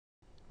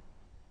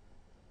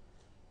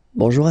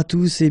Bonjour à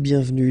tous et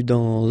bienvenue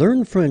dans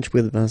Learn French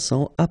with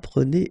Vincent.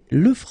 Apprenez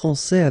le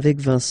français avec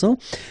Vincent.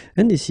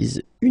 And this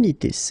is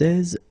Unité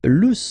 16,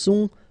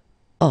 leçon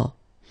A.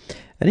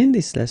 And in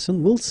this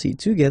lesson we'll see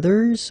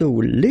together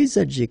les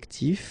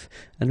adjectifs,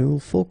 and we'll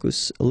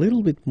focus a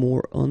little bit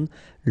more on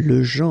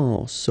le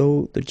genre,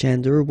 so the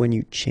gender when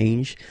you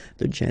change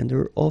the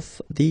gender of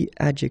the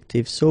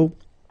adjective. So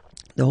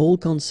the whole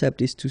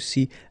concept is to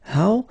see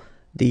how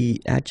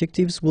the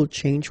adjectives will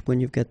change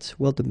when you get,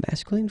 well, the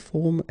masculine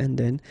form and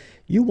then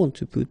you want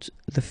to put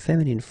the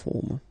feminine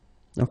form.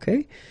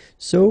 Okay?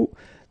 So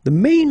the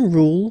main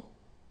rule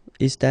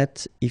is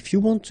that if you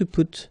want to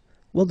put,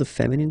 well, the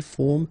feminine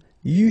form,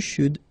 you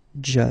should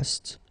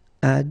just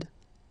add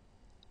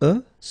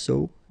e,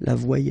 so la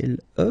voyelle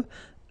e,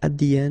 at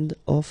the end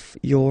of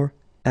your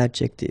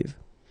adjective.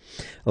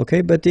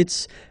 Okay, but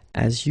it's,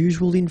 as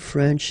usual in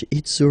French,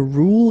 it's a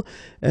rule,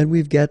 and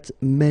we've got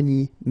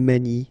many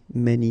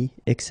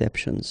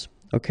exceptions.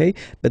 Okay,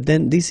 but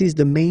then this is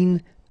the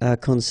main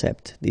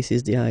concept. This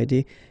is the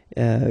idea.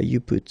 You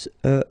put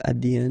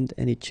at the end,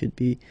 and it should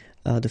be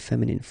the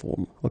feminine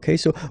form. Okay,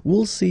 so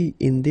we'll see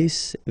in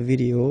this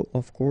video,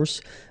 of course,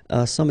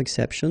 some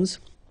exceptions.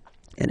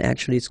 And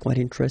actually, it's quite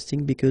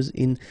interesting because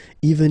in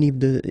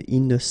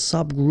the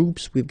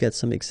subgroups we've got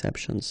some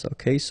exceptions.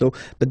 Okay, so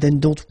but then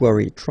don't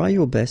worry, try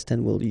your best,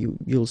 and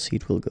you'll see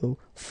it will go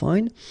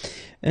fine.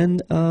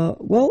 And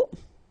well,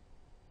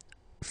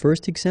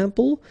 first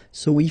example.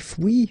 So if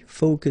we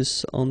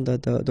focus on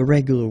the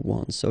regular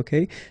ones,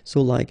 okay.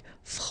 So like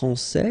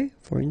français,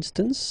 for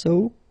instance.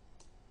 So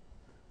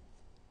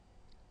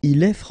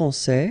il est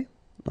français,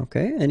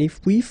 okay. And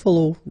if we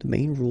follow the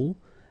main rule,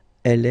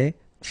 elle est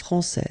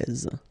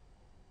française.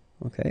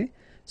 Okay,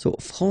 so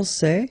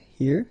français,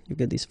 here you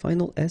get this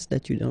final S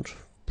that you don't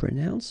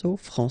pronounce, so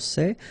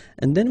français,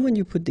 and then when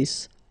you put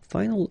this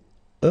final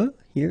E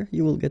here,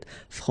 you will get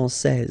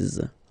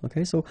française.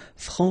 Okay, so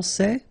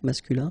français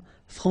masculin,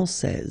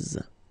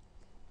 française.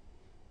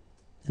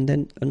 And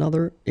then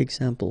another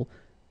example,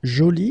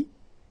 joli,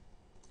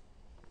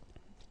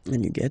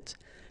 and you get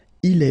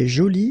il est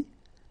joli,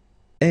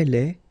 elle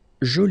est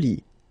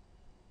jolie.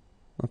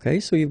 Okay,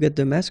 so you get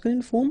the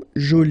masculine form,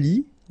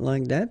 joli,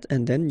 like that,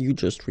 and then you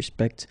just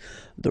respect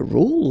the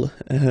rule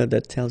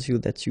that tells you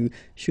that you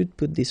should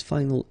put this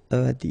final e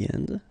at the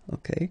end,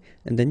 okay,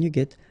 and then you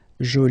get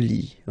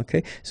joli.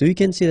 Okay, so you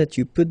can see that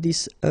you put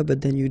this e but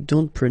then you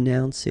don't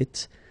pronounce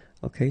it.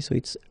 Okay, so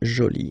it's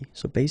joli.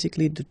 So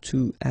basically the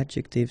two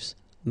adjectives,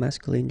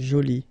 masculine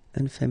joli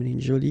and feminine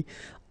jolie,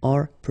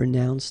 are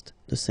pronounced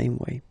the same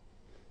way.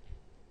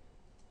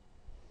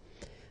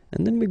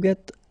 And then we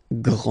get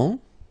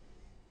grand.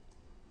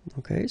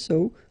 Okay,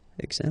 so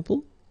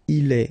example,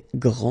 il est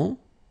grand,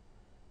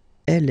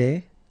 elle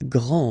est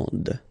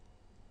grande.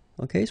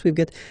 Okay, so we've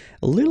got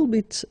a little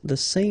bit the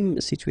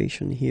same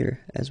situation here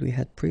as we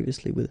had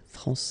previously with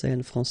français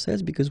and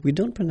française, because we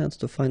don't pronounce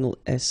the final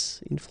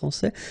S in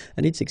français,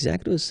 and it's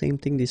exactly the same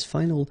thing. This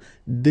final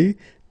D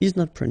is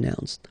not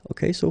pronounced.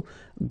 Okay, so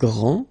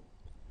grand,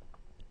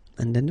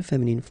 and then the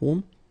feminine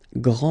form,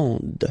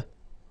 grande.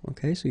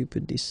 Okay, so you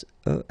put this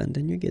E, and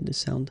then you get the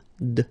sound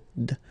D,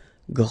 D,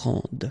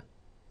 grande.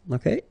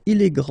 Okay,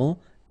 il est grand,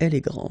 elle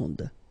est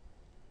grande.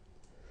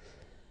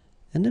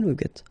 And then we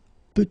get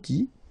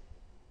petit.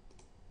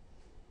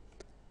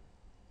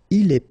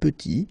 Il est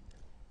petit,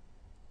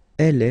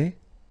 elle est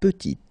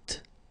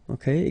petite.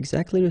 Okay,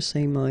 exactly the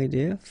same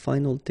idea.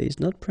 Final T is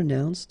not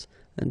pronounced,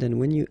 and then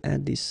when you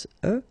add this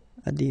E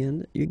at the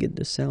end, you get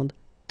the sound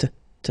T,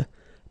 T,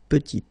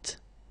 petite.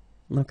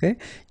 Okay,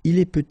 il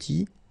est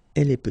petit,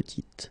 elle est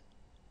petite.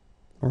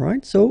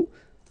 Alright, so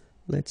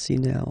let's see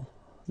now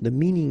the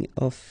meaning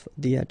of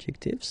the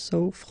adjectives.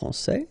 So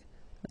français,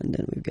 and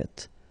then we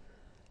get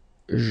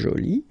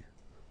joli,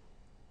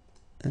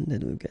 and then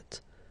we get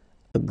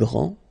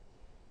grand,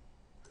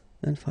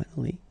 and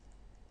finally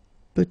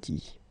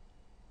petit.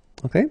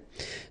 Okay,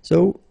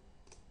 so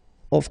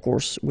of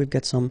course we've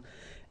got some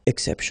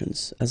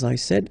exceptions, as I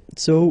said.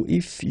 So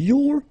if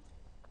your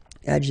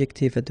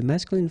adjective at the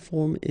masculine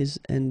form is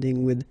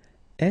ending with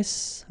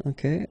S,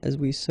 okay, as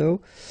we saw,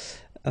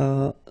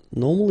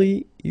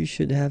 normally you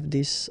should have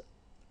this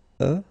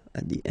E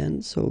at the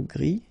end, so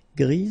gris,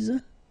 grise,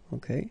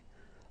 okay,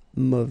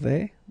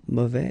 mauvais,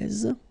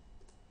 mauvaise.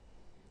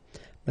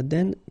 But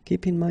then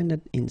keep in mind that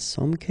in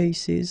some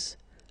cases,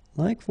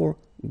 like for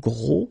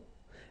gros,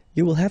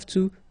 you will have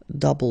to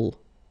double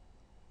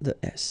the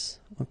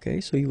S,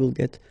 okay, so you will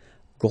get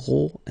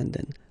gros and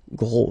then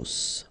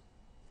grosse.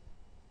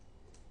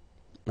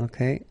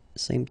 Okay,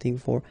 same thing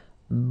for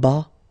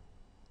bas,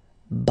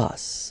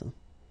 basse.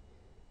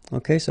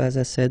 Okay, so as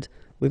I said,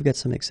 we've got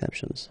some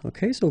exceptions.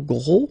 Okay, so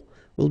gros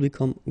will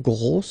become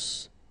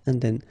grosse,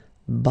 and then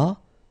bas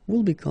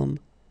will become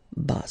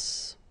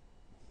basse.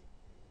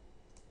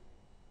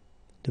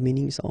 The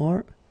meanings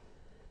are,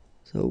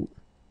 so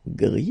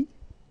gris,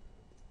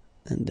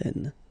 and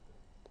then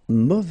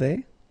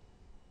mauvais,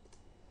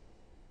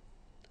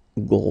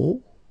 gros,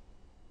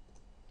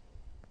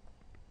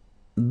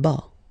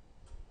 bas.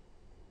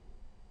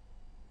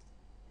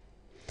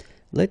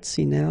 Let's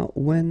see now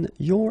when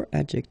your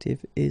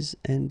adjective is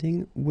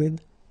ending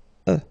with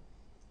a.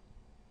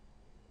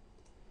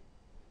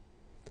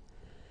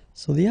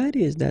 So the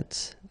idea is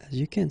that, as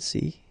you can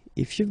see,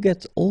 if you've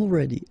got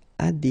already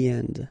at the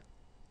end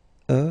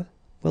a,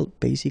 well,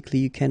 basically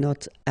you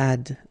cannot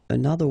add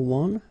another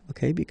one,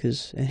 okay,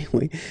 because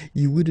anyway,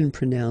 you wouldn't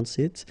pronounce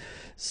it.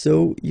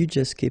 So you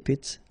just keep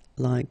it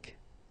like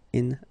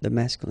in the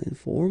masculine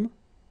form,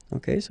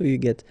 okay? So you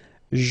get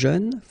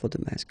jeune for the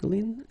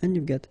masculine and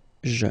you get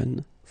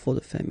jeune for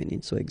the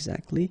feminine. So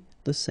exactly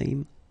the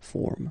same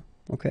form,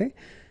 okay?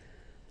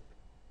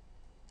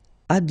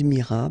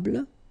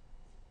 Admirable,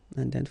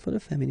 and then for the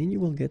feminine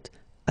you will get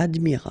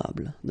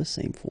admirable, the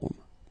same form.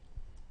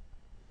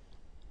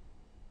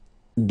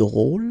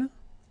 Drôle,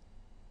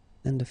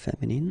 and the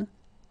feminine,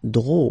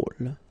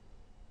 drôle.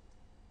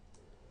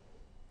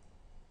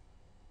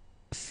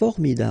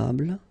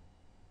 Formidable,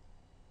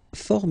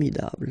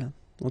 formidable.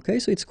 Okay,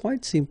 so it's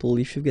quite simple.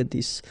 If you get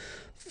this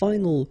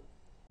final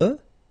e,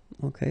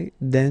 okay,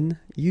 then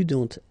you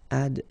don't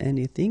add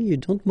anything, you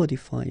don't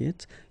modify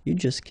it, you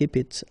just keep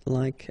it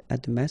like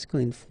at the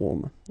masculine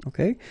form.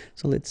 Okay,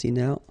 so let's see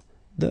now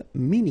the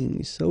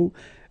meaning. So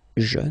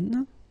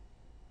jeune,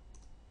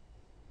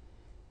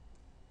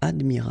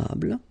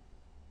 admirable,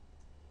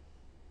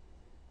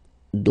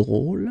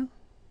 drôle,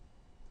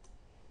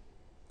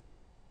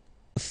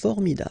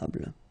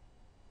 formidable.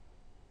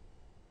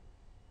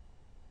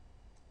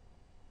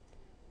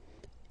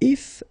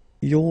 If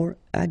your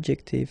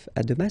adjective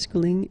at the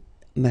masculine,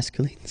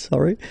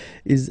 sorry,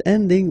 is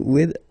ending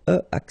with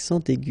a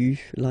accent aigu,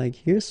 like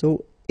here,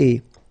 so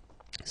a.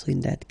 So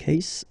in that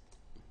case,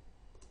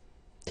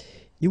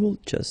 you will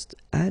just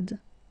add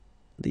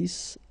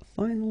this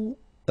final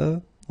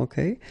a,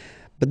 okay?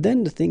 But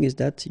then the thing is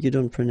that you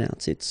don't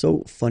pronounce it.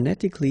 So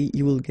phonetically,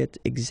 you will get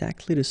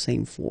exactly the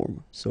same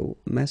form. So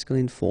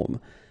masculine form,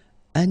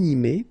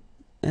 animé,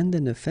 and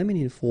then a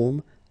feminine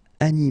form,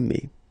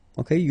 animé.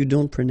 Okay, you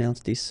don't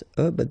pronounce this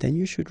but then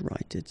you should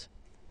write it.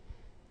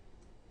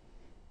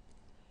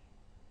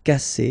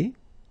 Cassé,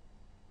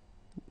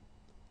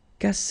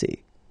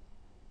 cassé.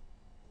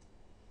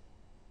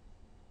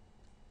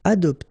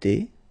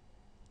 Adopté,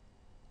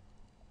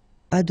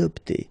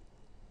 adopté.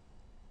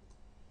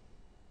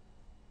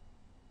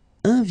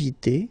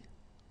 Invité,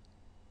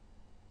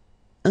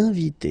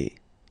 invité.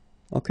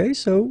 Okay,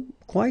 so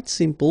quite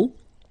simple.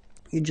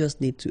 You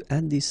just need to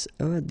add this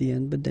at the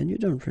end, but then you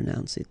don't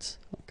pronounce it.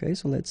 Okay,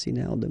 so let's see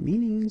now the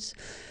meanings.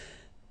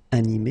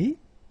 Animé,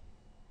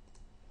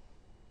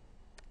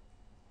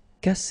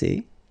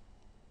 cassé,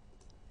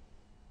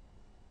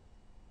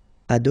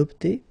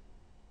 adopté,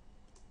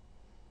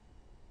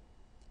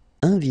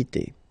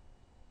 invité.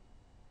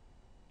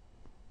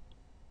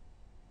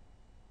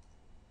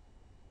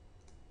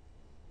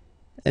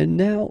 And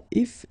now,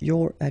 if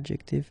your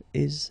adjective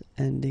is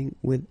ending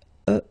with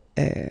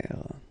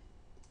er,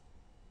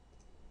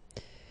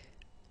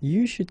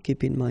 you should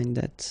keep in mind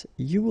that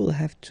you will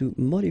have to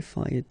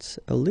modify it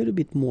a little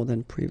bit more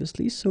than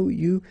previously. So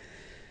you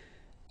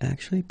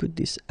actually put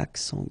this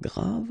accent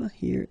grave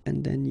here,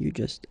 and then you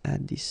just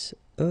add this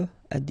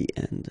at the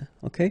end,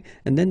 okay?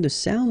 And then the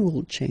sound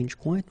will change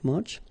quite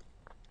much,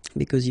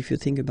 because if you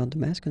think about the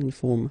masculine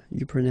form,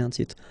 you pronounce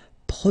it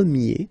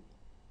premier,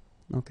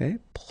 okay?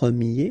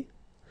 Premier.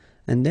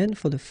 And then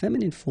for the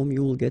feminine form,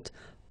 you will get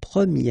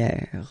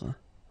première,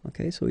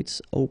 okay? So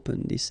it's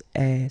open, this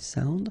eh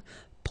sound.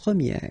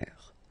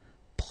 Première,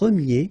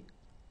 premier,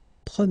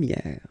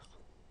 première.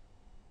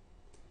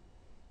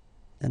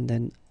 And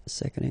then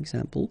second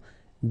example,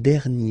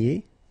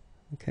 dernier,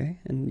 okay?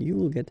 And you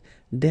will get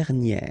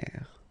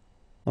dernière.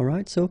 All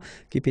right, so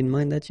keep in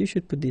mind that you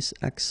should put this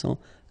accent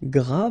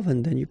grave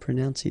and then you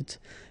pronounce it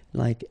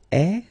like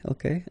eh,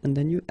 okay? And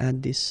then you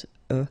add this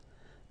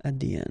at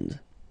the end.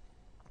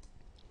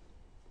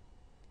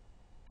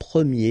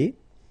 Premier,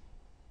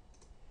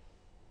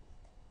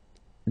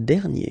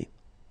 dernier.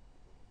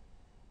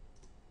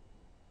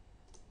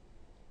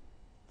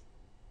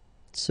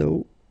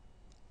 So,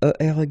 er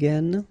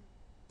again,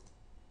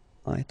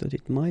 I thought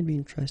it might be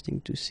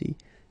interesting to see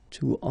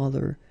two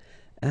other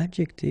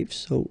adjectives.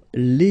 So,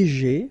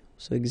 léger,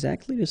 so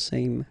exactly the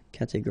same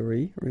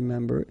category.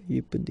 Remember,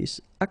 you put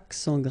this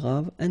accent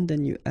grave and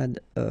then you add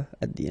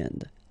at the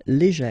end.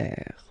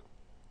 Légère.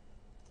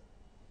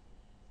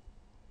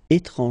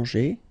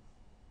 Étranger,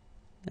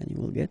 and you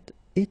will get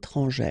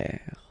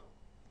étrangère.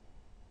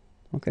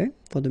 Okay,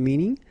 for the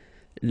meaning,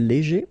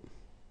 léger,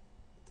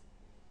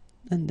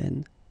 and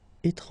then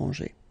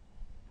étranger.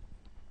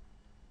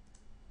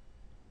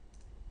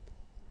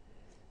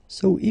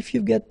 So if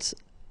you get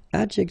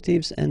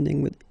adjectives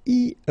ending with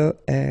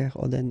IER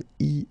or then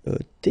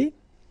IET,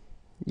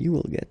 you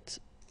will get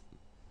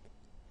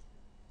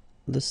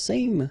the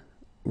same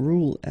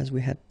rule as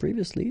we had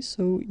previously.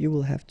 So you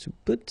will have to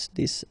put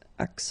this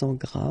accent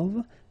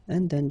grave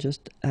and then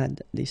just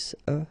add this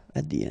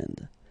at the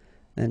end.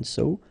 And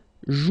so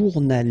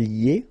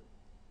journalier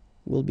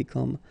will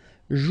become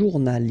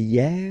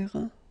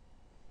journalière,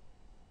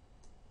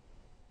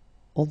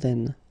 or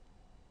then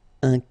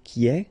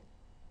inquiet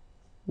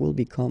will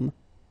become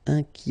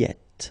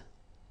inquiète.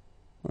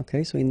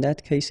 Okay, so in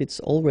that case, it's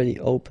already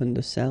open,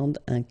 the sound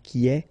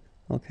inquiet.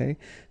 Okay,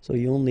 so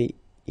you only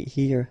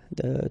hear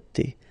the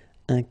T,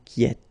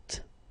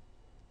 inquiète.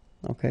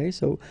 Okay,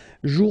 so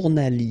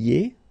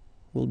journalier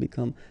will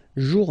become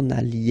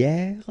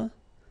journalière,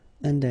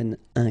 and then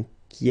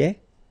inquiet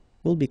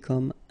will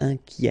become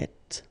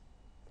inquiète.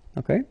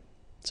 Okay,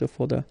 so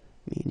for the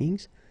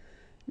meanings,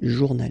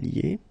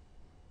 journalier,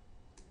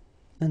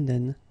 and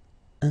then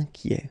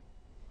inquiet.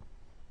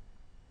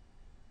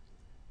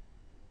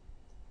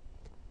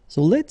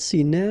 So let's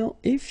see now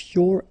if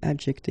your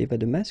adjective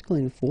at the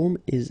masculine form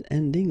is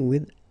ending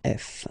with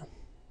F.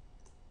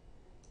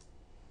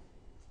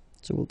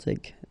 So we'll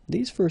take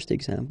this first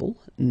example,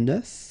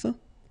 neuf.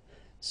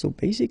 So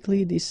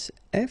basically this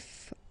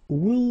F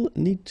will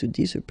need to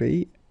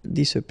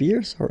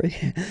disappear,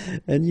 sorry,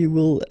 and you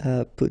will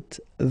put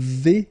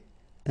V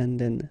and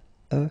then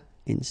E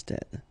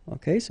instead.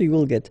 Okay, so you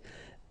will get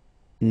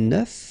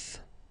neuf,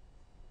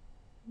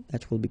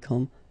 that will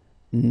become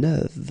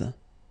neuve.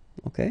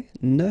 Okay,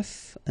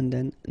 neuf and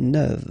then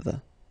neuve.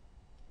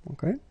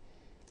 Okay,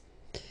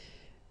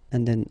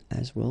 and then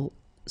as well,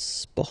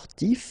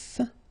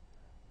 sportif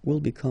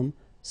will become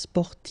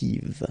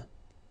sportive.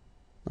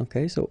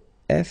 Okay, so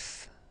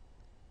F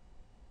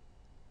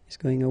is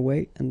going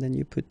away and then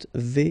you put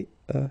V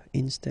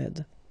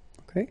instead.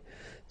 Okay,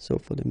 so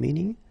for the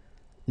meaning,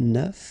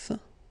 neuf,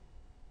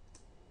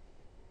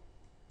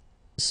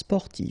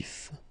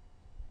 sportif.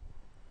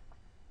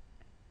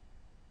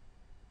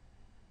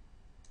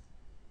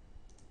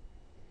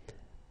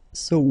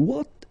 So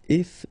what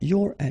if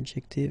your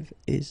adjective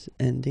is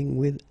ending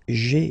with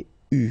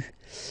GU?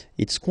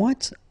 It's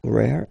quite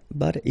rare,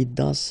 but it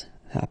does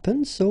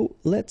happen. So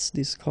let's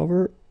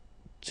discover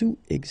two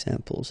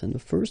examples. And the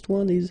first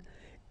one is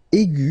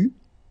aigu.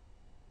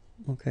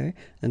 Okay,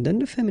 and then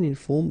the feminine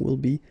form will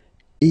be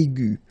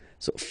aigu.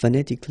 So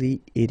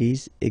phonetically, it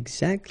is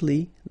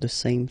exactly the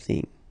same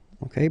thing.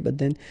 Okay, but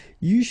then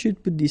you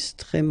should put this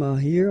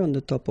tréma here on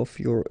the top of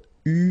your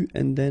U,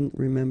 and then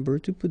remember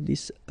to put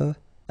this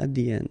at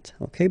the end.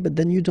 Okay, but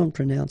then you don't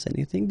pronounce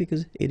anything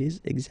because it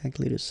is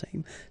exactly the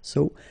same.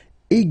 So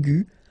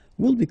aigu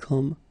will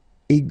become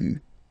aigu.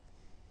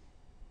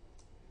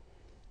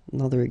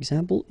 Another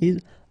example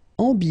is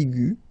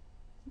ambigu,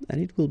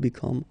 and it will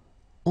become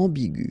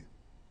ambigu.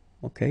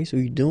 Okay, so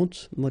you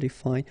don't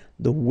modify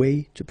the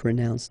way to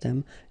pronounce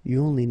them.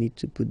 You only need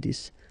to put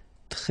this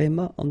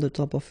tréma on the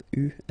top of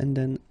U and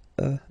then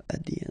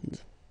at the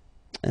end.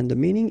 And the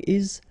meaning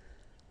is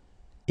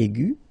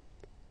aigu,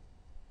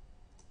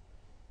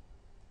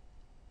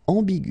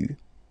 ambigu.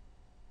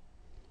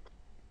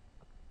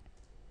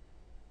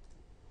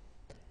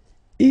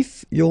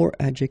 If your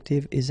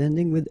adjective is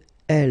ending with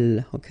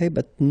L, okay,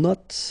 but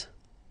not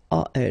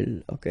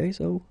AL, okay,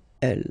 so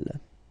L.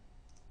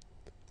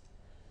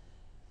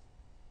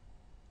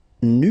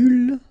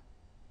 Nul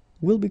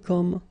will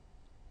become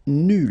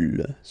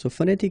nul. So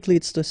phonetically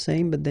it's the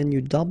same, but then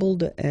you double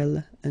the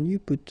L and you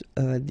put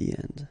at the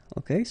end.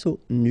 Okay, so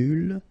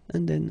nul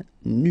and then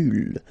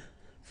nul.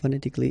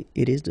 Phonetically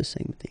it is the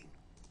same thing.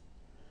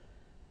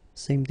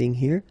 Same thing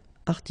here.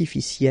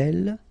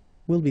 Artificiel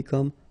will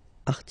become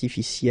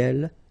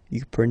artificiel.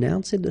 You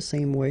pronounce it the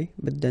same way,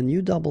 but then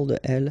you double the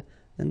L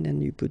and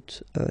then you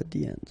put at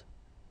the end.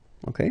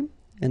 Okay,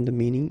 and the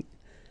meaning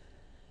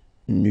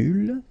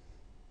nul,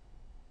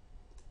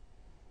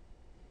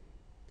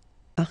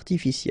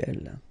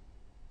 artificiel.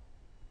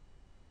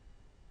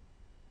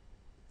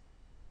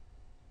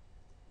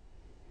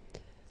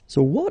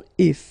 So what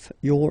if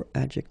your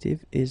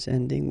adjective is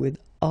ending with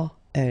AL?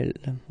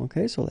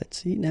 Okay, so let's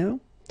see now.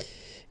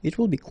 It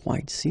will be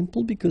quite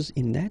simple because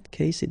in that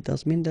case it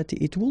does mean that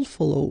it will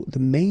follow the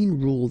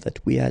main rule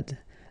that we had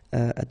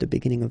at the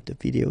beginning of the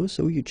video.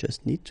 So you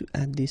just need to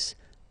add this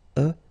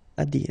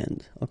at the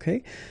end.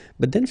 Okay,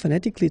 but then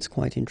phonetically it's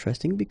quite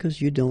interesting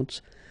because you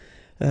don't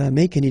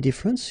make any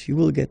difference. You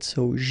will get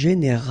so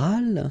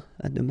général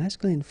at the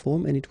masculine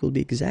form, and it will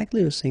be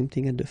exactly the same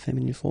thing at the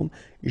feminine form,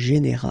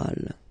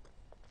 général.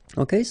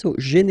 Okay, so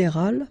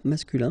général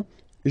masculin,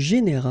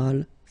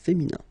 général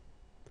féminin.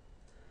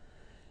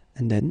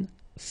 And then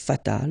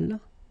fatal,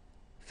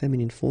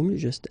 feminine form, you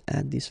just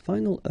add this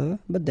final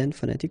but then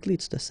phonetically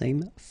it's the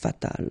same,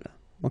 fatal.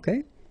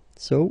 Okay,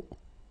 so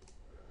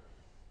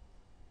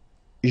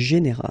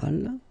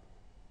général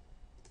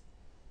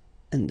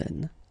and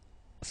then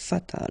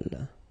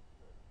fatal.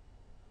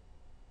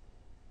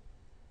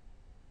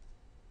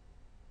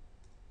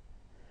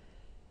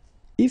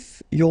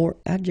 If your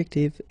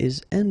adjective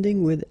is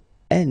ending with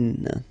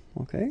N,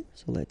 okay,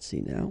 so let's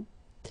see now.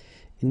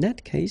 In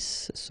that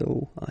case,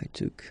 so I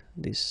took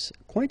this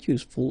quite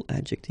useful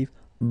adjective,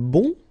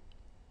 bon.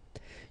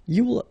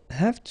 You will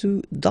have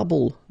to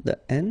double the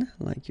N,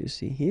 like you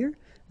see here,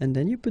 and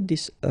then you put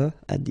this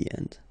at the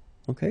end.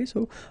 Okay,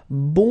 so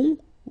bon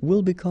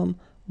will become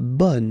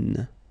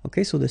bonne.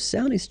 Okay, so the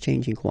sound is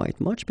changing quite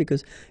much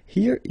because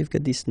here you've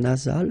got this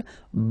nasal,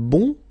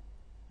 bon,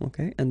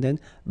 okay, and then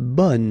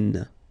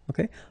bonne.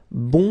 Okay,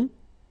 bon,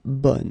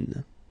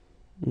 bonne.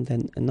 And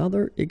then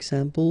another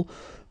example,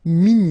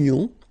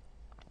 mignon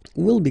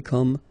will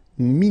become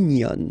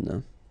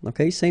mignonne.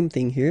 Okay, same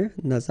thing here,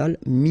 nasal,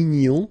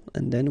 mignon,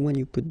 and then when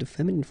you put the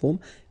feminine form,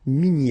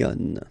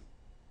 mignonne.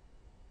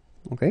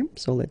 Okay,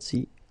 so let's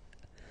see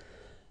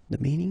the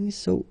meaning.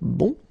 So,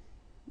 bon,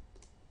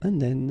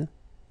 and then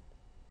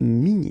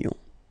mignon.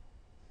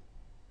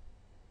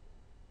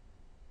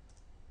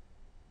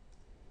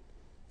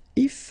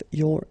 If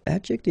your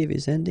adjective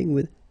is ending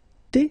with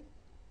te,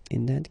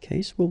 in that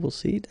case, we will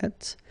see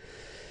that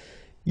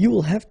you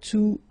will have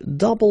to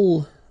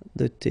double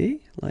the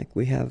te, like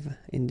we have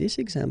in this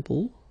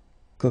example.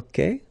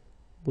 Coquet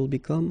will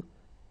become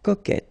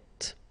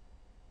coquette.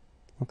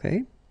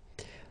 Okay?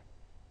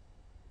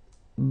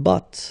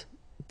 But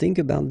think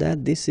about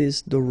that. This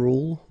is the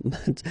rule,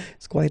 but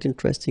it's quite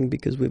interesting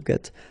because we've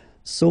got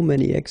so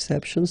many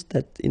exceptions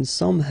that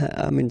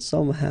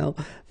somehow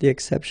the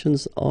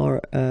exceptions are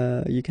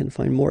you can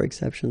find more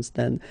exceptions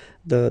than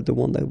the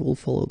one that will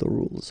follow the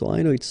rule. So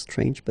I know it's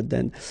strange, but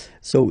then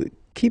so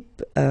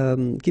keep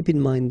in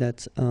mind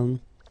that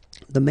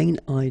the main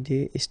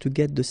idea is to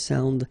get the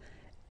sound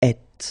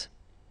et.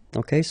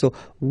 Okay, so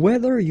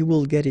whether you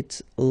will get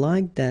it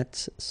like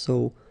that,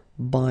 so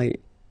by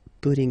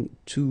putting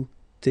two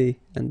t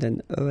and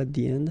then e at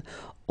the end,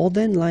 or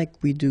then like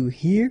we do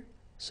here,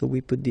 so we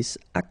put this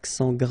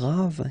accent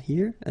grave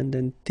here and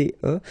then te.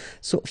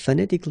 So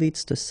phonetically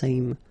it's the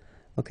same.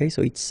 Okay,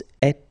 so it's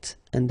et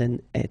and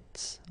then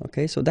et.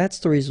 Okay, so that's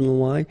the reason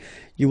why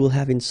you will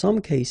have in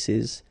some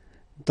cases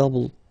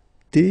double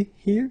t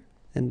here,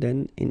 and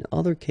then in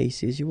other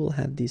cases you will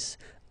have this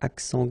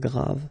accent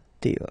grave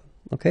te.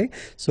 Okay,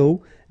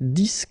 so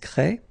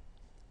discret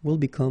will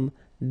become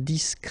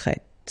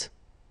discrète.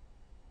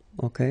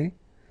 Okay,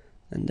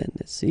 and then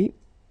let's see.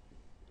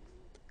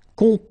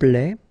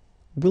 Complet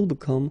will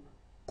become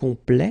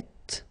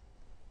complète,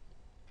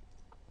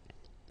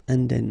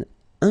 and then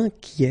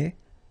inquiet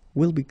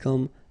will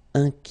become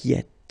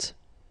inquiète.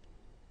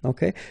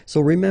 Okay,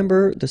 so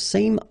remember the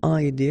same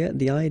idea.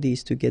 The idea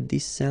is to get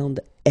this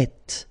sound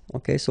et.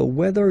 Okay, so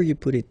whether you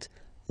put it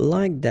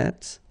like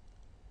that,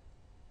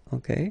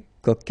 okay,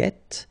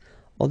 coquette,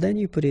 or then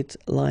you put it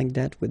like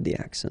that with the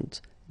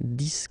accent,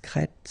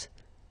 discrète,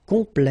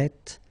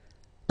 complète,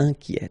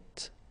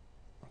 inquiète.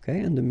 Okay,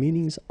 and the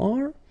meanings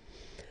are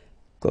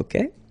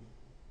coquet,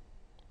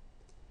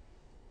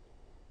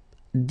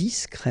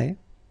 discret,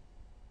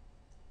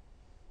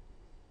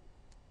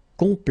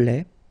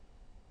 complet,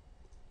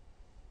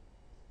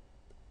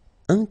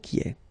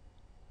 inquiet.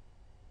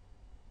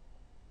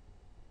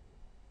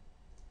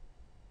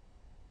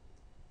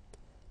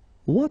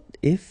 What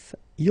if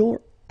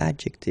your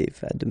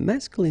adjective at the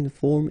masculine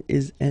form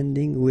is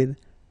ending with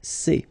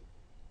C?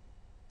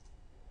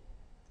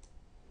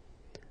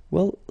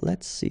 Well,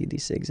 let's see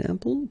this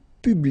example.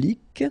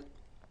 Public.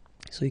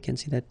 So you can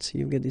see that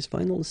you get this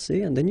final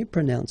C and then you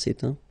pronounce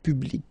it,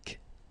 public.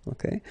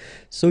 Okay,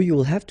 so you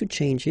will have to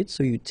change it.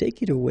 So you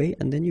take it away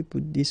and then you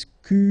put this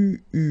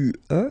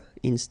QUE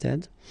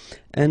instead.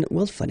 And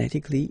well,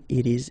 phonetically,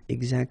 it is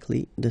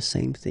exactly the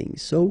same thing.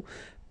 So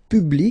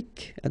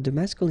public at the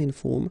masculine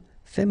form,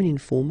 feminine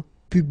form,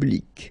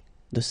 public,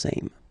 the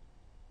same.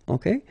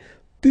 Okay,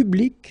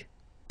 public,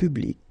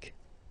 public.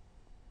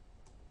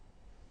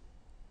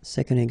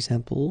 Second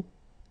example,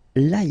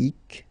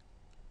 laïque,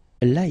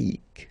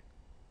 laïque.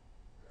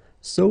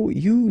 So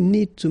you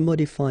need to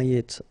modify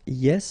it.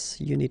 Yes,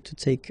 you need to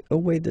take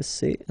away the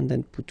C and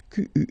then put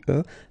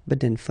QUE, but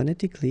then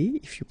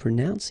phonetically, if you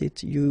pronounce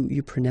it,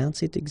 you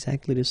pronounce it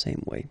exactly the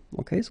same way.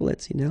 Okay, so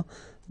let's see now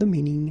the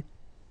meaning.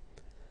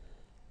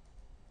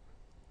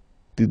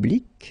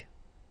 Public,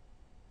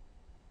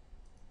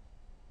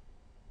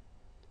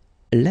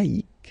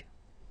 laïque.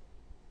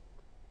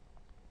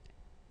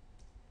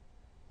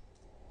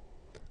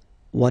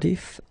 What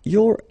if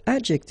your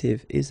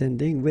adjective is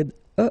ending with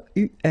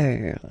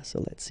EUR? So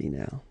let's see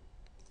now.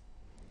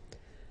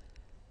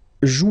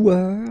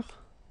 Joueur,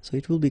 so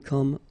it will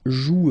become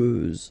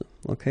joueuse.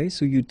 Okay,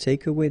 so you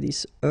take away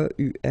this EUR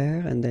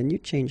and then you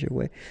change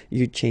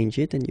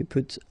it and you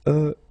put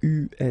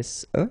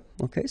EUSE.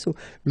 Okay, so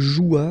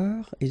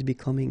joueur is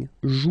becoming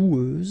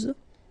joueuse,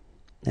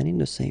 and in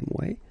the same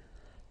way,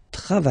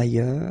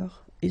 travailleur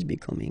is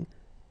becoming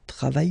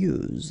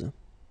travailleuse.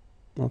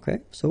 Okay,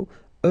 so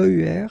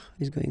EUR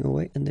is going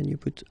away and then you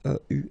put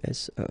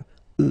EUSE.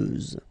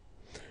 Euse.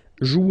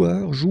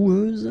 Joueur,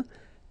 joueuse,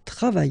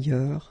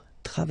 travailleur,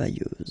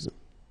 travailleuse.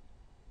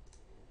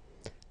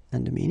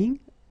 And the meaning,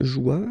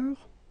 joueur,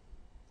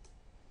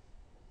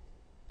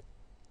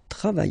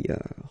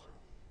 travailleur.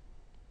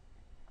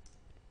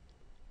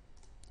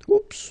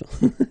 Oops,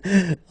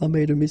 I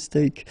made a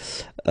mistake.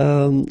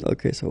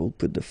 Okay, so I'll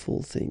put the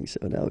full thing,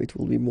 so now it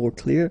will be more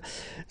clear.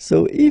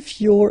 So if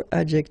your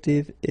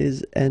adjective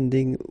is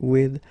ending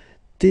with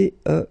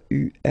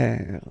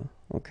TEUR,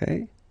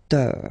 okay,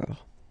 teur.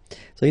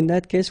 So in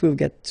that case, we've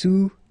got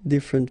two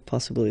different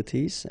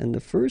possibilities, and the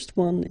first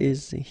one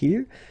is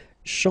here,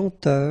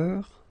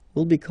 chanteur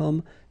will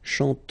become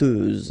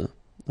chanteuse.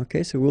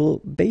 Okay, so we'll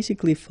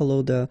basically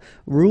follow the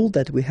rule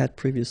that we had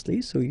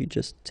previously. So you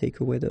just take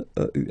away the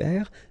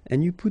EUR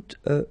and you put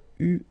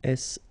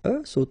USE,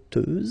 so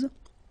teuse.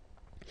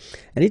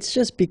 And it's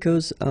just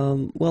because,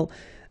 well,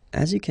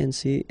 as you can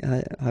see,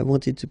 I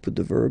wanted to put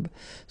the verb,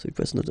 so it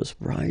was not a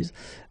surprise.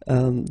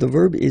 The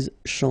verb is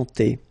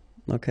chanter,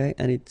 okay,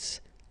 and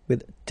it's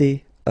with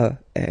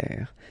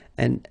T-E-R.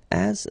 And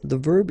as the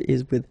verb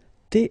is with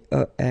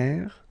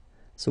T-E-R,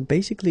 so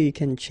basically you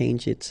can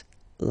change it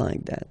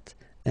like that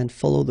and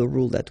follow the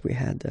rule that we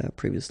had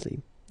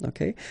previously.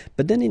 Okay,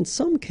 but then in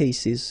some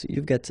cases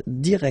you've got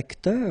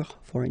directeur,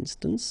 for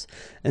instance,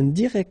 and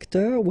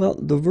directeur, well,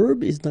 the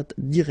verb is not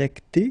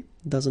directer,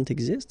 doesn't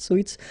exist, so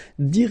it's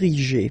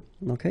diriger.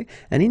 Okay,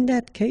 and in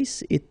that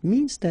case it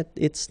means that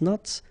it's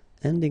not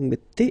ending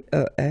with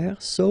ter,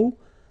 so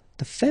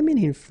the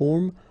feminine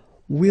form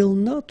will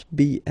not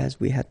be as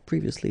we had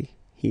previously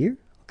here.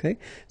 Okay,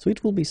 so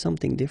it will be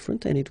something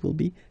different, and it will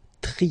be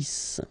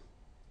trice.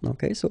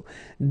 Okay, so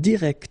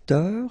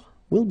directeur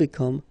will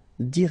become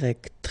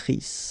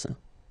directrice.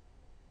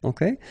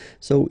 Okay,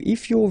 so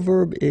if your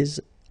verb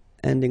is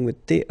ending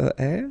with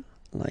ter,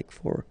 like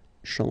for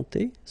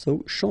chanter,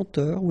 so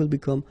chanteur will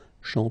become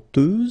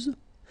chanteuse.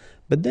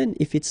 But then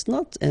if it's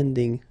not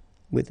ending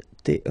with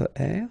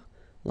ter,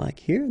 like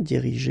here,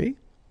 diriger,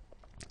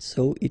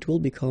 so it will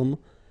become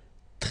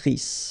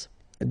trice,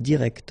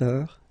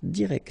 directeur,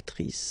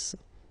 directrice.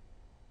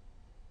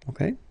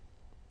 Okay,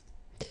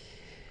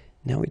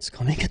 now it's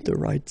coming at the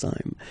right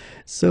time.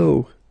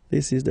 So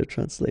this is the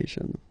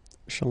translation.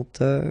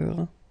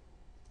 Chanteur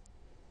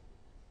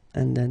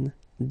and then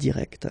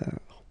directeur.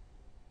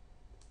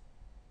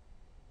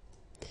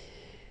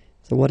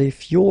 So what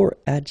if your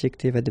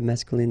adjective at the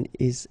masculine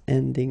is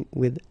ending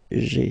with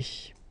G?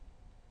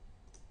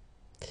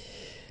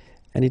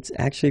 And it's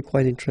actually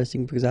quite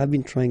interesting because I've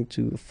been trying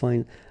to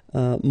find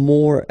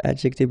more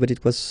adjective, but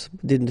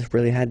didn't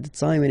really have the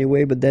time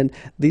anyway. But then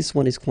this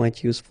one is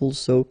quite useful.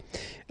 So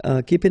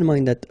keep in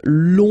mind that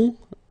long,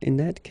 in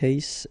that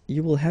case,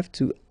 you will have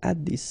to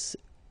add this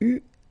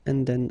U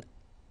and then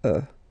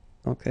E.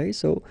 Okay,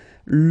 so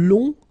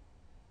long,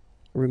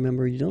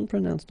 remember you don't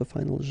pronounce the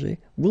final G,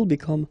 will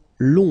become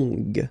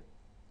longue.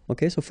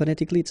 Okay, so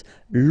phonetically it's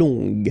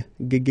longue,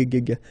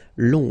 g,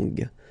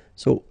 longue.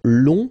 So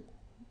long,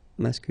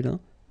 masculin,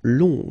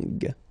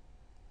 longue,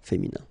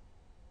 féminin.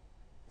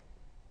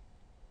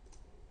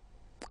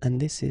 And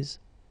this is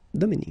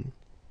the meaning.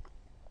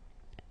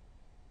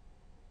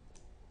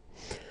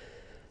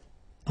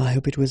 I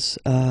hope it was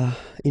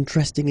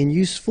interesting and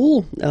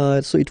useful.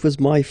 So it was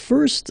my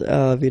first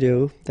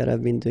video that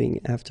I've been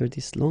doing after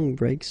this long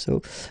break.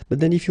 So, but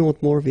then if you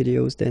want more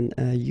videos, then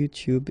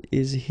YouTube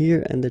is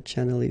here and the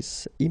channel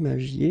is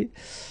Imagier.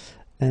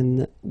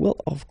 And well,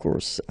 of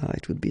course,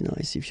 it would be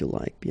nice if you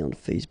like me on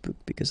Facebook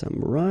because I'm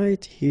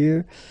right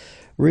here.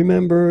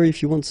 Remember,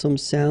 if you want some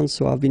sounds,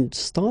 so I've been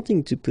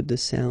starting to put the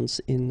sounds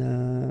in,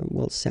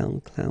 well,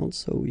 SoundCloud,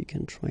 so you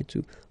can try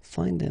to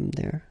find them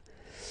there.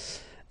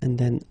 And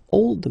then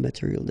all the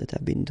material that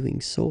I've been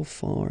doing so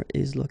far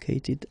is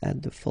located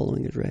at the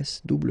following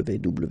address,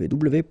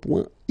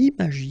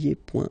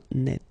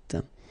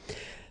 www.imagier.net.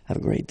 Have a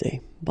great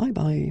day. Bye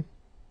bye.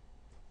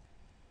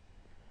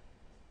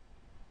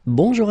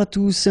 Bonjour à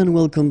tous and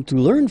welcome to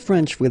Learn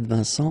French with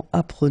Vincent.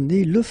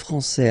 Apprenez le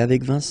français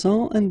avec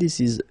Vincent, and this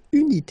is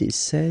Unité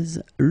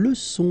 16,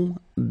 leçon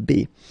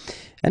B.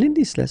 And in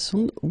this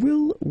lesson,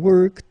 we'll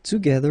work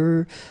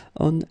together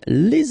on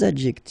les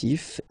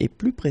adjectifs et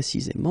plus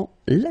précisément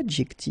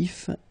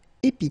l'adjectif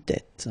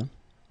épithète.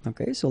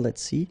 Okay, so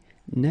let's see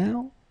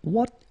now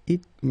what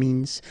it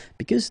means,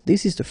 because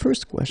this is the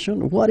first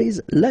question. What is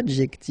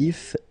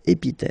l'adjectif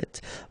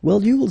épithète?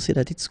 Well, you will see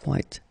that it's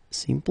quite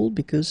simple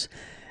because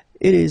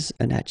it is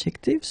an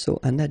adjective, so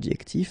an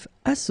adjectif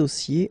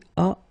associé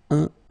à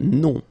un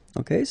nom.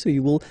 Okay, so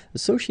you will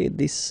associate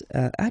this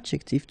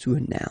adjective to a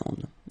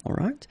noun. All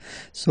right,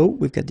 so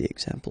we've got the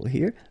example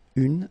here,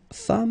 une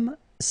femme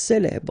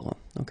célèbre.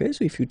 Okay,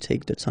 so if you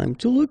take the time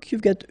to look,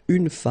 you've got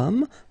une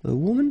femme, a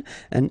woman,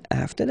 and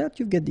after that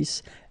you've got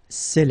this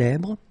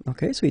célèbre.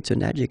 Okay, so it's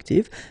an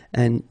adjective,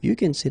 and you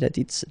can see that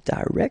it's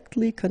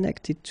directly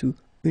connected to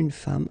une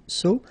femme.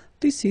 So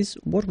this is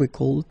what we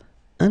call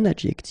an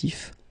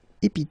adjectif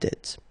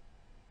épithète.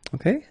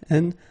 Okay,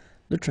 and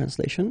the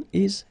translation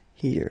is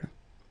here.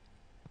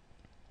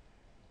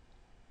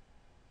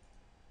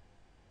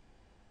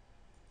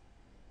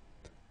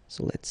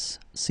 So let's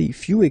see a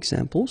few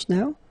examples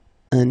now.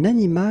 Un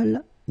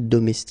animal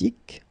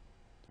domestique.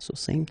 So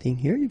same thing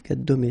here. You've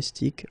got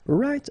domestique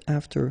right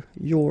after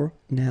your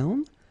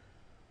noun.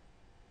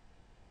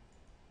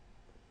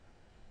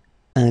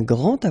 Un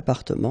grand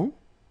appartement.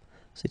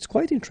 So it's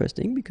quite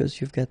interesting because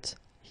you've got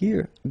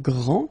here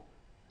grand,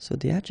 so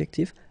the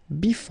adjective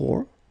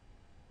before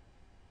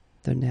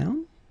the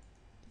noun.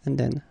 And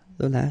then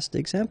the last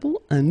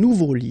example, un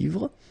nouveau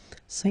livre.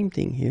 Same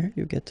thing here.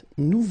 You get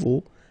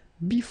nouveau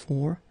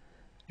before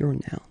your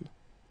noun.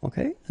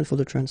 Okay, and for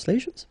the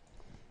translations?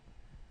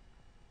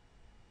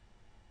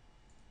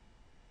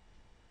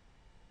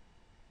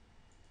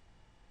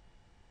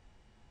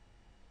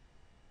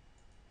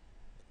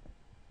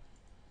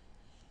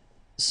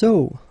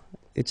 So,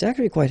 it's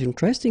actually quite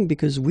interesting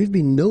because we've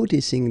been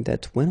noticing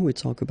that when we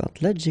talk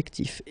about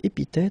l'adjectif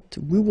épithète,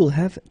 we will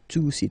have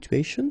two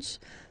situations.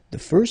 The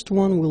first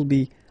one will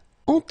be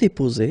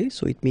antéposé,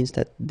 so it means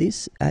that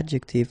this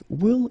adjective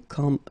will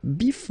come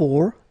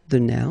before the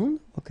noun,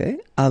 okay,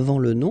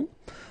 avant le nom.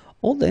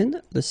 Or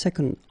then the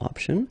second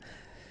option,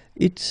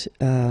 it's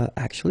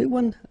actually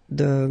when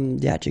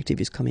the adjective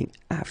is coming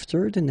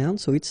after the noun,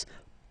 so it's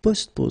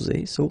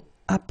postposé, so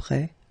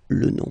après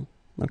le nom.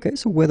 Okay,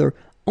 so whether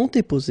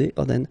antéposé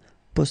or then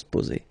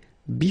postposé,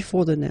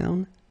 before the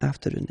noun,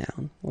 after the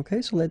noun.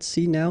 Okay, so let's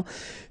see now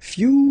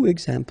few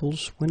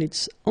examples when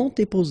it's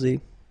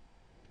antéposé.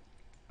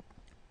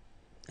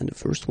 And the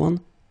first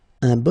one,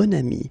 un bon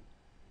ami.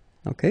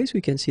 Okay, so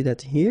you can see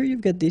that here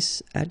you've got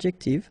this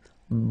adjective,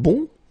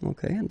 bon,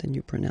 okay, and then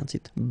you pronounce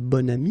it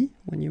bon ami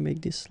when you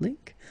make this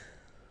link.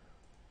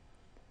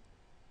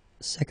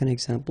 Second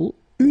example,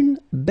 une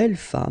belle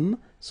femme.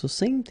 So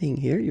same thing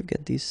here, you've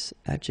got this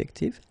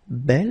adjective,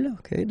 belle,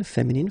 okay, the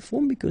feminine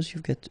form because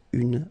you've got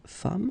une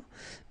femme,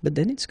 but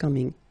then it's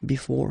coming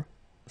before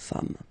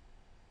femme.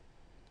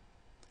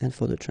 And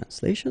for the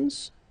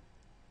translations,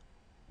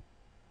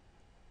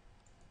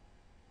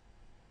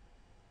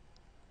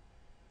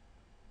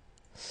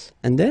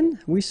 and then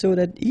we saw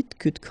that it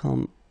could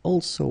come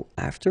also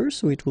after,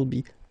 so it will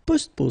be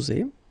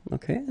postposé,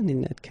 okay, and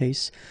in that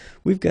case,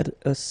 we've got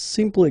a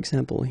simple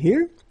example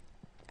here,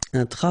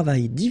 un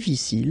travail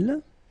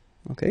difficile,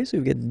 okay, so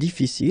you get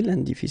difficile,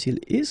 and difficile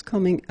is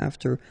coming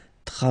after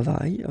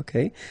travail,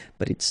 okay,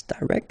 but it's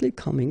directly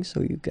coming, so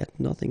you get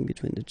nothing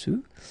between the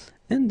two,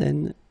 and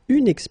then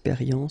une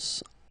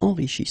expérience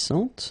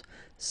enrichissante,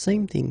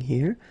 same thing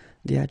here,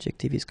 the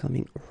adjective is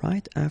coming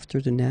right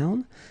after the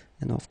noun,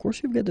 and of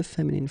course you get the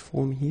feminine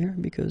form here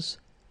because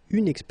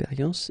une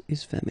expérience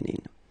is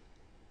feminine.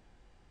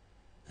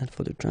 And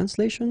for the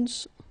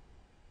translations,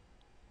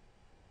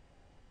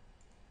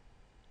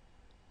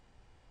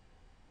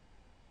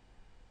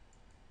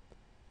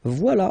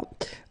 voila!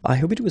 I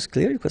hope it was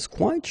clear. It was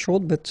quite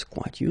short but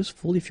quite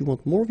useful. If you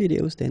want more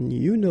videos, then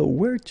you know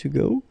where to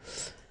go.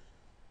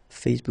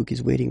 Facebook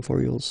is waiting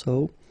for you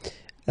also.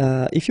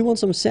 If you want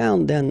some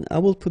sound, then I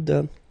will put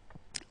the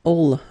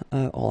or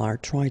I'll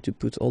try to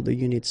put all the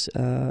units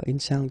in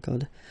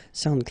SoundCloud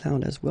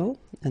as well,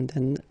 and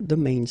then the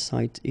main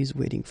site is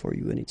waiting for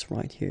you, and it's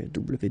right here,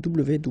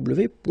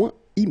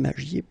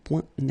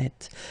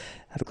 www.imagier.net.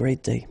 Have a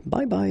great day.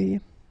 Bye bye.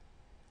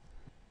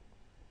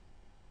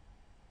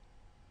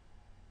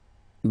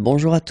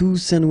 Bonjour à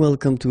tous and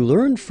welcome to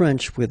Learn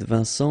French with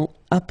Vincent.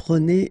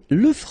 Apprenez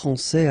le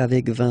français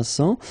avec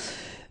Vincent.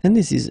 And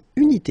this is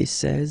Unité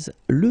 16,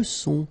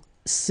 leçon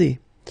C.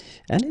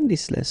 And in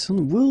this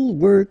lesson, we'll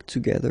work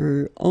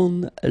together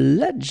on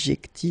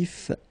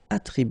l'adjectif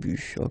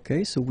attribut.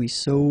 Okay, so we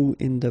saw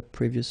in the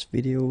previous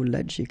video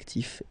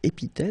l'adjectif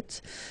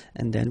épithète,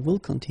 and then we'll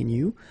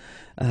continue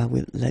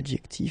with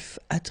l'adjectif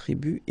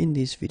attribut in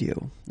this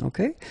video.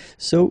 Okay,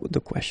 so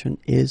the question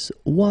is,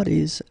 what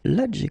is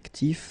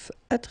l'adjectif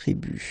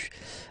attribut?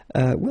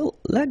 Well,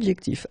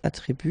 l'adjectif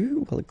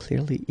attribut, well,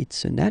 clearly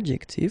it's an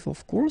adjective,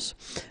 of course,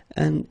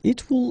 and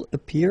it will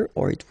appear,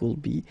 or it will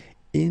be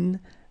in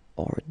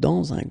or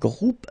dans un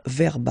groupe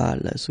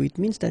verbal. So it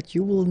means that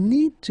you will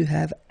need to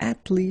have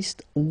at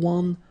least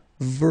one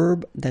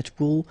verb that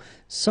will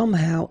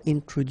somehow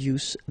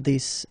introduce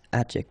this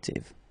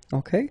adjective.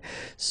 Okay?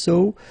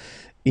 So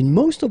in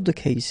most of the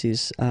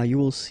cases, you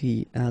will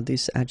see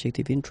this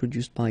adjective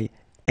introduced by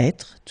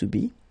être, to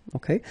be.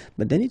 Okay?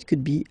 But then it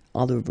could be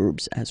other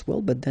verbs as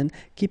well. But then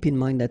keep in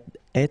mind that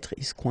être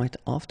is quite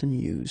often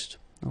used.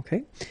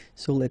 Okay?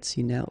 So let's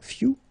see now a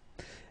few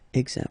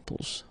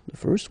examples. The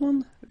first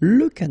one,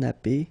 le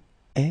canapé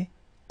est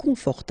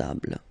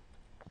confortable.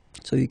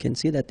 So you can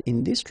see that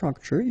in this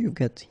structure you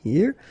get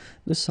here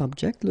the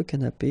subject, le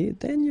canapé,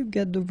 then you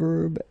get the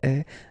verb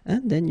est,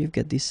 and then you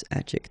get this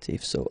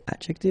adjective. So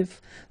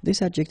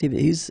this adjective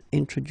is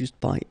introduced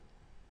by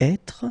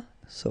être,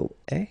 so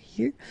est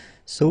here,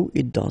 so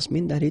it does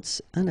mean that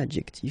it's an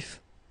adjective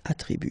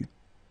attribut.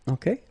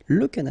 Okay?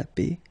 Le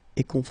canapé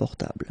est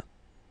confortable.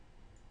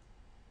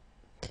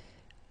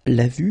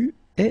 La vue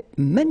est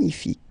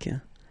magnifique.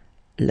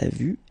 La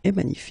vue est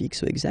magnifique.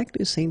 So exactly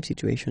the same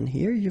situation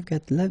here. You've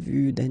got la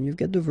vue, then you've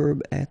got the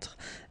verb être,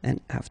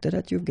 and after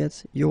that you've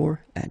got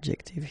your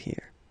adjective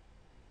here.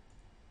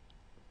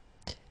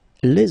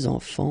 Les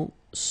enfants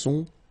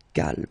sont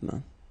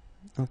calmes.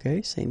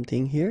 Okay, same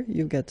thing here.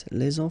 You've got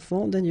les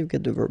enfants, then you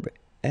get the verb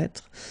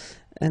être,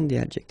 and the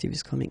adjective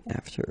is coming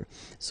after.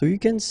 So you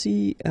can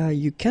see,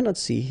 you cannot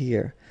see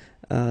here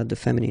the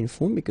feminine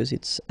form because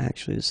it's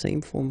actually the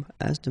same form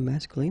as the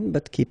masculine,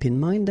 but keep in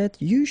mind that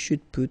you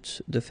should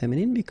put the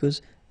feminine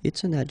because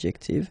it's an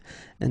adjective,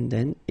 and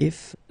then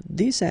if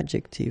this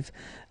adjective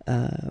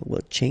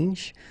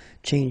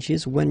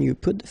changes when you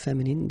put the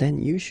feminine,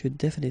 then you should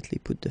definitely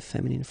put the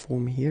feminine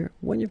form here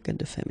when you've got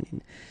the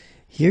feminine.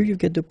 Here you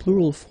get the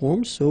plural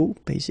form, so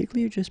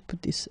basically you just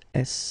put this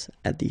S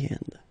at the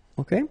end.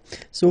 Okay,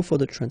 so for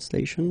the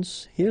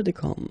translations, here they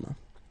come.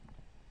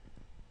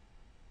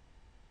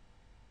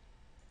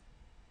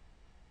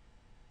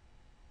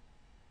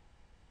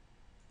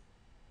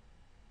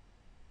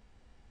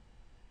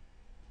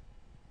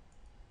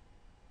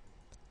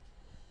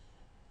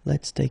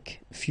 Let's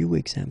take a few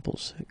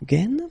examples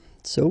again.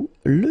 So,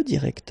 le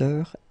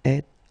directeur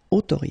est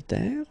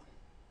autoritaire.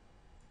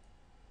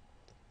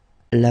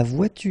 La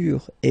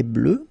voiture est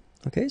bleue.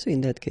 Okay, so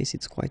in that case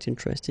it's quite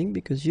interesting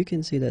because you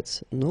can see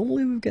that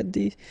normally we've got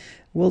the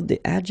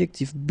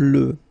adjective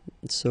bleu.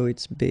 So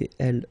it's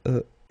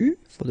B-L-E-U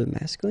for the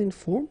masculine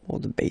form, or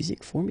the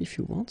basic form if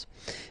you want.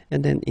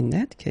 And then in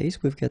that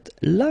case we've got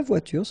la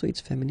voiture, so it's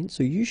feminine,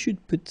 so you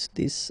should put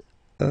this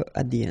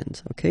at the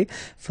end, okay?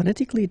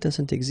 Phonetically it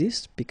doesn't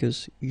exist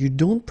because you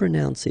don't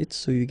pronounce it,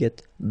 so you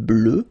get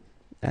bleu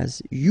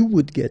as you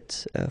would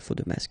get for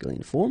the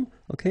masculine form,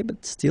 okay?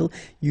 But still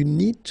you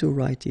need to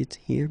write it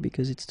here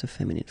because it's the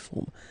feminine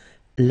form.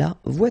 La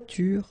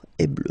voiture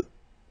est bleue.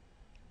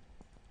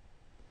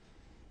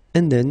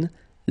 And then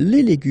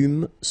les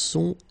légumes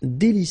sont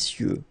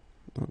délicieux,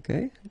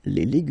 okay?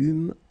 Les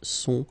légumes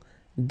sont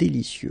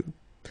délicieux.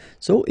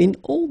 So in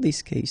all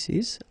these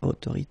cases,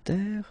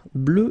 autoritaire,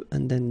 bleu,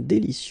 and then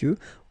délicieux,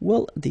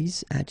 well,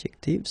 these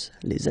adjectives,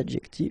 les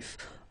adjectifs,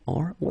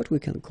 are what we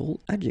can call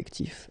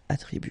adjectif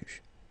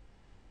attributs.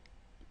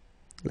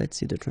 Let's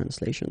see the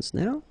translations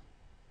now.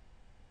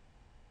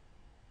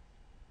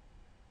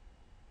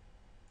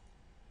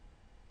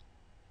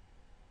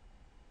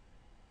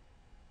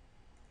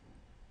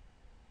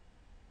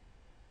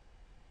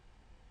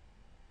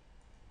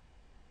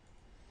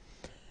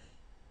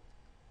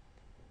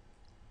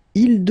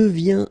 Il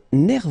devient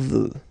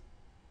nerveux.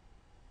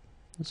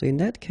 So in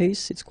that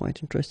case, it's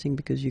quite interesting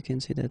because you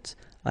can see that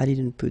I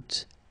didn't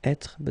put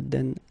être, but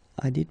then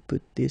I did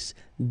put this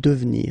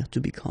devenir, to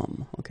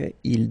become. Okay,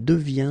 il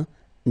devient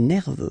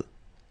nerveux.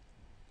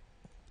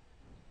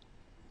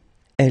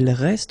 Elle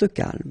reste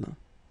calme.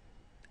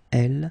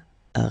 Elle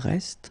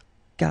reste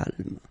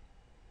calme.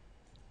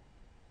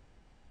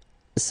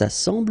 Ça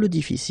semble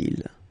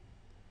difficile.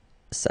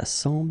 Ça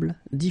semble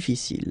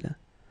difficile.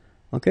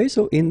 Okay,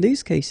 so in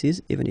these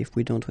cases, even if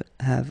we don't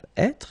have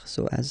être,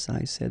 so as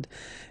I said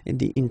in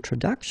the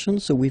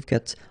introduction, so we've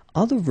got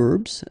other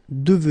verbs,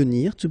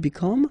 devenir, to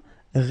become,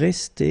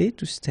 rester,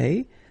 to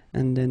stay,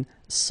 and then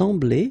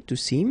sembler, to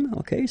seem,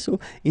 okay?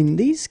 So in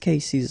these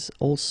cases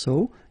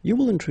also, you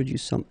will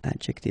introduce some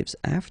adjectives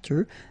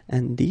after,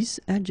 and these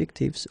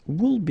adjectives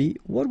will be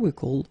what we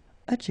call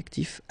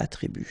adjectif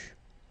attribut,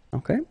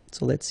 okay?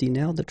 So let's see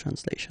now the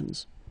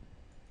translations.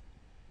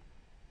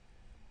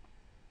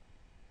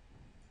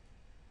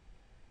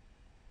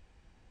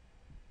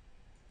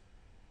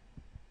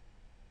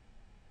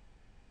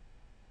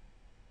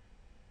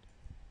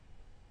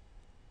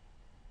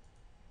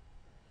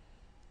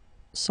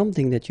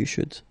 Something that you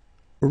should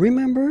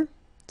remember,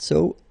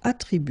 so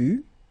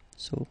attribut,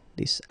 so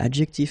this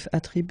adjectif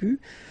attribut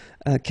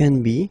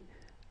can be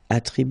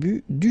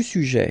attribut du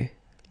sujet,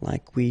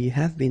 like we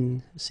have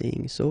been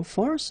saying so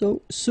far.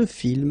 So ce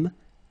film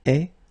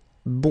est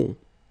bon.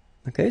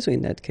 Okay, so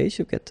in that case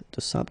you've got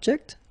the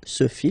subject,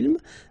 ce film,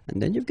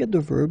 and then you've got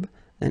the verb,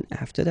 and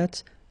after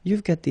that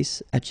you've got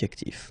this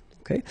adjective.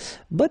 Okay,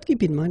 but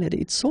keep in mind that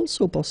it's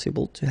also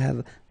possible to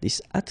have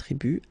this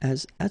attribut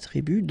as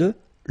attribut de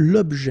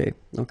l'objet,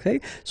 okay?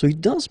 So it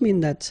does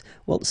mean that,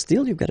 well,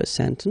 still you've got a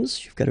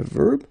sentence, you've got a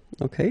verb,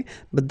 okay?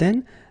 But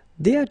then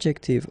the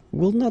adjective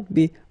will not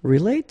be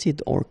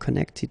related or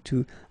connected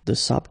to the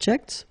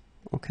subject,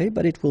 okay?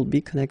 But it will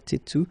be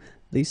connected to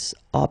this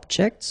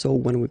object. So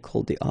when we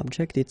call the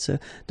object, it's the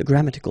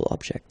grammatical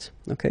object,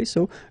 okay?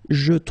 So,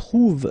 je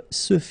trouve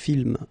ce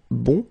film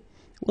bon.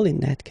 Well,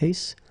 in that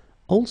case,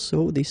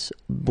 also this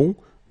bon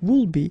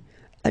will be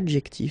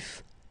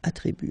adjectif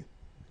attribut.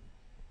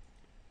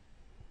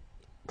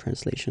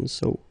 Translation,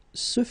 so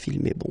ce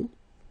film est bon,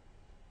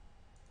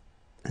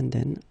 and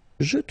then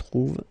je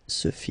trouve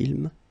ce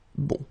film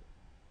bon.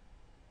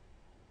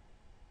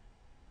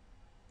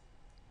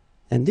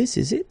 And this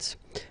is it.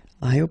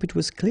 I hope it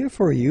was clear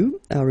for you.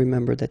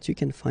 Remember that you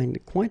can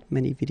find quite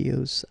many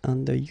videos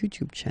on the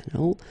YouTube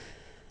channel.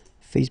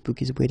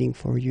 Facebook is waiting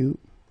for you.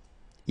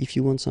 If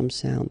you want some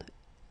sound,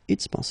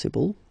 it's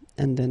possible.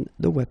 And then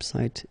the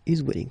website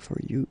is waiting for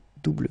you,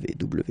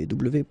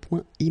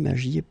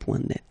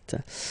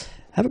 www.imagier.net.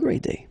 Have a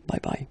great day.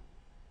 Bye-bye.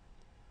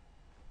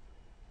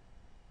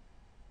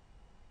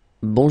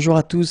 Bonjour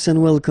à tous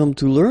and welcome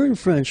to Learn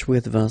French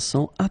with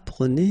Vincent.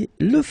 Apprenez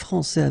le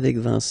français avec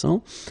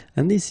Vincent.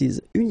 And this is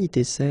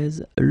Unité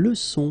 16,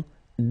 leçon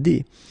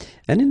D.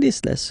 And in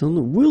this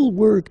lesson, we'll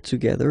work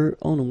together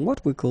on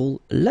what we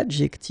call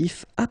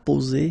l'adjectif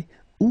apposé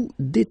ou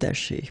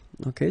détaché.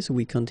 Okay, so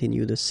we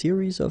continue the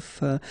series of,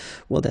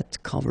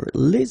 that cover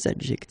les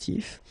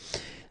adjectifs.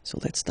 So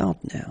let's start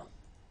now.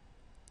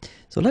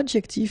 So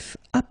l'adjectif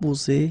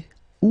apposé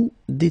ou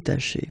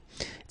détaché.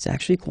 It's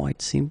actually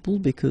quite simple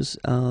because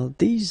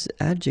these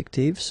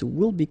adjectives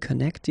will be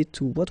connected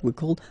to what we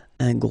call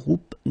un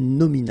groupe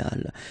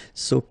nominal.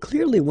 So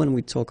clearly when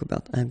we talk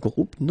about un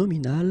groupe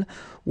nominal,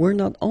 we're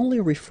not only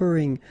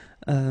referring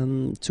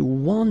to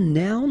one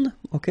noun,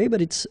 okay,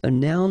 but it's a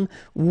noun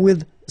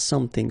with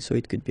something. So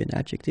it could be an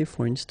adjective,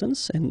 for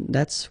instance, and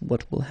that's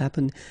what will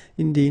happen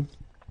in the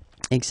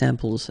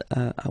examples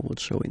I will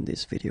show in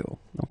this video,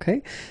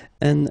 okay?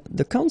 And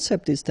the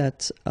concept is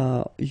that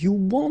you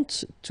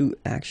want to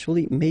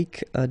actually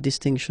make a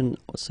distinction.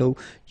 So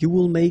you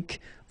will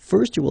make,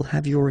 first you will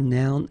have your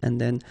noun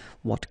and then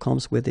what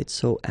comes with it,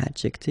 so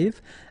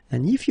adjective.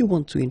 And if you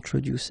want to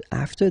introduce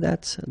after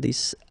that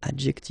this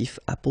adjectif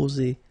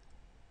apposé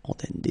or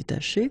then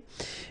détaché,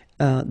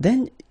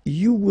 then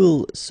you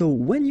will, so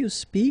when you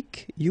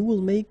speak, you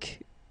will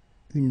make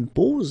une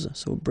pause,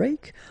 so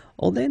break,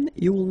 or then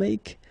you will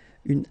make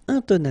une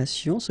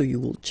intonation, so you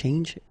will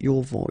change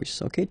your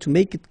voice, okay, to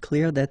make it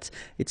clear that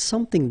it's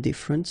something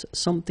different,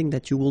 something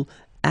that you will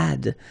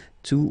add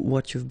to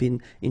what you've been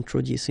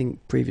introducing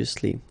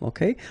previously,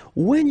 okay?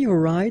 When you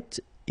write,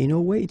 in a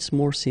way it's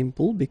more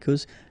simple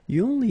because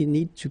you only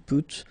need to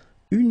put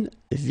une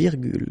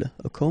virgule,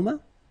 a comma,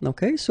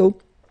 okay?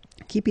 So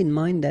keep in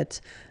mind that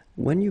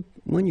when you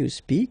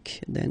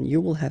speak, then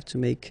you will have to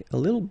make a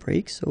little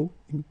break, so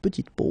une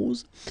petite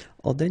pause,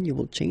 or then you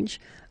will change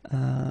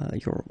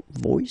your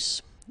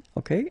voice,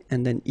 okay?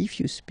 And then if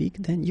you speak,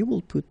 then you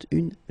will put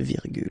une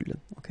virgule,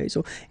 okay?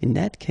 So in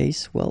that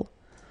case, well,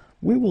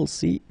 we will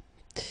see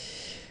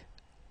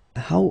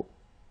how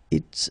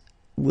it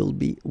will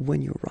be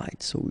when you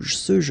write. So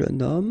ce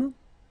jeune homme,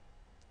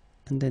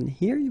 and then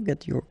here you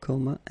get your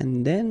comma,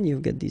 and then you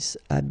get this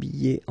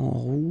habillé en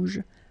rouge.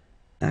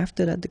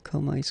 After that, the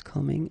comma is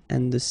coming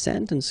and the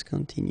sentence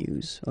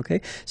continues,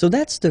 okay? So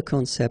that's the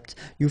concept.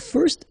 You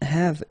first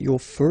have your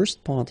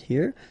first part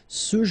here,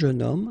 ce jeune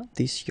homme,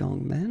 this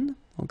young man,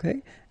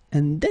 okay?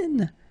 And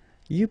then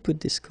you put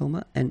this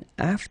comma, and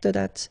after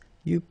that,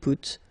 you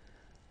put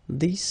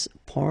this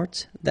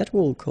part that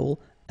we'll call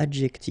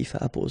adjectif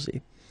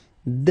apposé.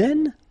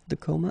 Then the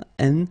comma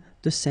and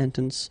the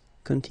sentence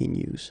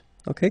continues,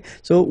 okay?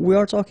 So we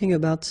are talking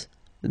about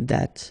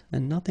that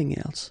and nothing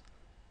else,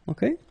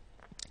 okay?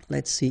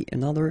 Let's see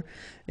another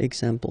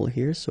example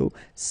here. So,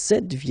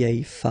 cette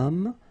vieille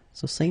femme,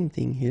 so same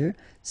thing here,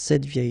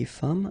 cette vieille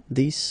femme,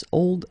 this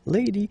old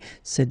lady,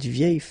 cette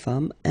vieille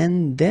femme,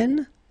 and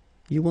then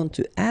you want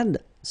to add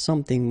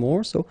something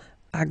more, so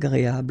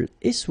agréable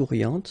et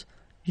souriante,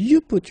 you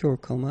put your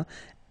comma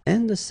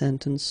and the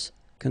sentence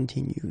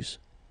continues.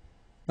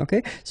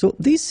 Okay, so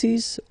this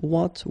is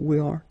what we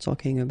are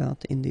talking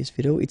about in this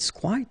video. It's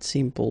quite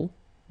simple.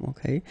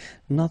 Okay,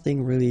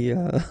 nothing really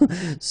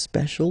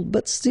special,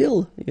 but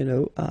still, you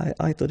know,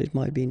 I thought it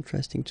might be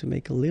interesting to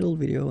make a little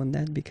video on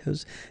that,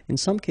 because in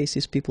some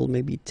cases people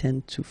maybe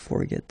tend to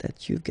forget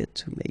that you get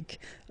to make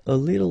a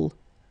little,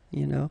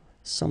 you know,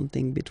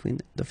 something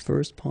between the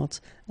first part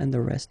and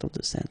the rest of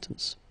the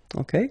sentence.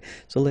 Okay,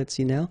 so let's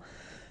see now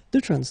the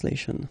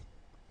translation.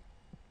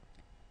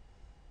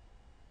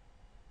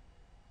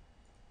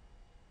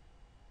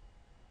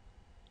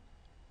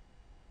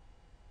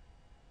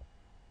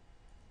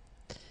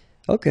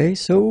 Okay,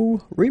 so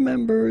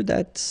remember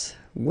that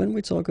when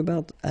we talk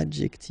about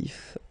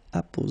adjectif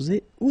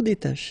apposé ou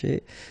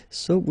détaché,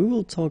 so we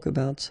will talk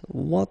about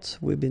what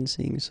we've been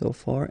seeing so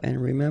far.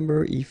 And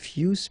remember, if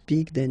you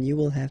speak, then you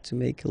will have to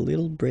make a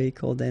little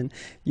break, or then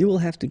you will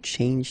have to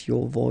change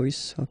your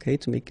voice, okay,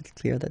 to make it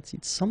clear that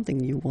it's something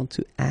you want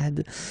to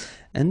add.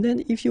 And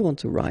then if you want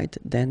to write,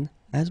 then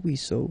as we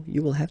saw,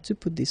 you will have to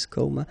put this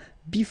comma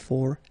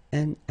before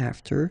and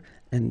after,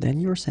 and then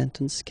your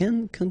sentence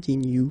can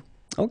continue.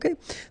 Okay,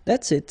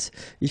 that's it.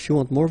 If you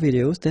want more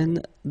videos,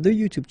 then the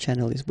YouTube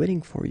channel is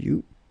waiting for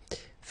you.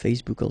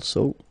 Facebook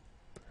also.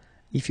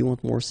 If you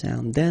want more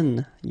sound,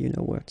 then you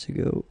know where to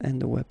go,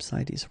 and the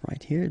website is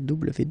right here,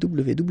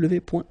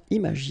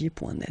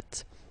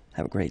 www.imagier.net.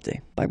 Have a great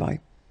day. Bye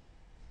bye.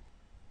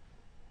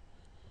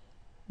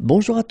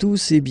 Bonjour à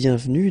tous et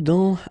bienvenue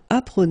dans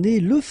Apprenez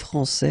le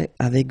français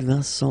avec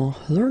Vincent.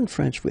 Learn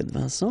French with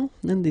Vincent.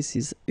 And this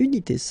is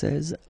Unité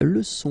 16,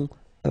 leçon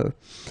E.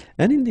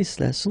 And in this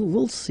lesson,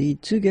 we'll see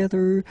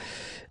together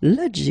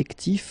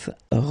l'adjectif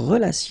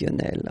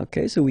relationnel.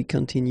 Okay, so we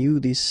continue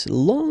this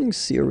long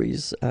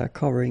series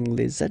covering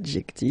les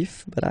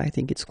adjectifs, but I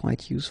think it's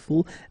quite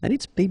useful, and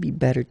it's maybe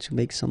better to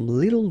make some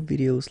little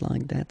videos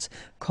like that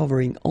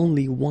covering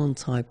only one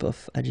type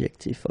of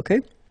adjective.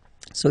 Okay,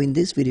 so in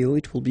this video,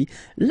 it will be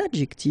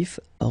l'adjectif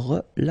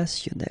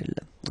relationnel.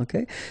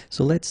 Okay,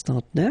 so let's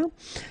start now.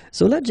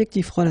 So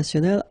l'adjectif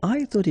relationnel,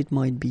 I thought it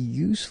might be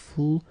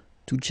useful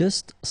to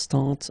just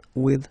start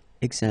with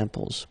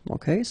examples.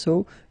 Okay,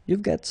 so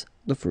you've got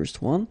the first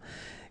one.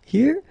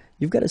 Here,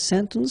 you've got a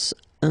sentence,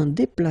 un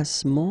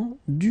déplacement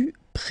du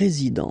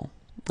président.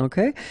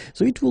 Okay,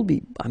 so it will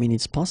be, I mean,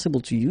 it's possible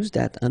to use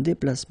that, un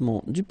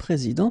déplacement du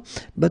président,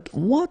 but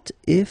what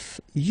if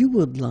you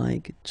would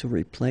like to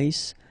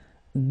replace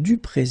du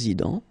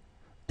président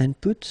and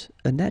put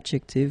an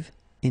adjective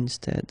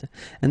instead?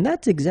 And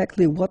that's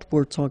exactly what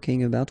we're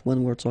talking about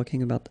when we're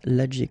talking about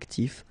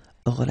l'adjectif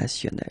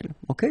relationnel.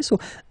 Okay, so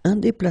un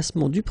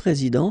déplacement du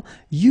président,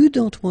 you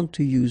don't want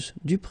to use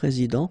du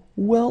président,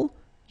 well,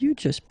 you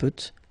just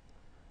put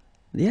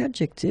the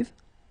adjective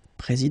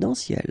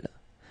présidentiel.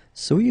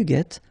 So you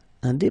get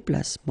un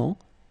déplacement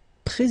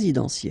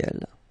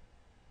présidentiel.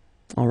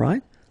 All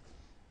right?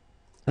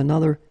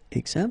 Another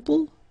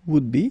example,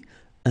 would be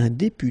un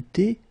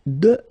député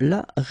de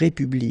la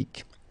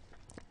République.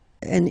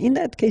 And in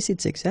that case,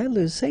 it's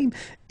exactly the same.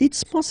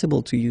 It's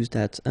possible to use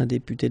that un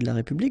député de la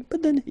République,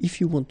 but then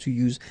if you want to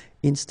use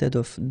instead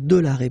of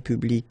de la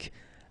République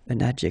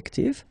an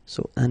adjective,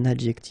 so un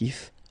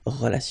adjectif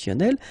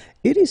relationnel,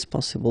 it is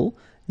possible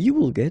you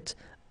will get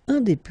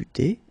un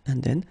député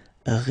and then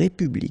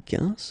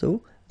républicain,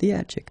 so the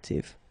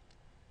adjective.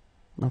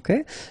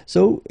 Okay,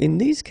 so in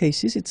these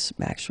cases it's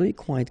actually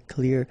quite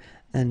clear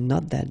and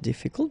not that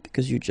difficult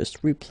because you just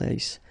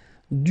replace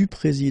du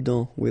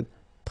président with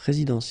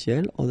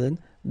présidentiel or then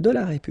de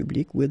la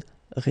République with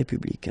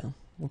républicain.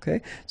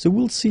 Okay, so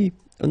we'll see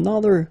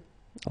another,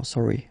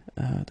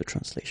 the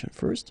translation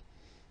first.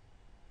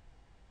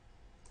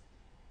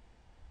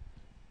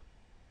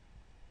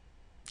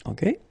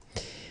 Okay,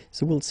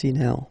 so we'll see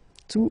now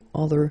two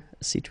other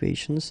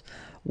situations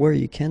where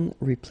you can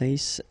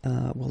replace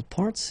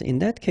parts. In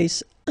that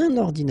case, un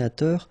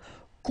ordinateur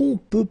qu'on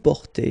peut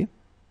porter.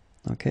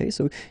 Okay,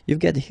 so you've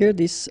got here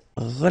this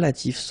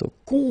relatif, so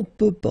qu'on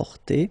peut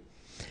porter.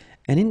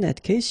 And in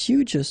that case,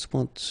 you just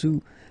want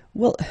to,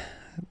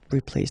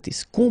 replace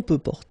this qu'on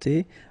peut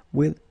porter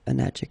with an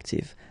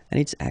adjective. And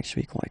it's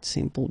actually quite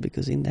simple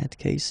because in that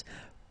case,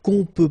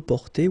 qu'on peut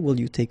porter,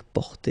 you take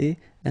porter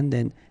and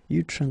then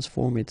you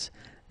transform it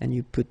and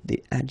you put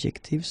the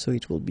adjective, so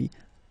it will be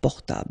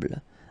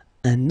portable.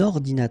 Un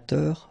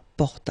ordinateur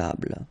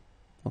portable.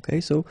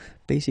 Okay, so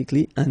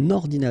basically un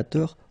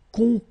ordinateur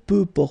qu'on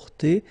peut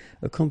porter,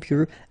 a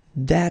computer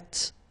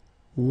that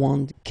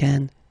one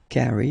can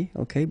carry,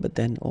 okay, but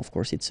then of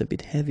course it's a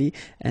bit heavy,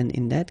 and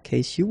in that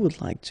case you would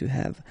like to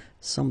have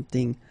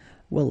something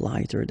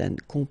lighter than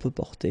qu'on peut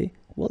porter.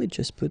 You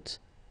just put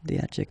the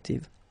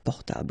adjective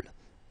portable.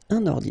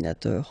 Un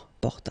ordinateur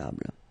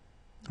portable.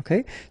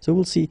 Okay, so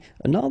we'll see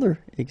another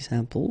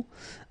example.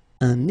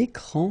 Un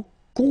écran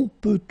qu'on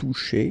peut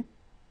toucher.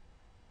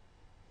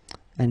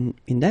 And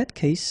in that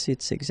case,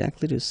 it's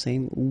exactly the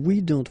same.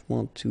 We don't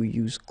want to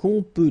use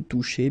qu'on peut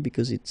toucher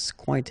because it's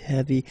quite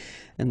heavy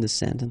and the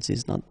sentence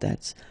is not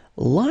that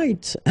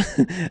light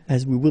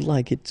as we would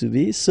like it to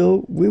be.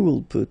 So we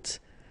will put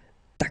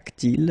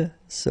tactile,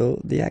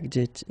 so the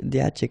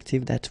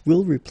adjective that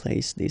will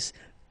replace this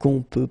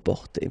qu'on peut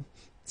porter.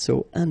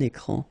 So un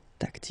écran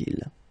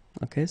tactile.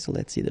 Okay, so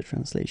let's see the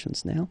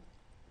translations now.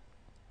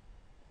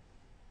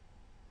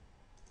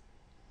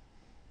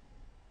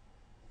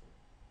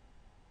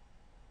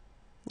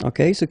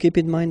 Okay, so keep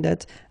in mind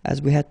that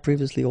as we had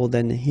previously, or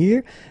then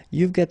here,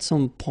 you've got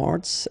some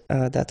parts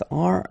that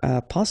are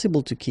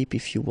possible to keep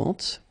if you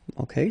want.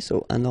 Okay,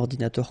 so un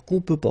ordinateur qu'on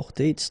peut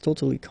porter, it's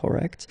totally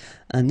correct.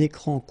 Un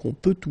écran qu'on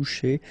peut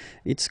toucher,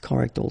 it's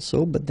correct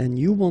also, but then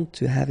you want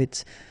to have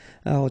it,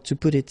 to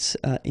put it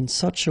in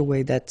such a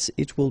way that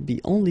it will be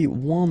only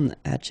one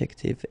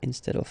adjective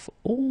instead of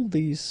all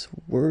these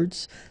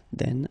words,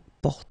 then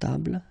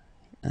portable,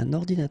 un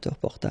ordinateur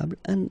portable,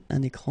 and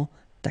un écran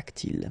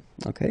tactile.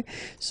 Okay,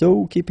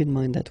 so keep in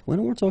mind that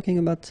when we're talking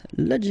about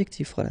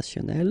l'adjectif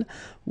relationnel,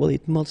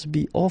 it must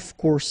be of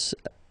course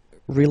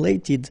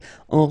related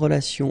en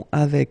relation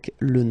avec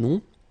le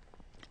nom,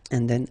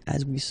 and then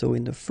as we saw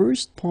in the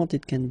first part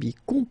it can be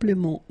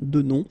complément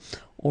de nom,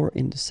 or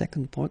in the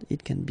second part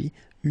it can be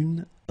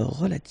une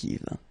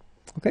relative.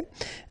 Okay,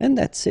 and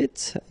that's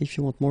it. If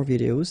you want more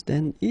videos,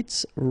 then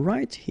it's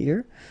right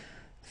here.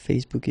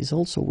 Facebook is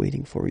also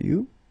waiting for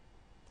you.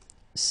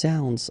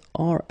 Sounds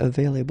are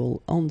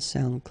available on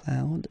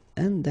SoundCloud,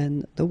 and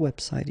then the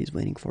website is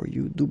waiting for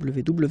you,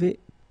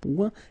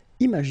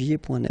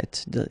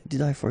 www.imagier.net.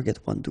 Did I forget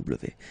one W?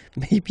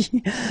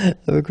 Maybe.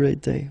 Have a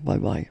great day. Bye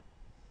bye.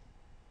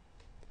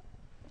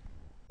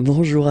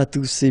 Bonjour à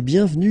tous et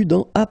bienvenue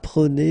dans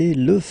Apprenez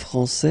le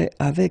français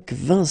avec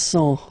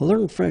Vincent.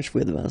 Learn French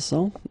with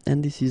Vincent,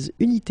 and this is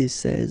Unité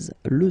 16,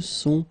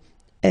 leçon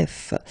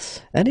F.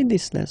 And in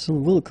this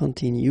lesson we'll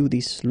continue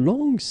this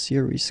long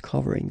series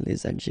covering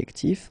les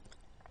adjectifs,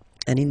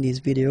 and in this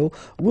video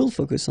we'll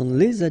focus on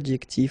les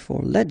adjectifs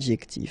or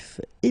l'adjectif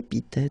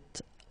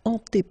épithète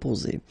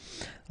antéposé.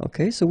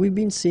 Okay, so we've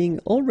been seeing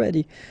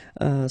already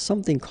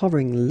something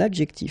covering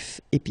l'adjectif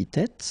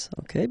épithète,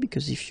 okay,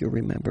 because if you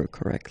remember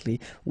correctly,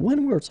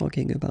 when we're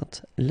talking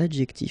about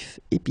l'adjectif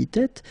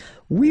épithète,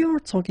 we are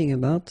talking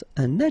about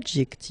an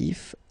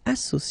adjectif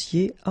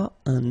associé à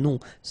un nom.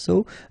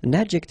 So an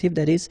adjective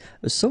that is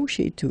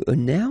associated to a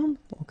noun,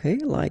 okay,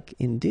 like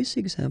in this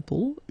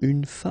example,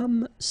 une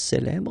femme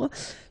célèbre.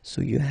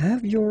 So you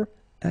have your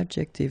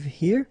adjective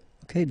here,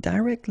 okay,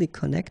 directly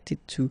connected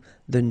to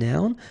the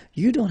noun.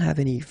 You don't have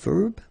any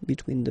verb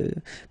between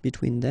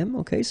them,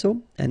 okay.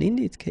 So, and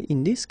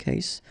in this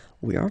case,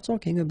 we are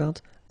talking about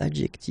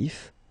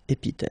adjectif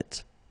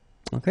épithète.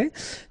 Okay,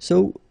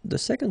 so the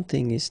second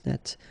thing is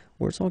that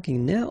we're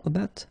talking now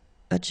about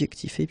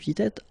adjectif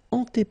épithète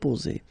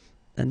antéposé,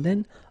 and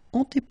then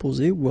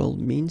antéposé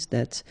means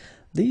that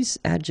this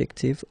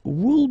adjective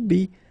will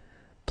be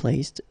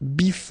placed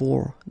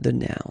before the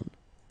noun.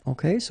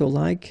 Okay, so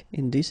like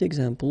in this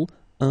example,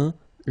 un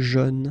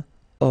jeune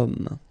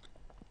homme.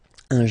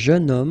 Un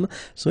jeune homme.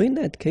 So in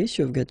that case,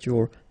 you've got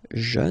your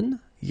jeune,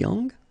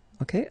 young,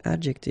 Okay,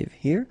 adjective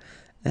here,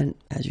 and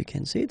as you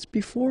can see, it's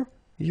before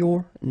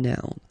your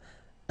noun.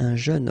 Un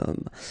jeune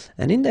homme.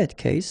 And in that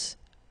case,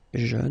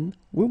 jeune,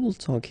 we will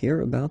talk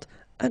here about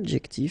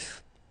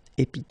adjectif,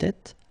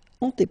 épithète,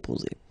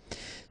 antéposé.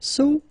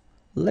 So,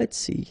 let's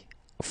see.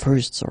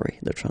 First,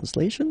 the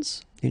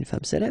translations. Une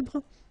femme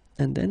célèbre,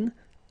 and then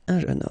un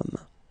jeune homme.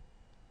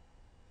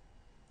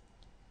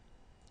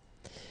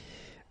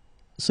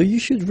 So you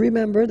should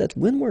remember that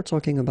when we're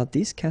talking about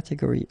this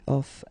category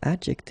of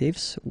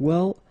adjectives,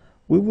 well,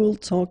 we will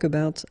talk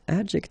about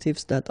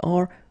adjectives that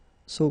are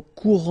so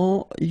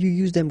courant, you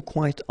use them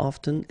quite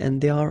often,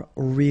 and they are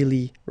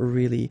really,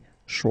 really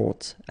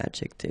short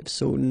adjectives.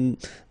 So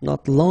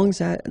not long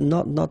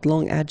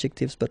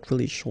adjectives, but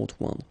really short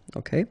one,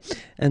 okay?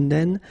 And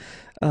then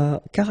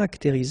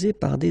caractérisé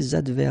par des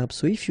adverbes.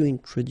 So if you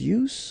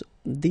introduce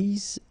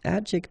these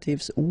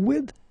adjectives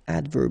with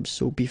adverbs,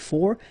 so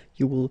before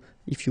you will,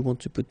 if you want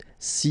to put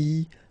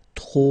si,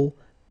 trop,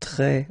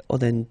 très, or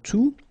then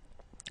tout,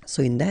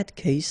 so in that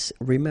case,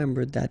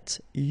 remember that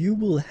you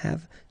will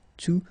have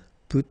to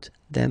put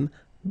them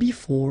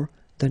before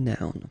the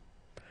noun.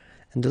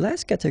 And the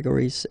last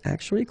category is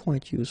actually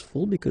quite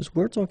useful because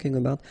we're talking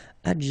about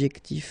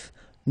adjectif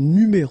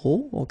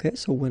numéro, okay?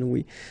 So when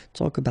we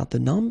talk about the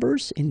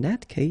numbers, in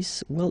that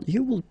case, well,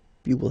 you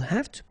will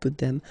have to put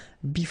them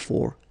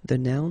before the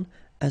noun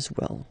as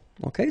well.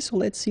 Okay, so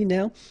let's see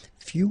now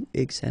few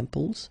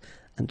examples.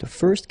 And the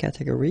first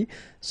category,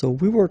 so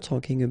we were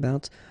talking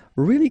about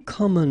really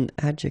common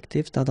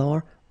adjectives that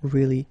are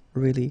really,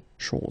 really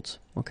short.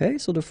 Okay,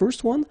 so the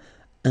first one,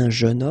 un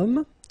jeune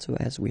homme, so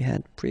as we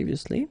had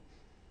previously.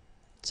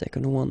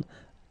 Second one,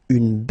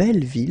 une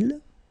belle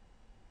ville.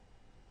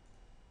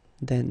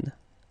 Then,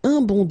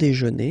 un bon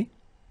déjeuner.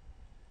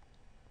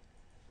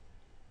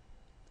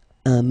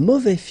 Un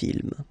mauvais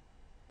film.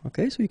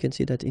 Okay, so you can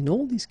see that in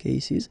all these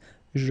cases,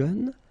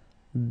 jeune,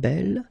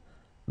 belle,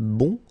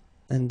 bon,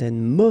 and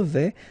then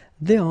mauvais,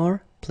 they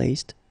are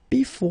placed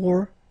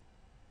before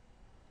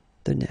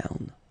the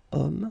noun.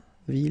 Homme,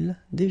 ville,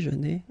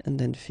 déjeuner, and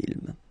then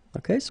film.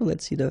 Okay, so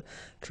let's see the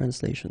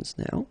translations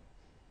now.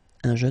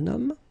 Un jeune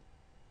homme,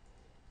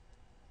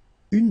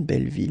 une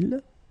belle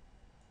ville,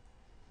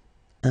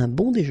 un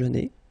bon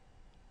déjeuner,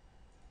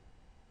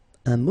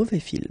 un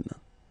mauvais film.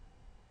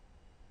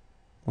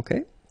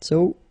 Okay,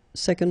 so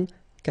second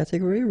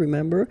category,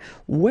 remember,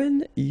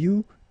 when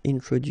you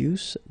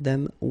introduce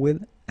them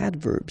with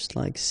adverbs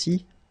like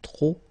si,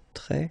 trop,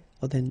 très,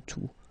 or then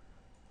tout.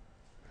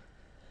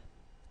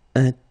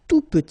 Un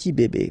tout petit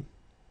bébé.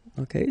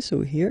 Okay,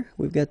 so here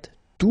we've got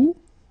tout,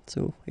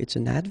 so it's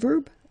an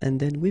adverb, and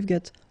then we've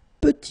got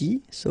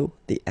petit, so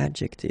the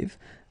adjective.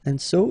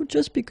 And so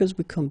just because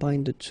we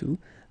combine the two,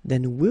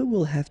 then we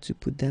will have to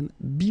put them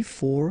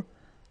before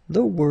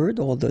the word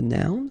or the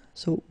noun,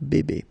 so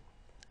bébé.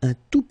 Un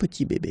tout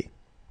petit bébé.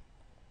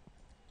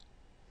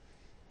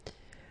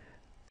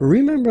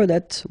 Remember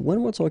that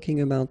when we're talking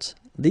about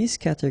this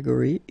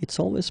category, it's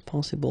always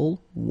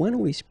possible when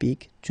we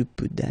speak to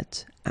put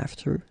that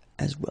after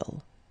as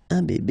well.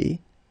 Un bébé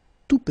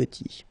tout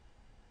petit.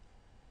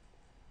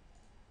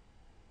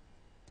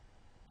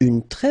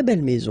 Une très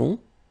belle maison.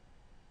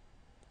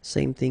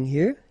 Same thing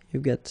here.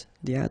 You've got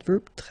the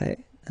adverb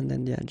très and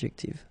then the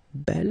adjective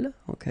belle.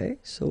 Okay,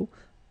 so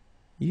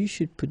you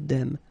should put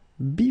them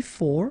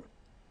before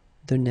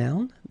the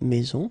noun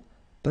maison.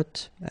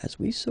 But as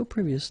we saw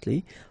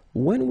previously,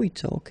 when we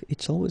talk,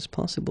 it's always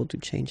possible to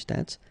change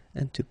that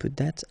and to put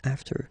that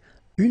after.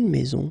 Une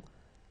maison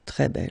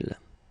très belle.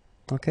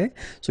 Okay?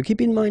 So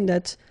keep in mind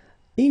that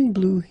in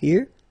blue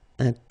here,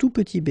 un tout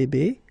petit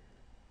bébé,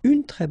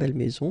 une très belle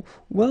maison.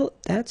 Well,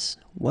 that's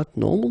what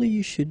normally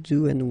you should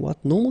do and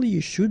what normally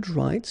you should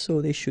write.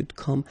 So they should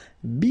come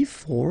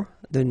before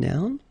the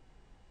noun,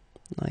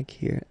 like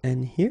here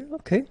and here.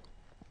 Okay?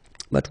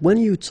 But when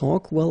you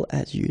talk, well,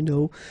 as you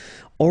know,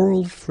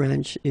 oral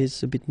French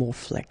is a bit more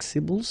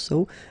flexible,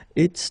 so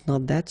it's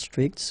not that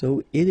strict,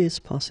 so it is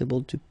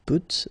possible to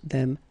put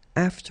them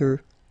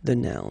after the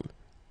noun.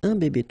 Un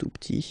bébé tout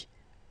petit,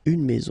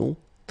 une maison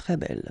très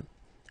belle.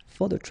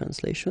 For the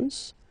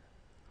translations.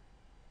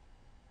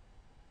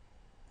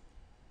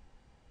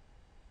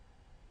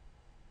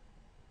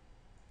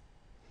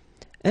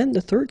 And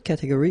the third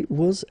category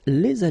was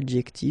les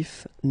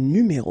adjectifs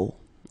numéros.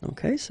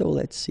 Okay, so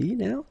let's see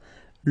now.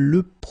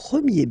 Le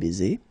premier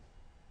baiser,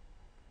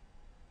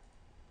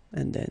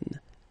 and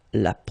then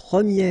la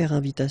première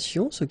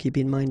invitation, so keep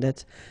in mind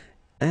that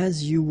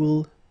as you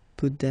will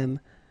put them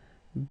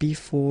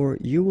before,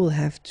 you will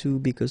have to,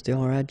 because they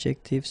are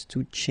adjectives,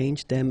 to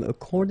change them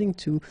according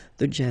to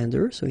the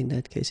gender, so in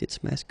that case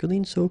it's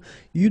masculine, so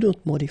you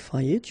don't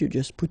modify it, you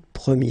just put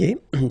premier,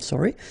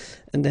 sorry,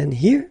 and then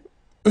here,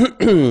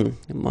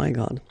 my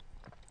god,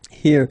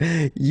 here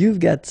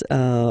you've got,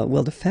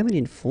 well, the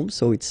feminine form,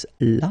 so it's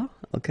la,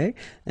 okay,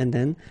 and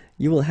then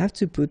you will have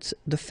to put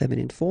the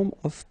feminine form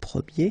of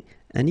premier,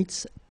 and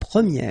it's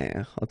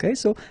première, okay,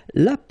 so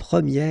la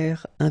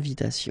première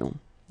invitation,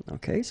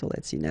 okay, so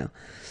let's see now,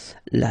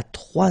 la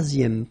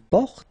troisième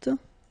porte,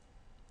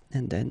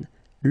 and then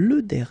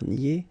le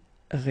dernier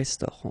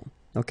restaurant.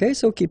 Okay,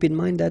 so keep in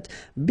mind that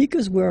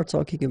because we are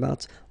talking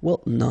about,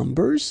 well,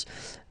 numbers,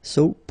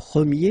 so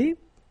premier,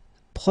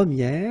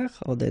 première,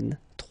 or then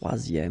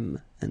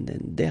troisième, and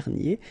then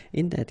dernier,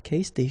 in that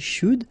case, they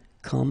should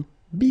come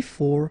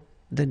before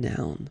the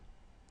noun.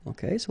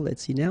 Okay, so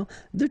let's see now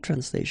the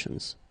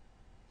translations.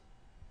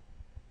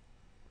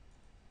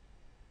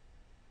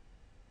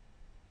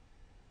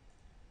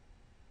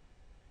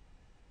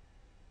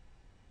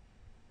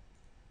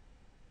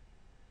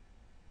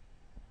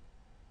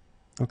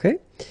 Okay,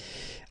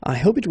 I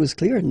hope it was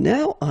clear.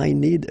 Now I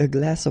need a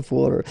glass of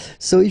water.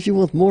 So if you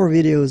want more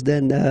videos,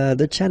 then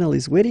the channel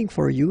is waiting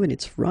for you, and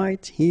it's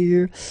right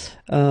here.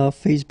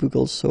 Facebook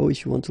also,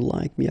 if you want to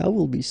like me, I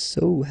will be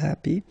so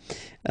happy.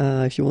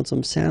 If you want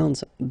some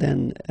sounds,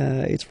 then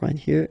it's right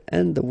here,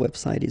 and the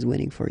website is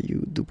waiting for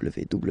you,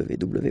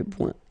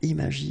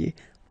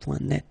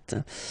 www.imagier.net.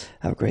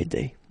 Have a great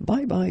day.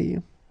 Bye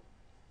bye.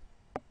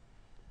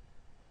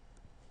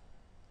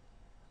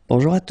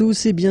 Bonjour à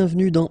tous et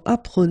bienvenue dans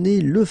Apprenez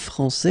le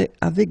français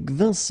avec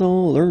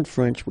Vincent, Learn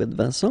French with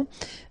Vincent,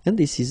 and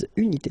this is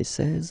Unité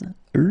 16,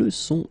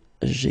 leçon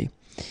G.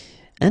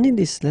 And in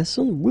this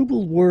lesson, we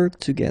will work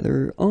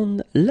together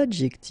on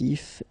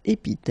l'adjectif,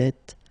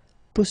 épithète,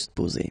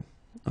 postposé.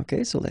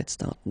 Okay, so let's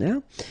start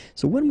now.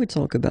 So when we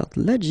talk about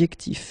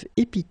l'adjectif,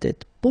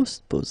 épithète,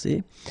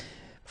 postposé,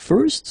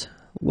 first,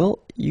 well,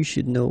 you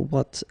should know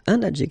what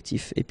an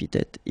adjective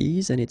epithet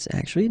is, and it's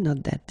actually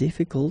not that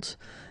difficult.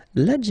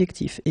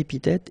 L'adjective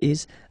epithet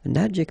is an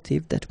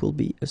adjective that will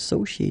be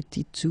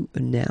associated to a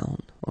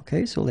noun.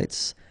 Okay, so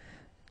let's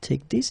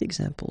take this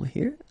example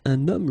here.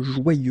 Un homme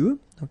joyeux.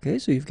 Okay,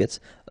 so you've got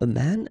a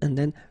man and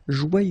then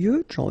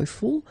joyeux,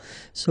 joyful.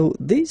 So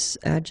this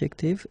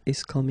adjective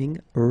is coming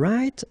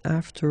right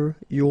after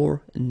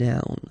your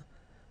noun.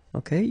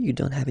 Okay, you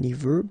don't have any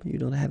verb, you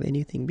don't have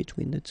anything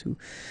between the two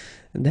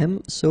of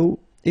them. So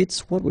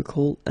it's what we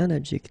call an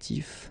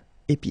adjective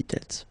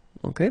epithet.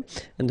 Okay,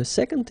 and the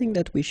second thing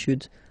that we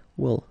should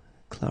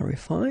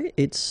clarify,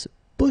 it's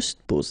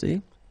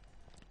postposé.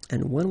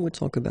 And when we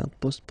talk about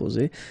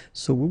postposé,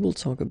 so we will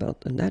talk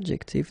about an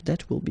adjective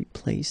that will be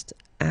placed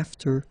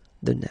after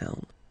the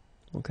noun.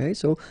 Okay,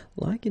 so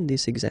like in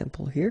this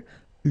example here,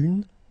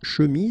 une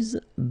chemise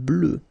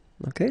bleue.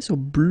 Okay, so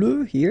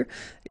bleu here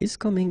is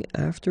coming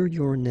after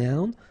your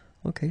noun.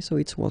 Okay, so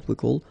it's what we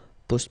call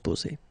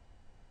postposé.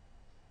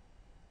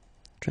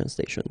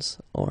 Translations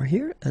are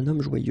here, un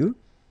homme joyeux,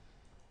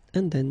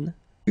 and then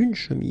une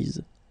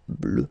chemise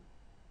bleue.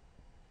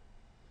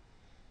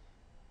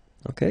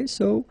 Okay,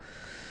 so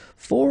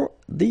for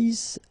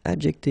these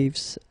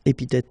adjectives,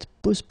 épithètes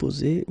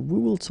postposées, we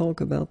will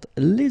talk about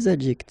les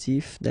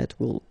adjectifs that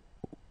will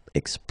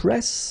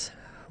express,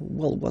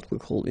 well, what we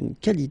call une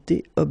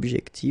qualité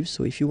objective.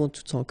 So if you want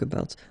to talk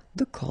about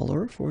the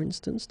color, for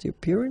instance, the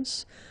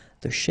appearance,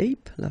 the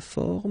shape, la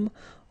forme,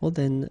 or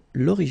then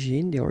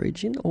l'origine, the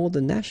origin, or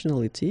the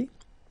nationality.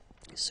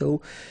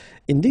 So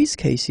in these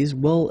cases,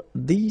 well,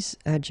 these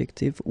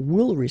adjectives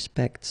will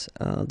respect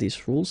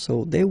this rule,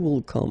 so they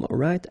will come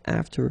right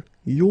after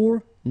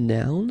your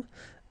noun,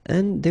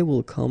 and they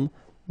will come,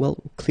 well,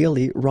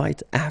 clearly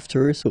right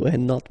after, so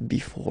and not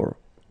before.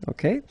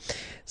 Okay,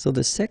 so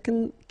the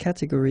second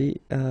category,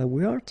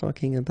 we are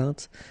talking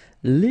about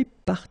les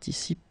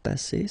participes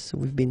passés. So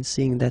we've been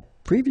seeing that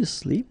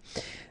previously.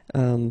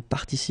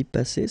 Participes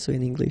passés, so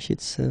in English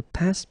it's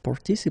past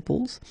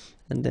participles,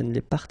 and then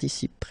les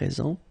participes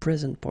présents,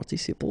 present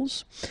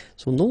participles.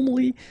 So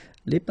normally,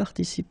 les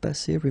participes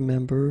passés,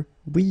 remember,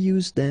 we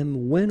use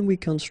them when we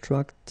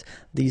construct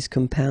these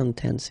compound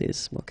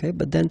tenses, okay?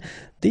 But then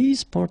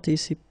these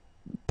participles,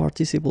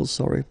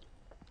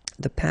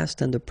 the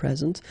past and the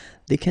present,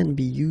 they can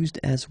be used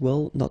as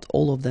well, not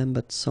all of them,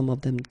 but some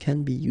of them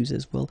can be used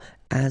as well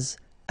as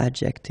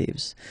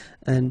adjectives.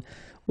 And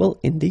well,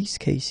 in these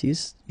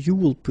cases, you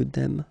will put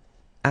them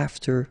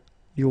after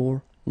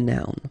your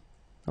noun,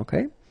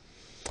 okay?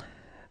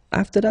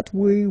 After that,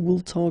 we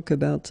will talk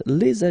about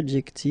les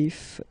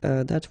adjectifs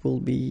that will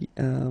be,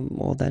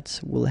 or that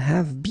will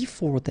have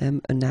before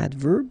them an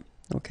adverb,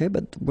 okay?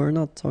 But we're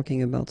not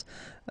talking about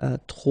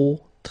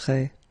trop,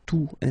 très,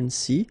 tout, and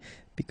si,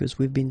 because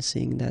we've been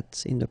seeing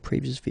that in the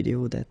previous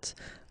video that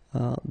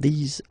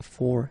these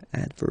four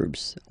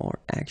adverbs are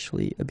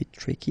actually a bit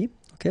tricky.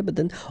 Okay, but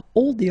then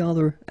all the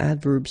other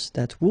adverbs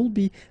that will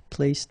be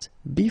placed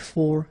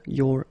before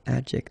your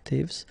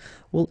adjectives,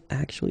 well,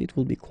 actually it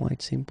will be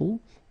quite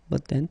simple,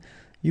 but then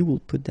you will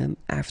put them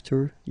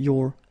after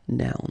your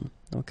noun,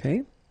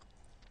 okay?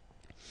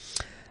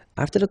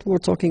 After that, we're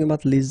talking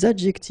about les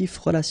adjectifs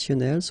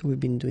relationnels. So we've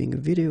been doing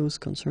videos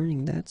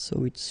concerning that,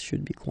 so it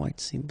should be quite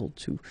simple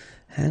to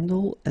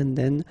handle. And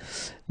then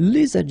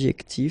les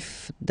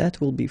adjectifs that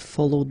will be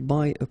followed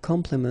by a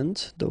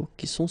complement, donc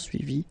qui sont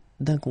suivis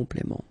d'un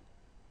complément.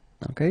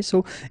 Okay,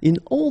 so in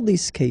all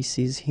these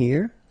cases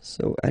here,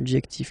 so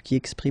adjectif qui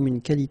exprime une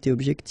qualité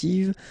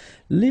objective,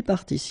 les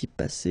participes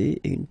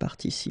passés et une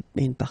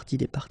partie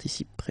des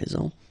participes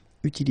présents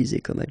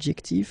utilisés comme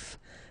adjectifs,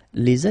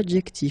 les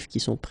adjectifs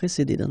qui sont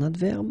précédés d'un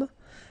adverbe,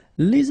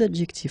 les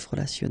adjectifs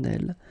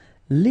relationnels,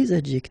 les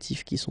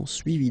adjectifs qui sont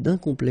suivis d'un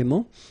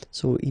complément.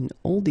 So in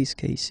all these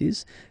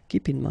cases,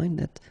 keep in mind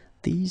that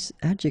these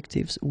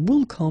adjectives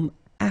will come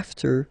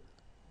after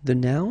the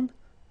noun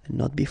and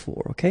not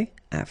before, okay?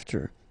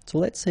 After. So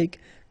let's take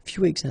a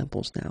few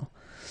examples now.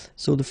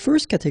 So the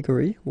first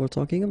category, we're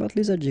talking about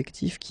les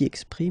adjectifs qui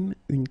expriment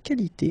une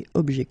qualité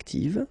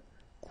objective,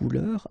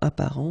 couleur,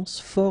 apparence,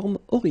 forme,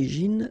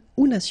 origine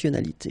ou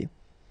nationalité.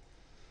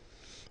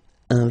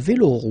 Un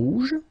vélo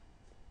rouge,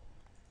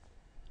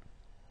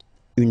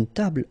 une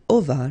table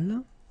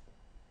ovale,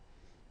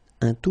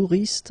 un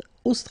touriste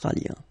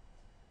australien.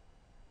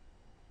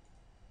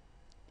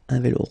 Un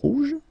vélo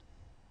rouge,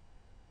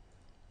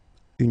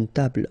 une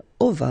table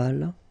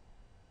ovale,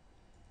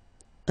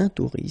 un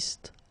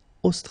touriste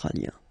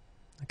australien.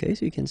 Okay,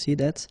 so you can see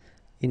that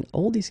in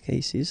all these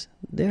cases,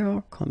 they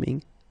are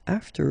coming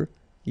after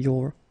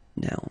your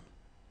noun.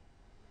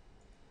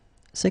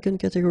 Second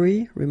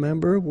category,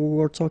 remember we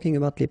were talking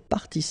about les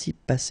participes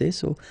passés,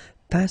 so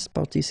past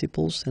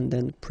participles and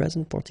then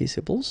present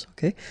participles,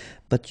 okay,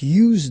 but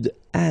used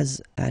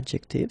as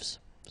adjectives.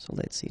 So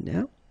let's see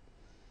now.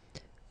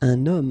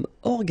 Un homme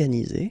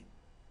organisé,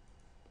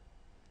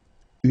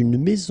 une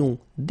maison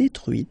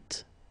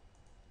détruite,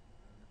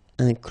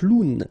 un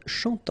clown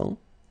chantant,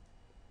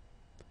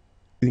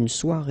 une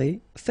soirée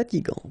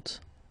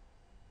fatigante.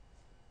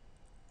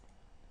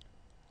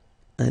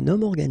 Un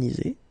homme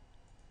organisé,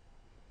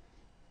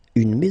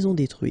 une maison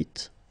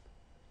détruite,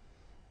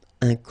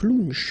 un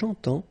clown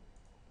chantant,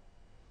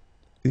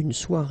 une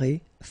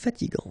soirée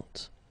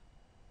fatigante.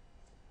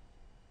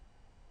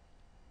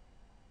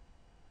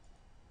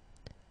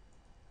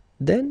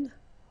 Then,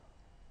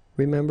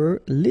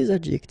 remember les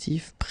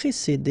adjectifs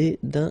précédés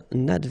d'un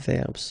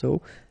adverbe.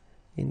 So,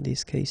 in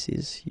these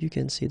cases, you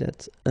can see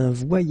that un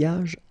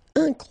voyage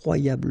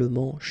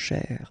incroyablement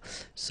cher.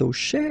 So,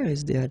 cher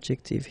is the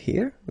adjective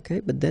here, okay?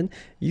 But then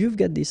you've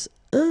got this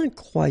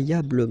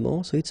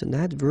incroyablement, so it's an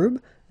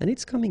adverb, and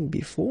it's coming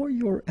before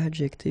your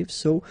adjective,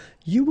 so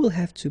you will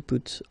have to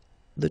put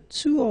the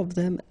two of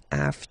them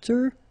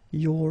after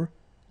your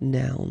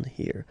noun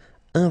here.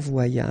 Un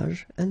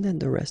voyage, and then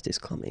the rest is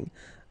coming.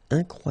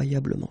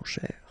 Incroyablement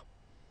cher.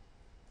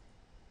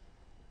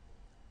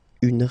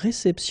 Une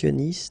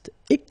réceptionniste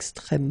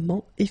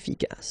extrêmement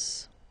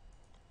efficace.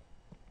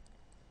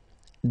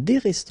 Des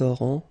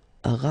restaurants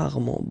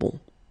rarement bons.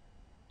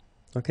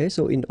 Okay,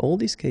 so in all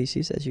these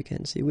cases, as you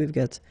can see, we've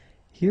got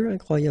here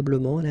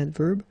incroyablement, an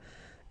adverb,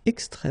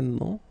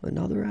 extrêmement,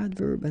 another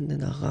adverb, and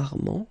then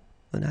rarement,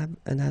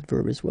 an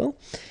adverb as well.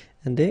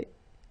 And they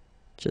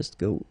just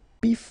go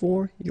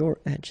before your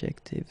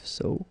adjective.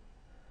 So,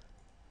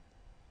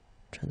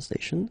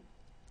 translation,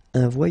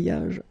 un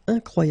voyage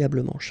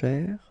incroyablement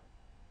cher,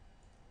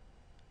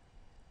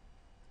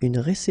 une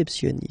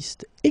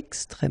réceptionniste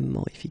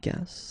extrêmement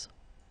efficace,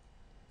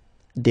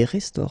 des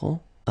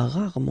restaurants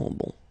rarement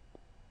bons.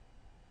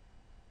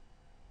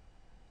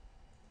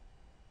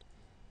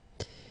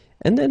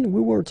 And then we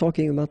were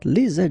talking about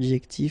les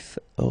adjectifs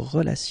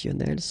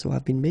relationnels. So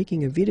I've been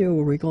making a video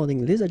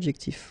regarding les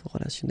adjectifs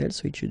relationnels,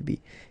 so it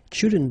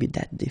shouldn't be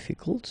that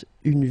difficult.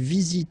 Une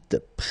visite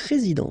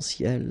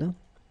présidentielle,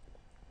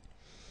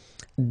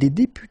 des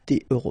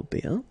députés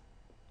européens,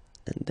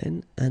 and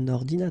then un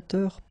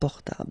ordinateur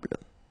portable.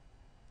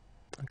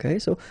 Okay,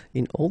 so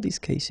in all these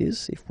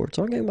cases, if we're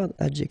talking about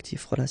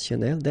adjectifs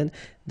relationnels, then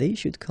they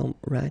should come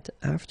right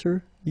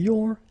after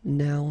your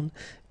noun.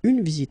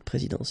 Une visite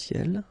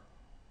présidentielle,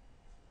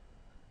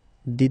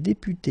 des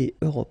députés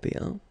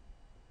européens,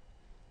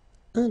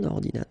 un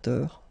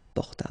ordinateur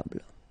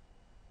portable.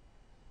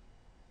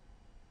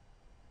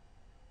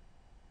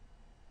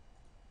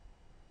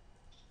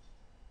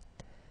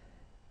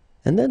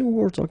 And then we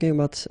were talking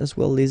about as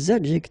well les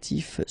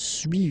adjectifs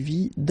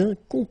suivis d'un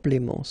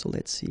complément. So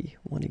let's see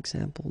one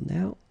example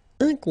now.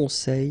 Un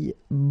conseil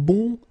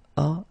bon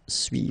à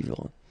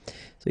suivre.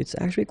 So it's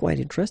actually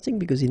quite interesting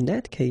because in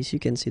that case you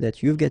can see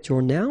that you've got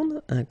your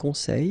noun, un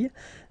conseil,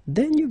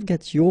 then you've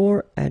got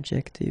your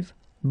adjective,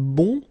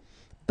 bon,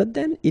 but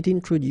then it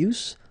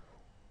introduces,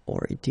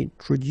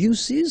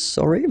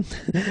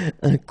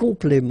 un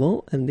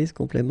complément, and this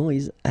complément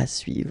is à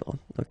suivre.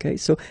 Okay,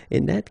 so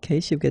in that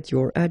case you've got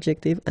your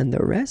adjective and the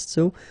rest,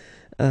 so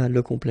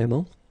le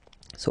complément.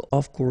 So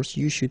of course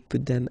you should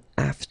put them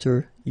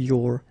after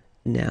your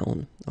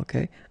noun.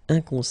 Okay,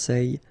 un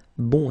conseil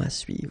bon à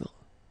suivre.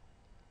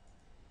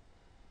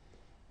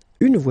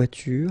 Une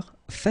voiture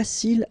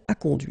facile à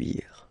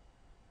conduire.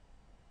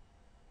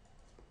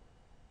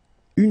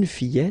 Une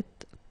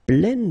fillette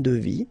pleine de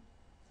vie.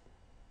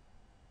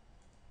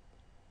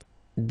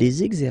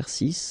 Des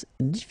exercices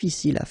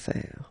difficiles à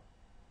faire.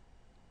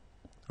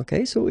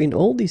 Okay, so in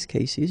all these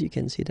cases you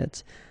can see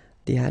that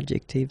the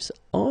adjectives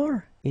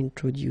are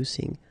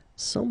introducing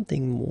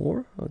something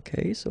more.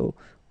 Okay, so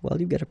well,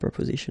 you get a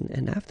preposition,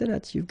 and after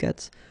that you've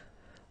got,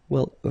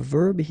 well, a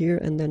verb here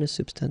and then a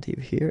substantive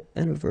here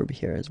and a verb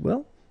here as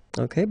well.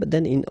 Okay, but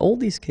then in all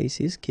these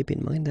cases, keep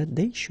in mind that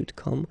they should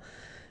come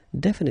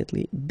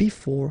definitely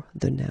before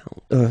the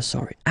noun.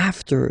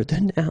 After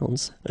the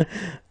nouns.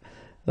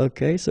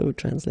 Okay, so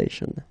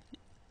translation.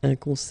 un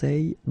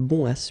conseil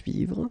bon à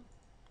suivre,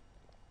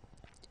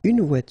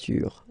 une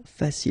voiture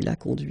facile à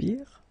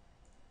conduire,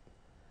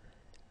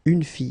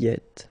 une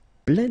fillette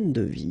pleine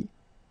de vie,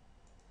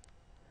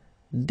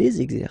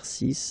 des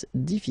exercices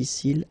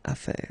difficiles à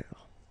faire.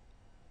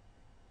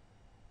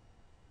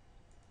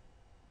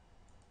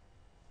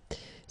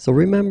 So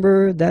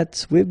remember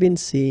that we've been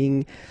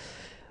seeing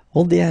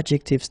all the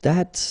adjectives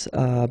that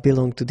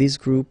belong to this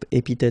group,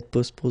 épithètes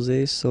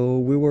postposées. So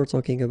we were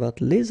talking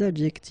about les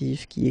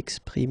adjectifs qui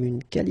expriment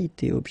une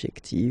qualité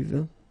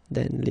objective,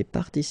 then les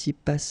participes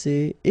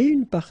passés et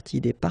une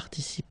partie des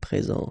participes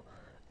présents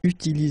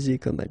utilisés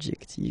comme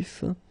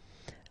adjectifs,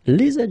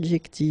 les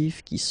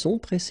adjectifs qui sont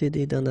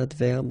précédés d'un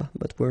adverbe,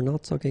 but we're not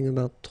talking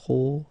about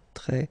trop,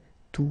 très,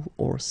 tout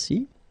or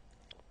si,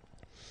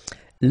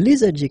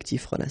 les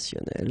adjectifs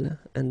relationnels,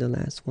 and the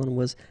last one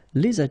was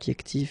les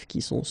adjectifs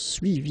qui sont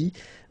suivis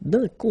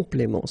d'un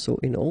complément. So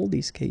in all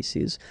these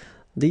cases,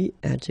 the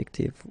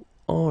adjectives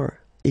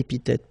are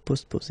épithètes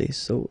postposées,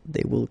 so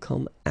they will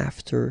come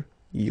after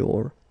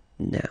your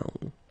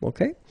noun.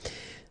 Okay?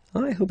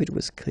 I hope it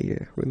was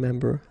clear.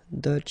 Remember,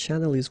 the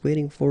channel is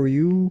waiting for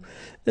you,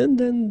 and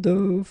then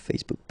the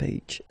Facebook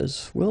page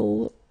as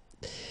well.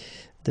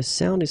 The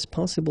sound is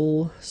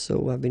possible,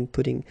 so I've been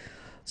putting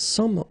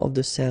some of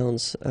the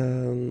sounds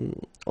on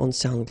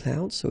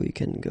SoundCloud, so you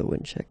can go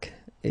and check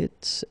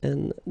it,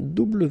 and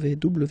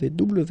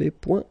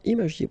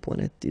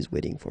www.imagier.net is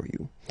waiting for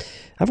you.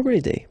 Have a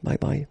great day. Bye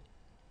bye.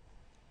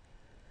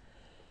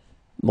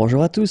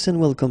 Bonjour à tous and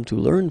welcome to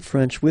Learn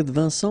French with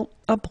Vincent.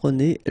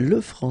 Apprenez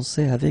le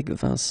français avec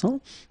Vincent,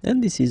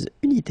 and this is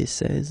Unité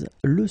 16,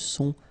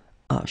 leçon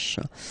H.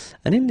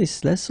 And in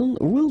this lesson,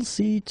 we'll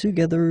see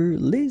together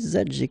les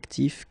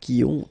adjectifs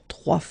qui ont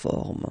trois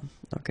formes.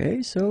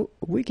 Okay, so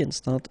we can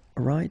start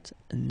right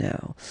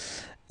now.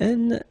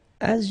 And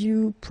as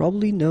you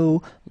probably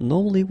know,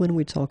 normally when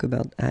we talk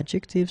about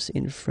adjectives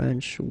in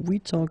French, we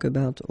talk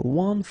about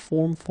one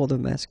form for the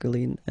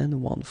masculine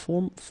and one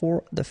form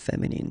for the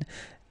feminine.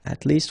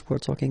 At least we're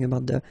talking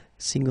about the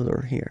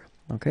singular here.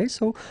 Okay,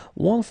 so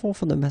one form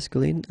for the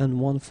masculine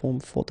and one form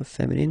for the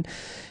feminine.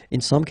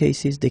 In some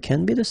cases, they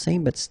can be the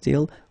same, but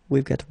still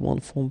we've got one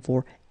form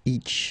for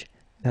each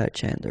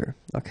gender.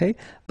 Okay,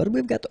 but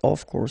we've got,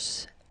 of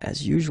course,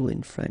 as usual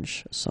in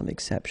French, some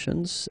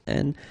exceptions,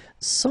 and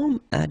some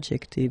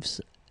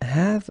adjectives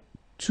have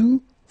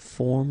two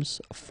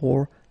forms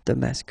for the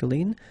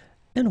masculine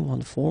and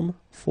one form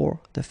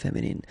for the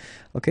feminine.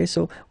 Okay,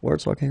 so we're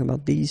talking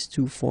about these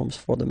two forms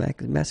for the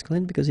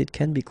masculine because it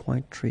can be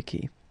quite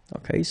tricky.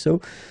 Okay, so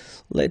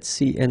let's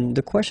see, and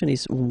the question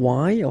is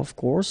why, of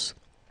course.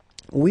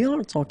 We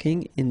are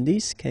talking in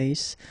this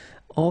case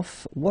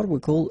of what we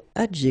call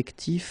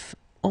adjectifs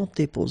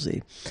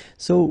antéposés.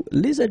 So,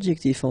 les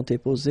adjectifs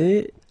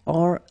antéposés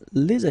are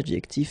les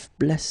adjectifs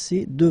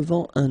placés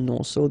devant un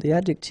nom. So, the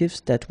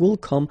adjectives that will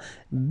come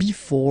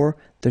before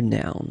the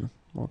noun.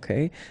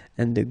 Okay,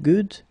 and the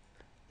good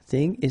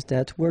thing is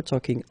that we're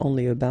talking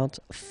only about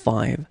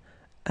 5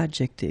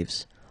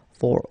 adjectives.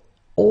 For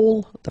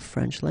all the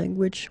French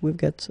language, we've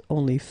got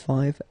only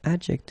 5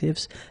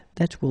 adjectives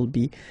that will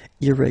be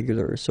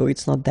irregular. So,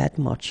 it's not that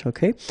much,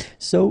 okay?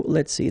 So,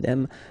 let's see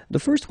them. The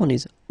first one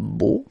is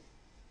beau.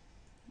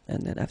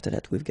 And then after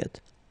that we've got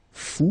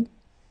fou,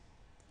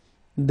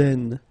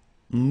 then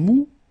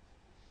mou,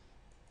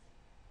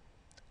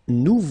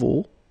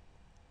 nouveau,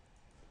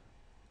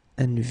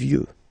 and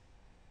vieux.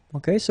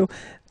 Okay, so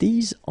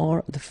these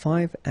are the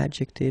 5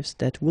 adjectives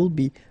that will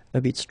be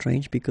a bit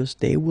strange because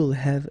they will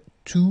have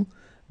 2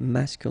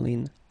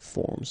 masculine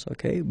forms.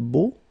 Okay,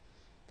 beau,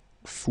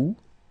 fou,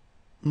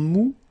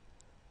 mou,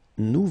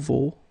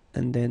 nouveau,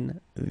 and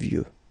then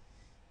vieux.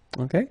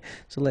 Okay,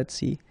 so let's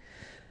see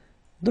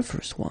the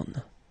first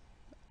one.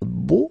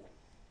 Beau,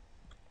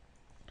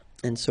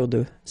 and so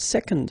the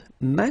second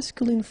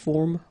masculine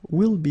form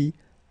will be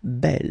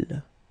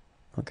belle,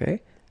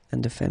 okay,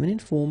 and the feminine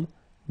form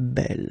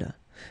belle.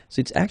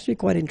 So it's actually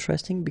quite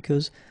interesting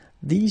because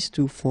these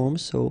two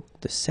forms, so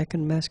the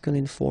second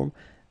masculine form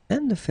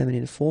and the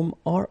feminine form,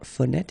 are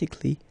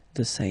phonetically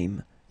the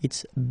same.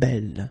 It's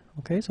belle,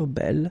 okay, so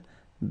belle,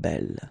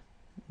 belle,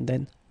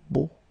 then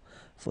beau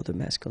for the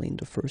masculine,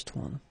 the first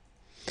one.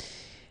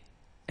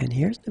 And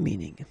here's the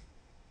meaning.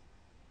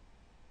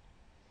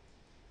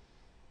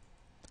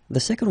 The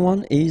second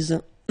one is,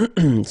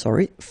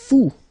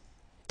 fou.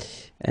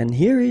 And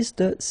here is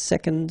the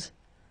second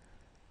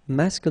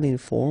masculine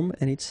form,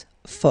 and it's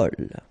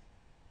folle.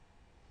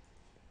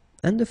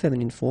 And the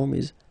feminine form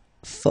is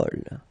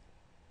folle.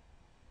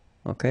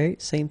 Okay,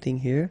 same thing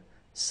here,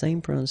 same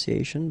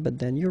pronunciation, but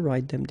then you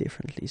write them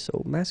differently.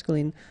 So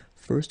masculine,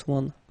 first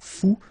one,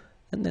 fou,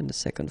 and then the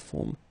second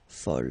form,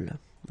 folle.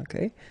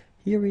 Okay,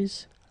 here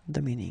is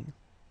the meaning.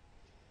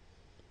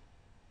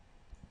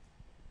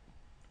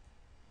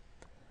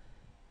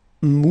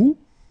 Mou,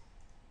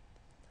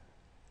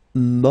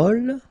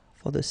 molle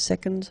for the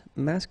second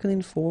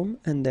masculine form,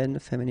 and then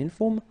feminine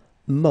form,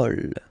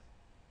 molle.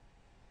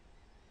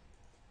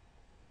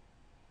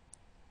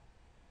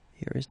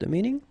 Here is the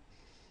meaning.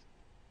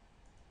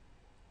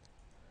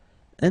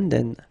 And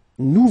then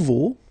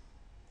nouveau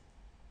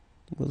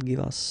will give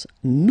us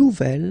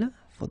nouvelle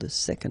for the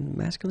second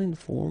masculine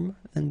form,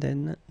 and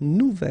then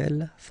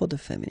nouvelle for the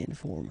feminine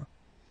form.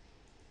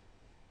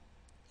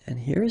 And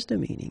here is the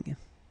meaning.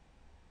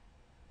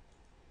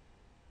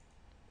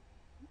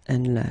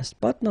 And last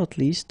but not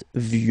least,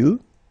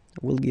 vieux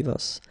will give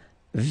us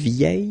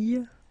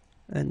vieille,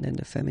 and then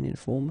the feminine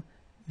form,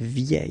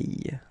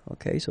 vieille.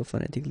 Okay, so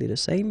phonetically the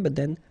same, but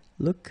then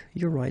look,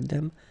 you write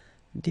them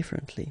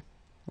differently.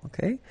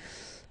 Okay,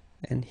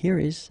 and here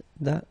is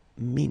the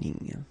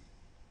meaning.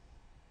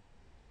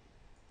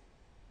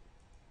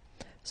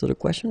 So the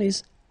question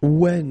is,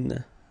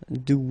 when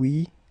do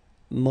we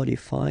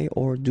modify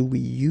or do we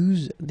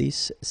use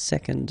this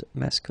second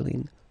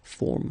masculine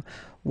form?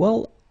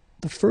 Well,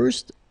 the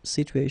first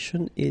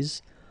situation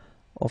is,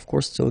 of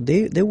course, so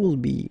they will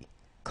be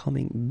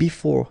coming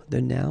before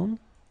the noun,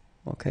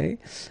 okay,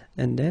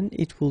 and then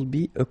it will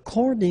be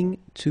according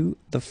to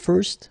the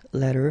first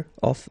letter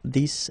of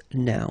this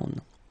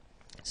noun.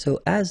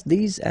 So as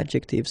these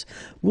adjectives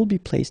will be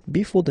placed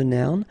before the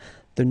noun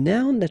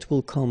that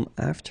will come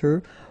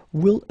after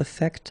will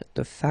affect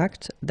the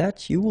fact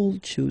that you will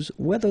choose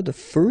whether the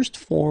first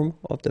form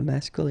of the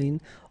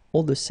masculine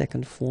or the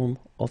second form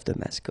of the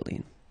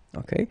masculine.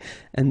 Okay,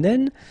 and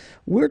then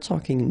we're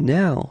talking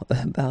now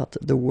about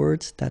the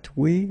words that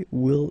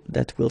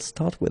will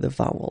start with a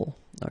vowel.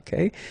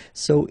 Okay,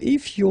 so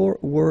if your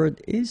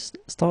word is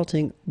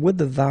starting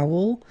with a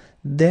vowel,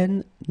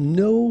 then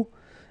no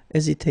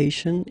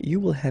hesitation,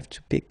 you will have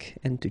to pick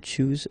and to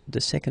choose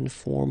the second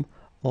form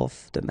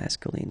of the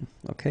masculine.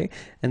 Okay,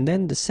 and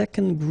then the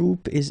second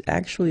group is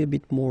actually a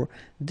bit more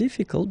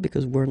difficult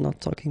because we're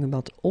not talking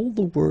about all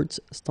the words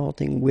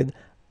starting with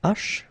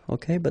ash,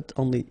 okay, but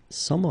only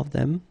some of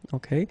them,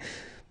 okay,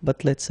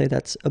 but let's say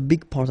that's a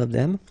big part of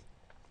them.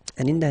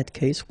 And in that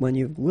case, when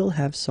you will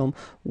have some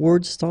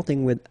words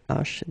starting with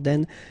ash,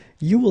 then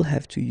you will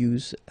have to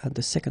use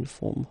the second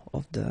form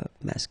of the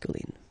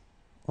masculine.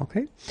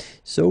 Okay,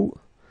 so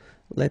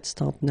let's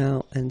start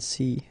now and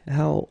see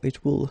how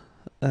it will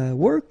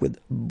work with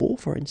beau,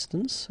 for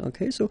instance.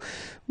 Okay, so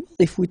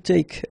if we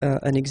take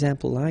an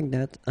example like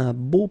that,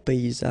 beau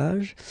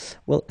paysage,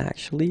 well,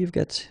 actually you've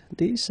got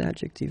this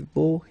adjective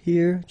beau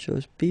here,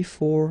 chose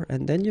before,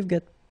 and then you've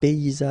got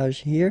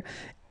paysage here.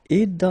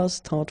 It does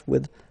start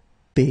with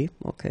p,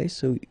 okay,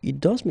 so it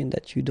does mean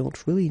that you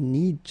don't really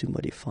need to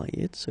modify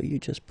it, so you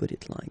just put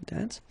it like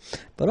that.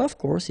 But of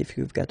course, if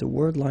you've got a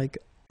word like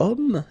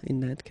homme in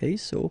that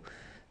case, so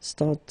it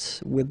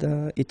starts with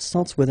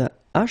a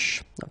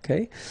h,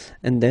 okay,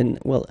 and then,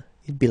 well,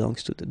 it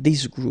belongs to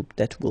this group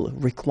that will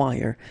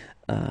require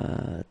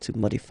to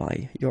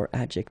modify your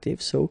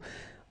adjective, so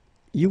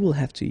you will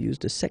have to use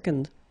the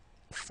second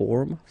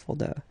form for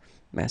the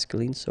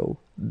masculine, so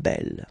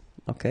belle,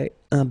 okay,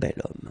 un bel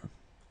homme.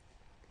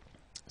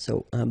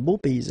 So un beau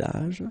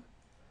paysage,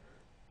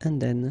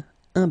 and then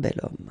un bel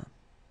homme.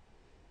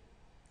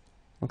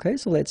 Okay,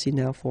 so let's see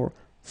now for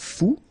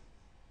fou.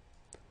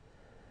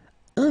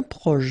 Un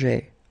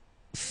projet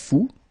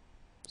fou.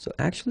 So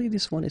actually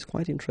this one is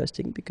quite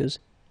interesting because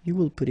you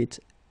will put it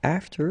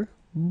after,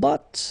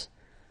 but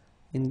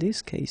in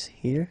this case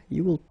here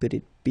you will put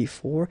it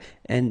before,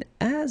 and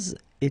as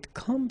it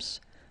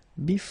comes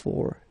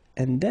before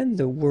and then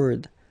the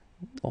word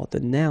or the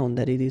noun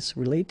that it is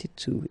related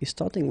to is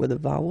starting with a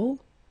vowel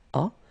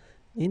a,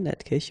 in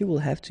that case you will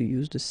have to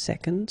use the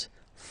second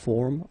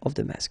form of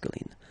the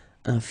masculine,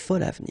 un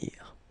fol avenir.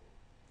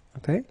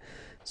 Okay,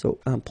 so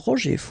un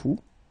projet fou,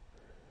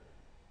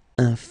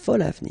 un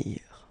fol avenir.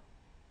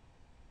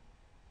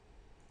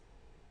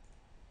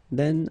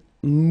 Then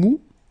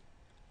mou,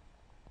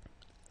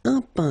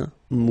 un pain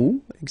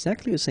mou,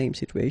 exactly the same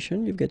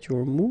situation. You've got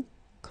your mou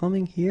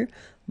coming here,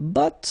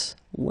 but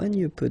when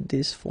you put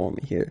this form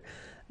here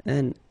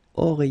and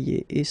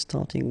oreiller is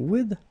starting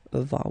with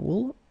a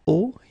vowel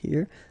o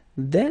here,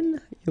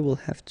 then you will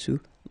have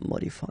to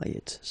modify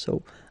it.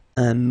 So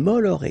un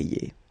mol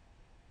oreiller.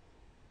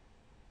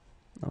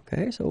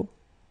 Okay, so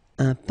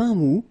un pain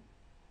mou,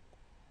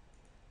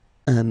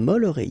 un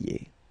mol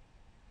oreiller.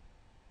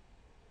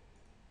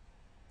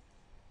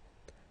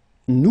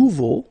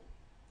 Nouveau,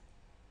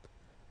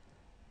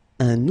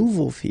 un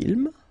nouveau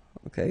film.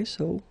 Okay,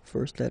 so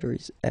first letter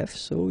is F,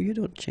 so you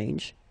don't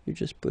change, you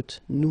just put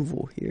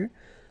nouveau here.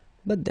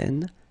 But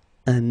then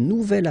un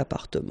nouvel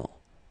appartement.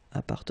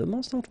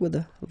 Appartement starts with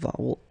a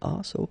vowel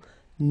A, so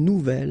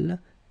nouvelle,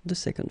 the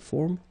second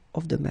form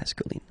of the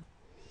masculine.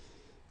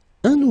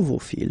 Un nouveau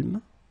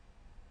film,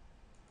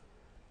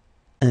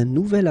 un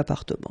nouvel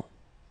appartement.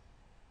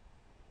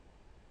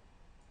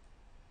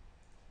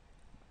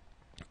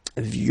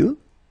 Vieux,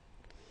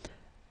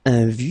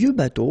 un vieux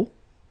bateau,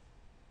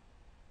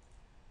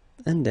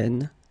 and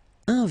then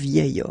un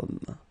vieil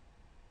homme.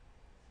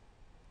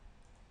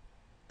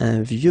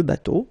 Un vieux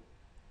bateau,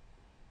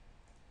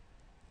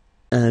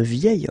 un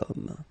vieil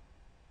homme.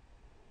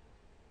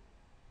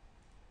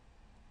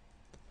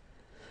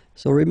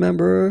 So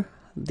remember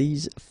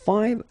these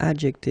 5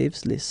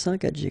 adjectives, les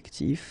 5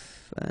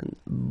 adjectifs, and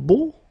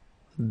beau,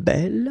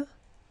 belle,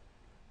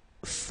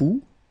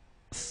 fou,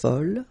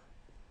 folle,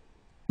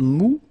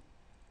 mou,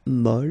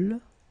 molle,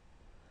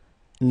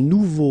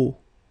 nouveau,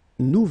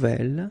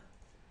 nouvelle,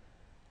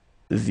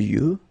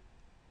 vieux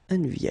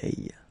and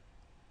vieille.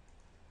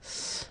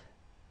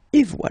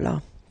 Et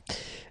voilà.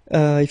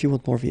 If you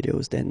want more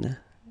videos, then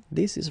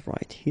this is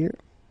right here.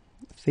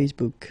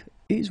 Facebook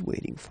is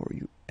waiting for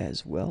you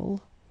as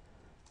well.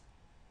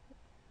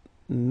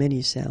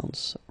 Many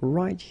sounds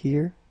right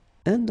here,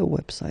 and the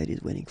website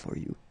is waiting for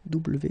you.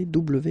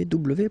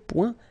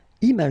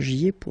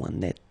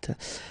 www.imagier.net.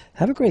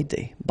 Have a great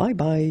day. Bye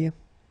bye.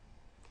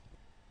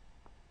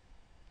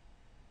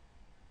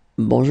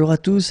 Bonjour à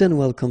tous and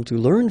welcome to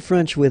Learn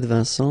French with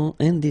Vincent,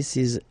 and this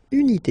is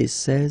Unité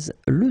 16,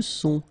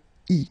 leçon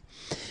I.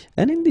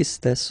 And in this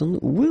lesson,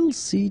 we'll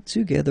see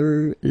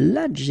together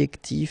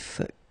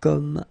l'adjectif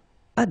comme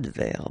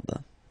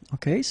adverbe.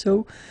 Okay,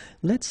 so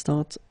let's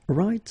start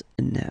right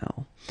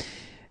now.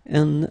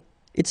 And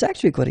it's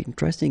actually quite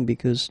interesting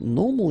because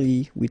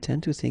normally we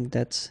tend to think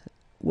that,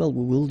 well,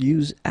 we will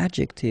use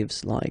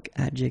adjectives like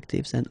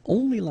adjectives and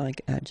only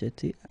like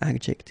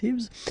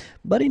adjectives,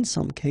 but in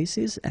some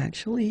cases,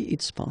 actually,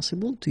 it's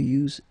possible to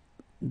use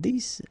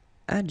these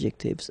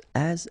adjectives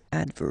as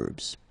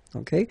adverbs.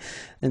 Okay,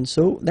 and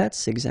so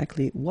that's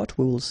exactly what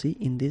we will see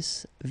in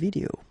this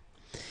video.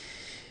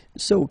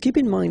 So keep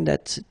in mind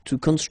that to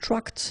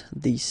construct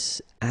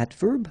this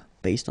adverb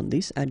based on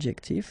this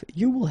adjective,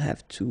 you will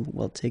have to,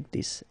 well, take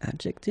this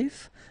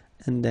adjective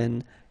and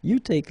then you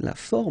take la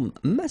forme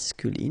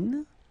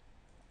masculine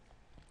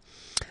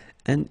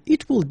and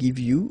it will give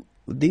you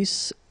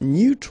this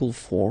neutral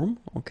form,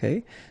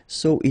 okay?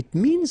 So it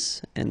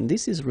means, and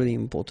this is really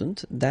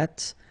important,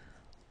 that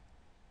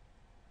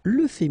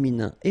le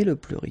féminin et le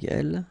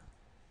pluriel,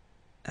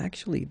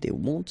 actually they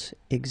won't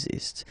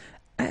exist.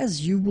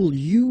 As you will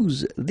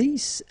use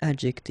this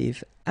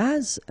adjective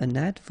as an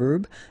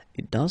adverb,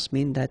 it does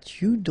mean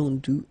that you don't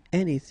do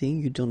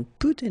anything, you don't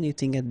put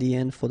anything at the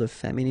end for the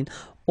feminine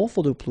or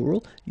for the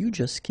plural, you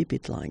just keep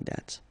it like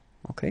that.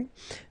 Okay?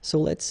 So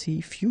let's see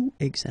a few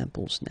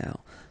examples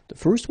now. The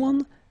first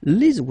one,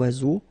 les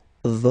oiseaux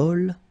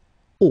volent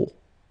haut.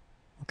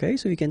 Okay,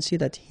 so you can see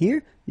that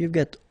here you've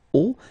got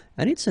haut,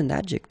 and it's an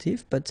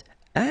adjective, but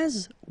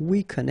as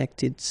we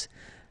connect it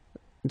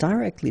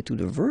directly to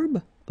the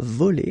verb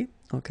voler,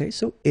 okay,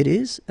 so it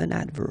is an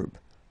adverb.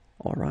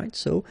 All right,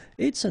 so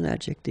it's an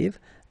adjective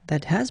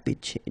that has been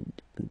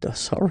changed.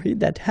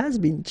 That has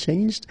been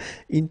changed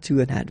into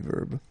an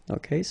adverb.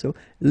 Okay, so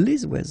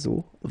les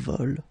oiseaux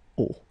volent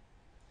haut.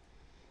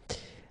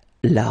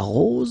 La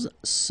rose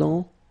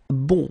sent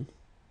bon.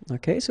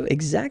 Okay, so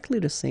exactly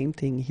the same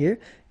thing here.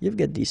 You've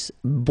got this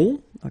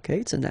bon, okay,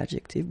 it's an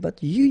adjective,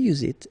 but you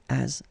use it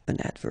as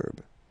an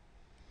adverb.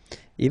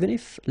 Even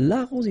if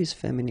la rose is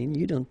feminine,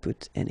 you don't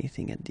put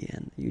anything at the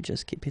end. You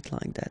just keep it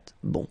like that.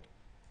 Bon.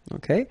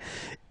 Okay?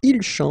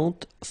 Il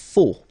chante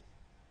faux.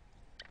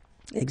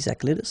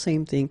 Exactly the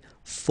same thing.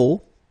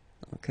 Faux,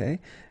 okay,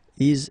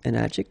 is an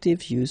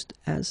adjective used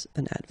as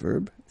an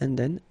adverb. And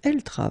then,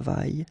 elle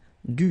travaille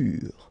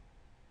dur.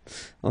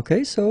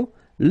 Okay, so,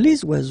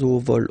 les oiseaux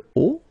volent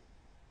haut.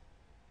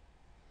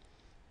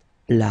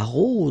 La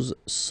rose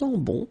sent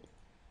bon.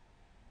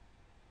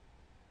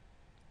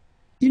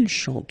 Il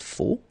chante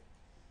faux.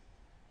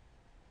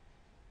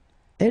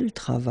 Elle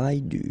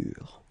travaille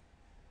dur.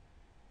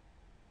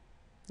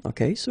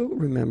 Okay, so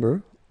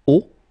remember,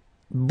 haut,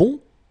 bon,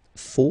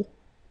 faux,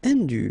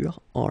 and dur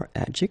are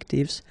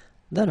adjectives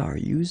that are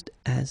used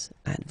as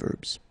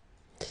adverbs.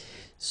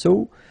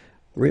 So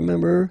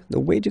remember, the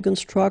way to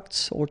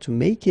construct or to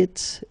make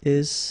it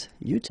is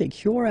you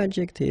take your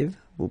adjective,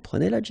 vous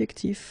prenez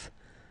l'adjectif,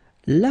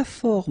 la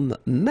forme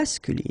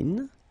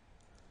masculine,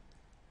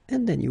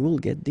 and then you will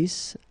get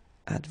this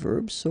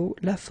adverb, so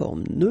la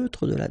forme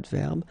neutre de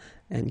l'adverbe,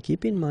 and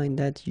keep in mind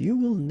that you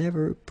will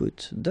never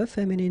put the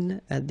feminine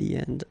at the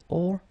end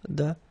or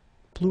the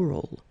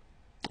plural.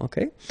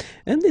 Okay?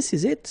 And this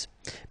is it.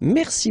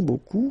 Merci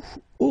beaucoup,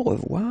 au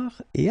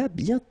revoir, et à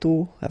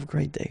bientôt. Have a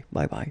great day.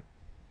 Bye bye.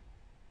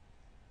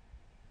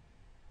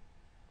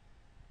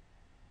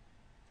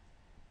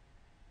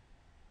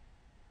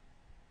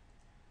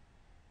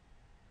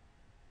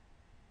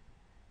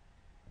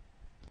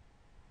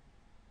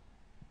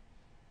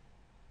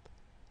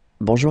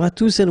 Bonjour à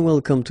tous and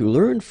welcome to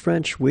Learn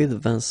French with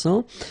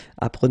Vincent.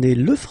 Apprenez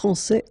le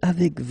français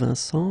avec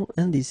Vincent,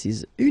 and this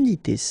is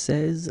Unité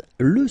 16,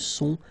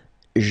 leçon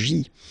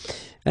J.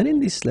 And in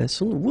this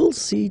lesson, we'll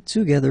see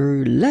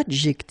together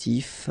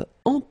l'adjectif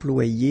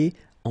employé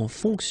en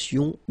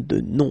fonction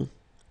de nom.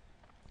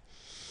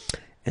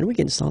 And we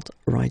can start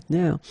right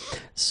now.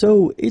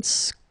 So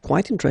it's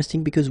quite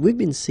interesting because we've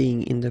been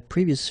seeing in the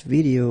previous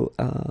video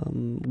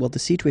well, the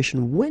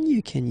situation when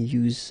you can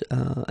use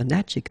an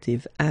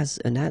adjective as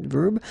an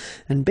adverb,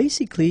 and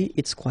basically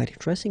it's quite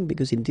interesting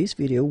because in this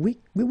video we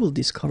will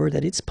discover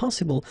that it's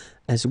possible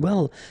as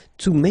well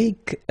to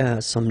make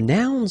some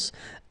nouns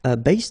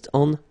based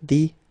on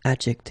the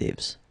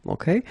adjectives.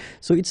 Okay,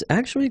 so it's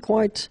actually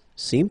quite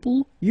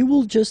simple. You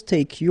will just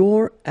take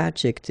your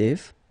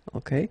adjective,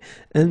 okay?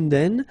 And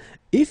then,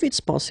 if it's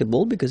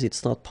possible, because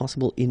it's not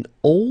possible in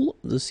all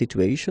the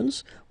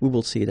situations, we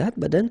will see that,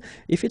 but then,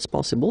 if it's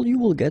possible, you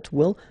will get,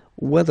 well,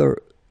 whether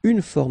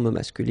une forme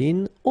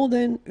masculine or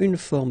then une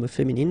forme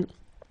féminine,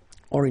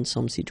 or in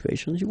some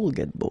situations, you will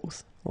get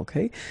both,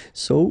 okay?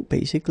 So,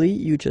 basically,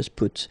 you just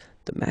put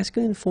the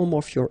masculine form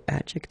of your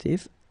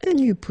adjective, and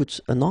you put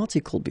an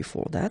article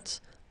before that,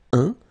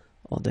 un,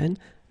 or then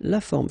la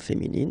forme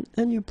féminine,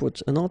 and you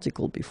put an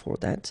article before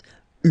that,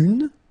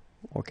 une,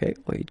 okay,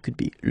 or it could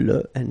be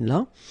le and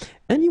la,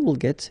 and you will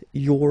get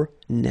your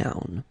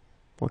noun.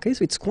 Okay,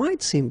 so it's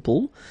quite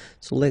simple.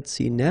 So let's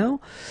see now.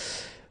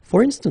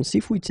 For instance,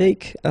 if we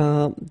take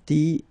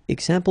the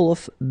example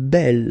of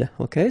belle,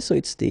 okay, so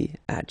it's the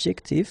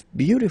adjective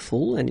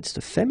beautiful and it's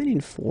the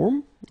feminine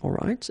form, all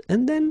right,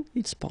 and then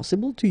it's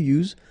possible to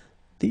use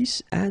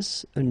this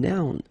as a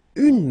noun,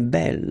 une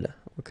belle,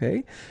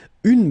 okay,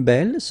 une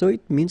belle, so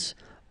it means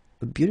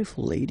a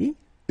beautiful lady,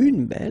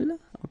 une belle,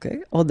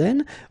 okay, or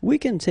then we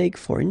can take,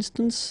 for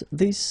instance,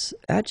 this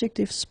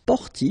adjective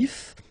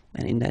sportif,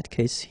 and in that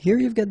case here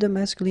you've got the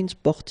masculine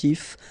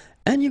sportif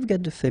and you've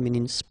got the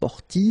feminine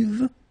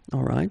sportive,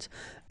 all right,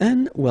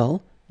 and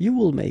well, you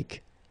will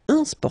make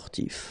un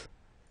sportif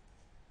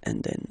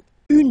and then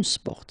une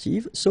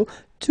sportive, so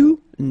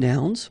two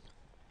nouns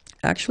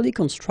actually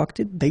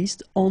constructed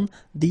based on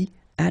the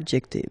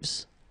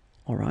adjectives,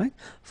 all right.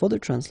 For the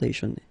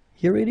translation,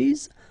 here it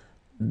is,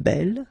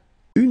 belle,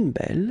 une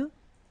belle,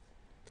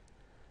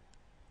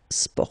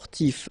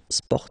 sportif,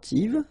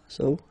 sportive,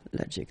 so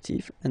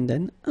l'adjective, and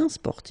then un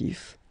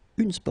sportif,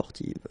 une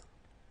sportive.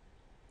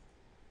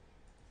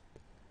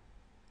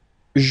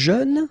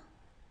 Jeune,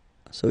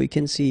 so you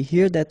can see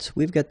here that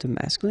we've got the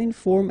masculine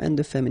form and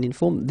the feminine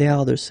form. They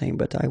are the same,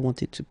 but I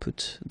wanted to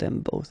put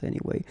them both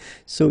anyway.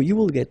 So you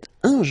will get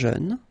un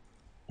jeune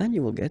and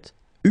you will get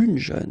une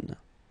jeune.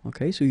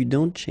 Okay, so you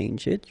don't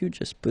change it, you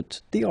just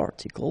put the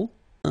article,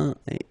 un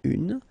et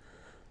une.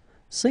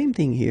 Same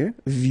thing here,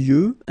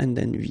 vieux and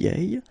then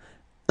vieille,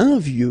 un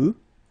vieux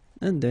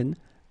and then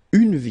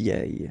une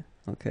vieille.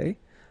 Okay,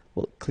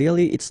 well,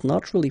 clearly it's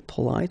not really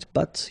polite,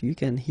 but you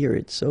can hear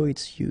it, so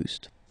it's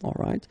used. All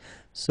right,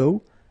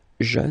 so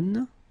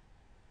jeune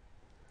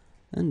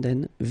and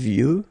then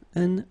vieux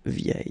and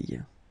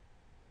vieille.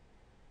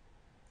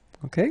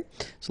 Okay,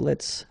 so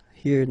let's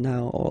hear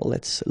now, or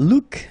let's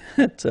look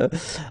at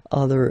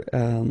other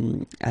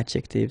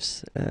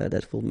adjectives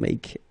that will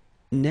make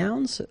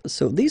nouns.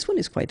 So this one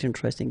is quite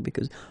interesting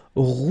because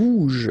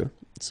rouge,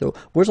 so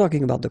we're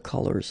talking about the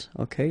colors,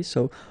 okay,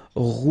 so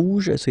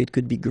rouge, so it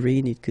could be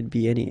green, it could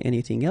be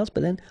anything else,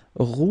 but then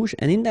rouge,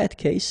 and in that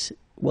case,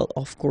 well,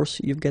 of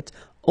course, you get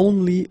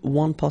only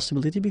one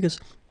possibility because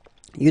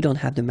you don't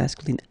have the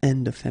masculine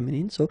and the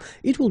feminine, so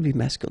it will be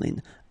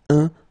masculine,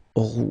 un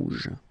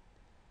rouge.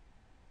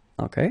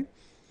 Okay,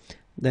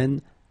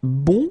 then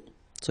bon,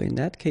 so in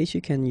that case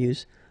you can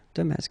use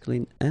the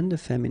masculine and the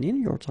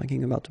feminine. You're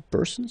talking about a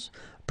person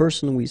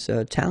who is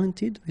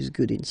talented, who is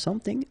good in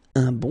something,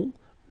 un bon,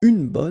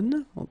 une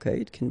bonne, okay,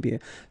 it can be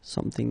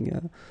something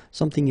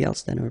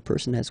else than a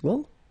person as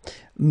well.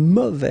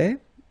 Mauvais,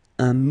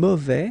 un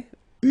mauvais,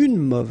 une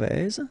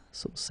mauvaise,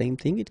 so same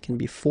thing, it can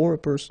be for a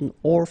person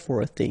or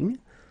for a thing.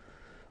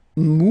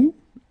 Mou,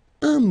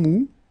 un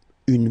mou,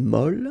 une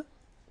molle.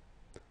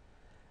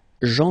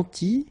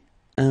 Gentil,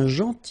 un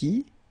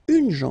gentil,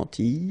 une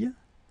gentille.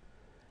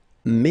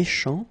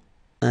 Méchant,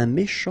 un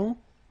méchant,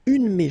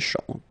 une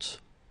méchante.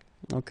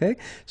 Okay,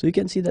 so you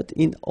can see that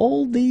in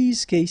all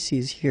these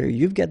cases here,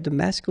 you've got the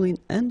masculine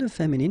and the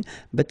feminine,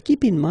 but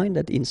keep in mind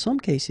that in some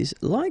cases,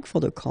 like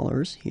for the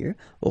colors here,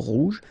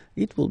 rouge,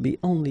 it will be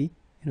only,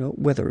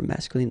 whether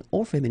masculine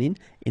or feminine.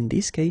 In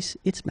this case,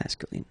 it's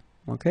masculine.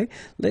 Okay,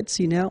 let's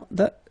see now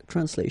the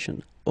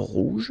translation.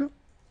 Rouge,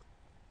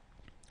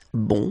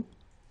 bon,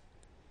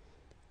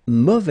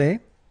 mauvais,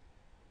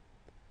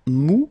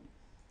 mou,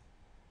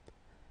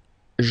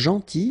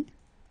 gentil,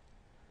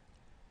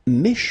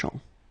 méchant.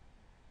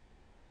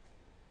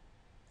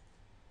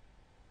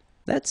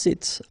 That's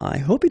it. I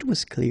hope it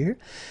was clear.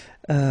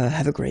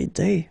 Have a great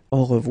day.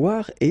 Au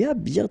revoir et à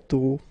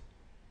bientôt.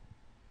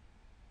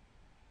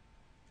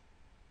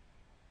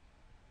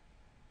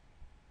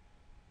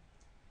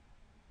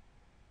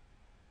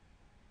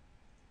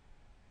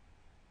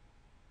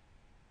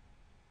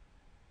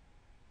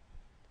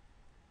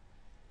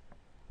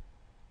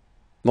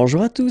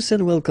 Bonjour à tous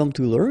and welcome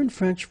to Learn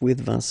French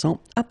with Vincent.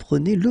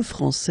 Apprenez le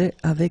français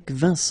avec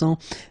Vincent.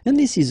 And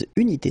this is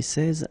Unité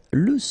 16,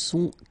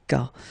 leçon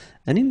K.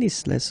 And in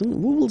this lesson,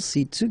 we will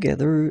see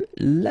together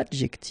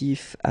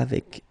l'adjectif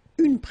avec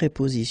une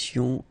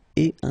préposition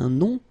et un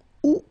nom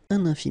ou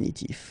un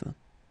infinitif.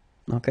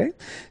 Okay,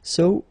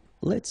 so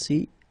let's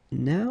see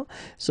now.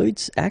 So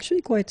it's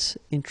actually quite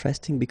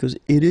interesting because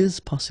it is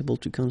possible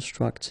to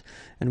construct,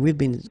 and we've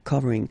been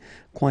covering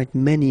quite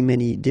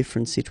many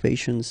different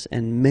situations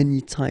and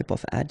many type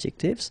of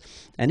adjectives,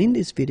 and in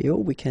this video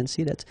we can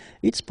see that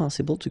it's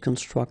possible to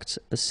construct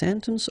a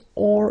sentence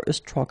or a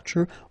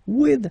structure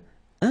with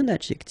an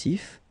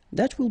adjective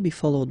that will be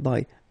followed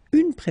by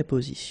une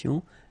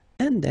préposition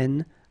and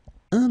then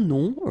un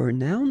nom, or a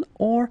noun,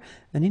 or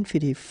an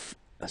infinitive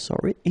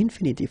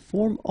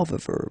form of a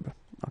verb.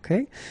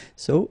 Okay?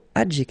 So,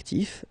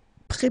 adjectif,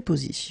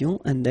 préposition,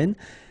 and then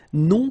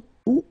nom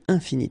ou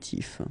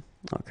infinitif.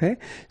 Okay?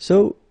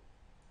 So,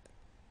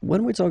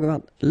 when we talk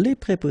about les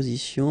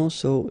prépositions,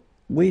 so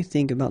we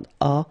think about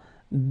a,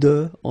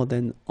 de, or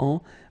then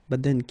en,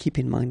 but then keep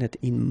in mind that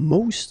in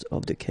most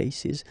of the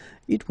cases,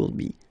 it will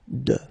be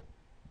de.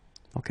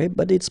 Okay?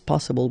 But it's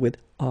possible with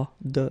a,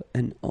 de,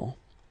 and en.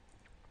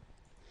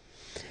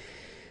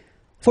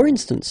 For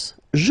instance,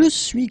 je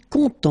suis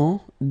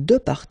content de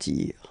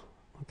partir.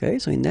 Okay,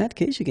 so in that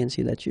case, you can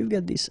see that you've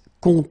got this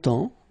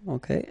content,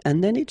 okay,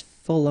 and then it's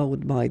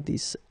followed by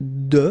this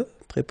de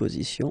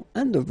préposition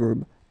and the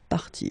verb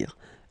partir.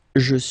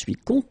 Je suis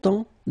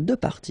content de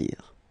partir.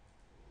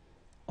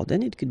 Or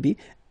then it could be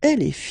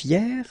elle est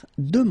fière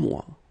de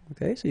moi.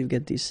 Okay, so you've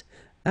got this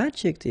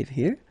adjective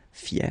here,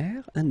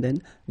 fier, and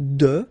then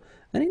de,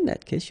 and in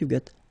that case, you've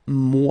got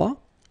moi,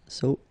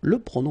 so le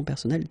pronom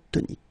personnel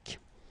tonique.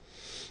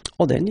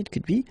 Or then it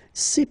could be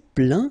c'est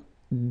plein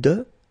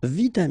de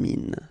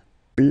vitamines.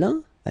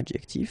 Plein,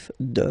 adjectif,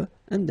 de,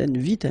 and then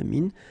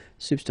vitamine,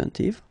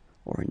 substantive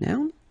or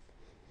noun.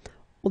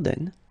 Or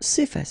then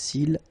c'est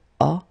facile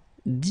à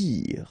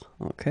dire.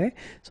 Okay,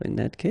 so in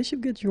that case you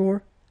get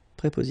your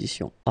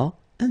preposition à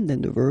and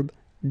then the verb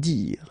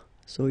dire.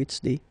 So it's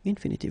the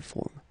infinitive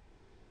form.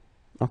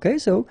 Okay,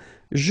 so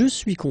je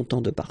suis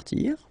content de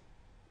partir.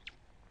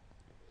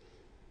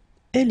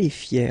 Elle est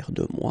fière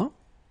de moi.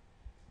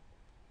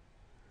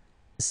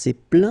 C'est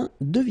plein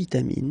de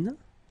vitamines.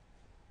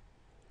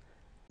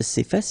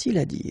 C'est facile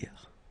à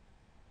dire.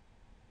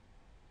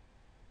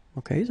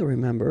 Okay, so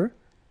remember,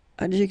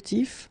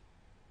 adjectif,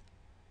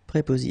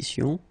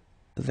 préposition,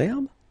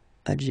 verbe,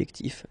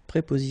 adjectif,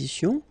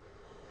 préposition,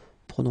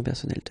 pronom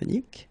personnel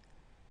tonique,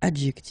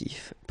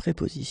 adjectif,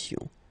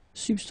 préposition,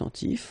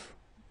 substantif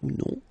ou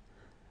nom,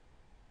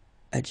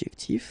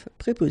 adjectif,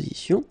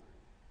 préposition,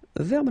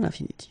 verbe à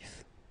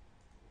l'infinitif.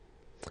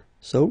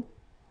 So,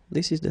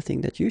 this is the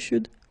thing that you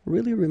should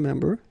really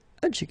remember,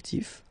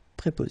 adjectif,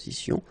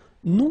 préposition,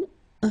 nom,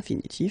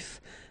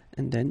 infinitif,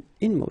 and then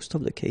in most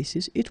of the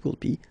cases it will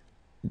be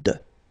de.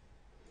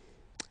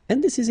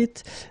 And this is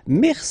it.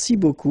 Merci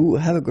beaucoup.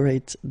 Have a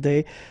great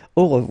day.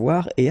 Au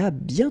revoir et à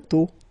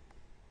bientôt.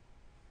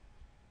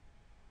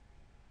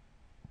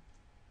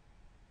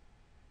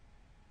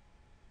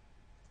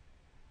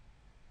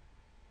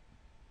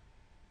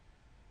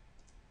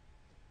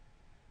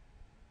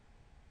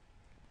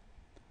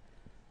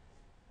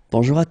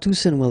 Bonjour à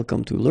tous and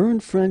welcome to Learn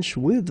French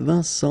with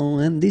Vincent,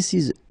 and this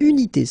is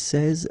Unité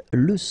 16,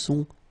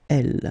 leçon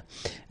L.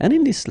 And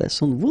in this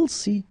lesson we'll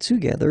see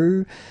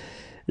together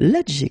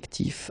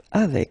l'adjectif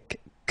avec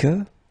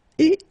que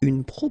et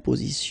une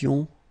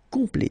proposition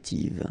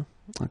complétive.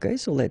 Okay,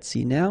 so let's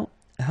see now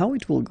how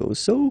it will go.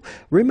 So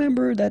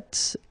remember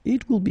that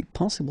it will be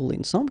possible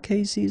in some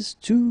cases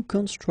to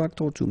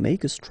construct or to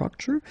make a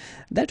structure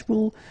that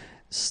will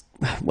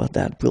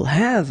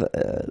have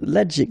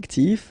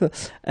l'adjectif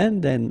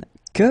and then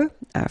que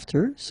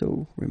after.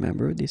 So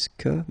remember this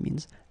que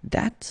means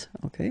that,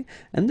 okay?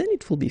 And then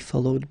it will be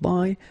followed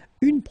by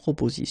une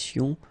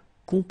proposition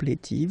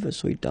complétive.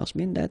 So it does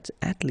mean that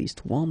at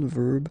least one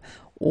verb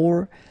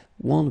or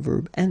one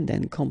verb and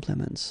then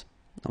complements,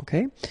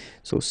 okay?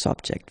 So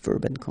subject,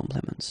 verb and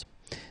complements.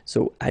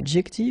 So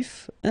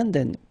adjectif and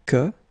then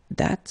que,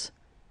 that,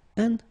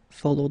 and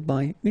followed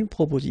by une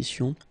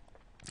proposition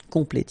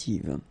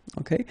complétive.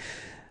 Okay,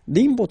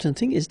 the important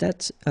thing is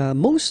that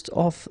most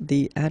of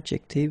the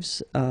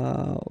adjectives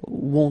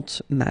won't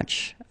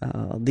match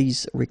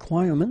these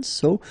requirements,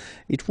 so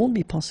it won't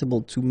be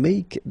possible to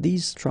make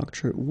this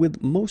structure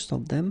with most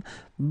of them,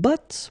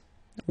 but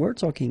we're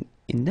talking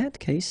in that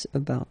case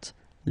about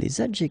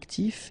les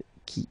adjectifs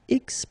qui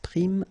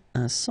expriment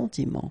un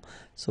sentiment,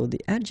 so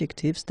the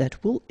adjectives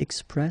that will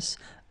express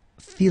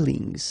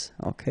feelings.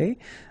 Okay,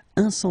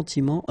 un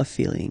sentiment, a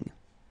feeling.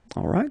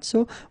 All right,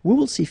 so we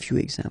will see a few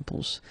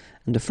examples.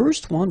 And the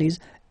first one is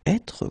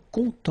être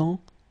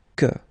content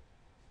que.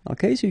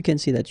 Okay, so you can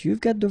see that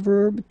you've got the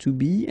verb to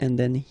be, and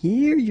then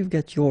here you've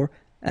got your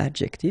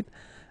adjective,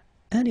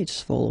 and it's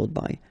followed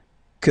by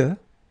que,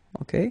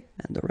 okay,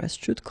 and the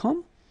rest should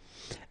come.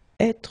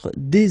 Être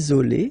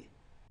désolé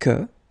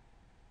que.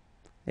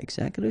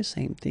 Exactly the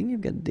same thing,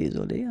 you've got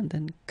désolé and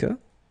then que.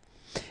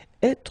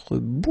 Être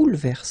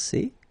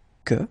bouleversé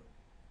que.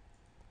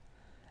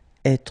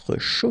 Être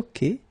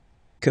choqué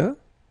que,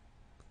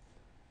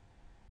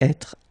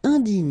 être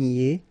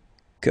indigné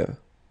que.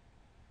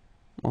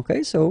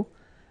 Okay, so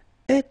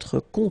être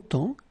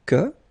content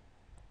que,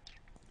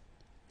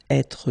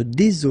 être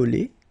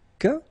désolé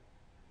que,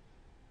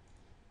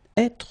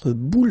 être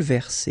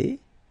bouleversé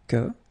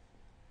que,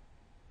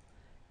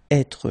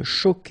 être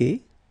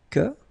choqué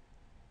que,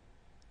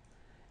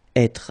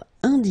 être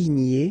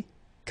indigné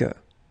que.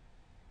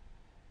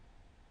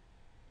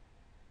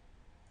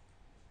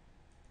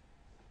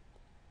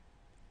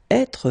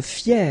 Être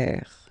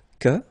fier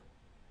que,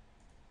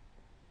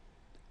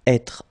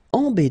 être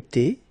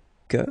embêté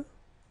que,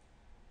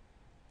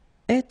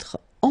 être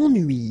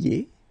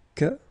ennuyé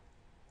que,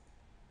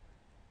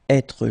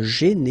 être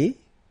gêné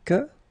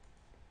que,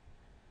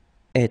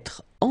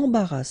 être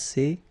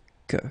embarrassé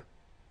que.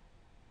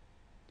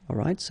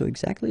 Alright, so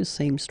exactly the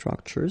same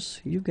structures.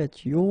 You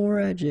get your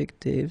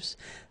adjectives,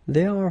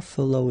 they are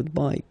followed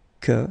by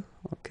que,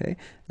 okay,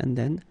 and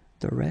then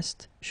the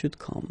rest should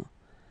come.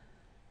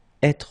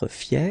 Être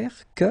fier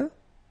que,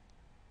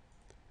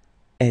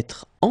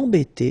 être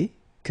embêté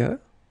que,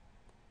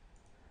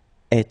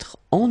 être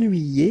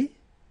ennuyé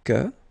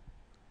que,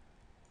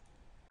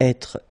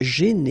 être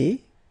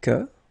gêné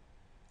que,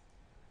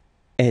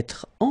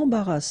 être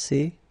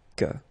embarrassé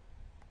que.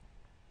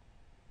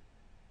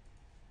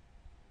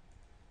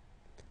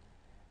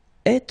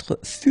 Être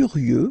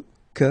furieux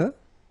que,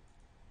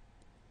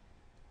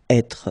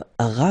 être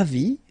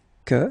ravi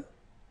que,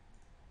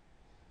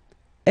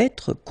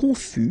 être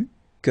confus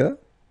que,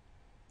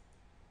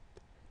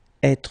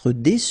 être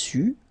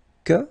déçu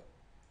que,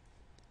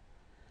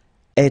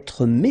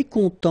 être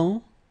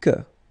mécontent que,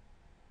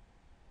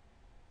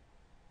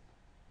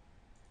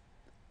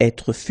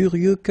 être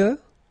furieux que,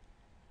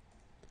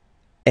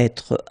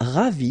 être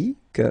ravi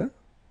que,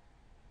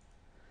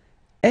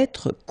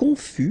 être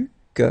confus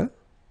que,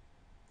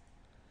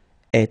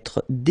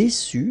 être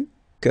déçu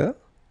que,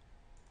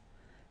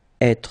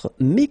 être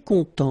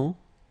mécontent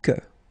que.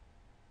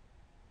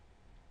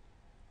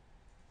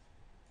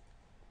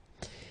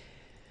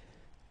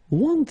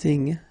 One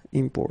thing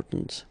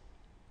important.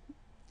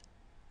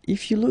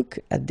 If you look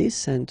at this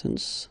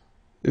sentence,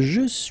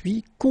 je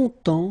suis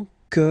content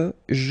que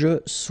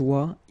je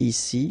sois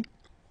ici.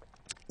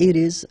 It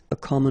is a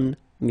common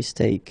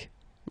mistake.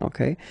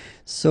 Okay?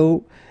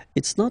 So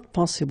it's not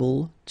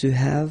possible to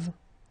have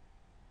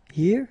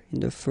here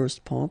in the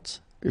first part,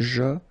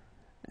 je,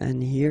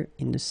 and here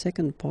in the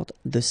second part,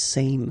 the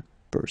same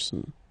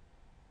person.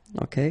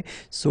 Okay?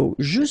 So,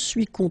 je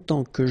suis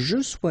content que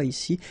je sois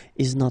ici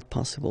is not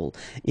possible.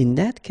 In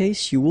that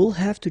case, you will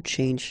have to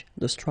change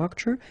the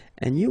structure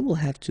and you will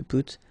have to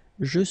put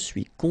je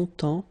suis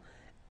content,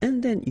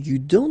 and then you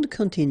don't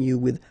continue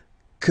with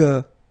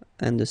que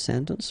and the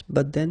sentence,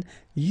 but then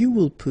you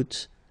will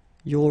put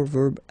your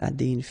verb at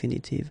the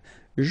infinitive.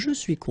 Je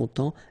suis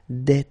content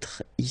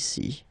d'être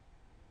ici.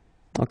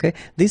 Okay,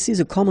 this is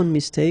a common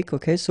mistake,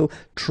 okay, so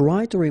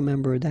try to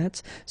remember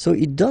that. So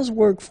it does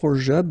work for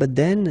je, but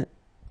then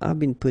I've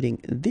been putting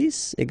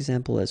this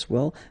example as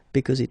well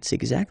because it's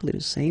exactly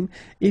the same.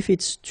 If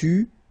it's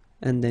tu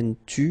and then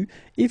tu,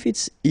 if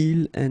it's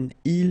il and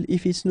il,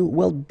 if it's nous,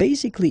 well,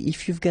 basically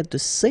if you've got the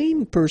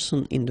same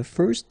person in the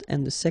first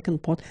and the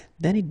second part,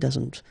 then it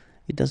doesn't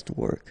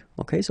work.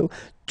 Okay, so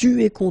tu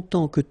es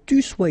content que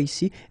tu sois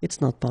ici,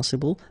 it's not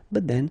possible,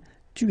 but then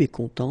tu es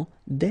content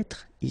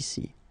d'être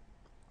ici.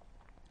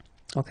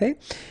 Okay?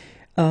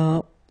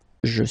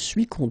 Je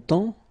suis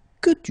content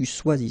que tu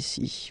sois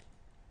ici.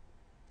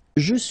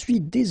 Je suis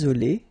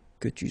désolé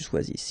que tu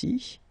sois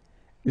ici.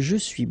 Je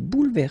suis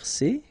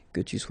bouleversé que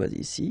tu sois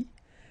ici.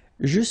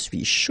 Je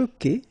suis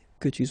choqué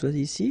que tu sois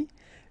ici.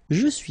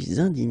 Je suis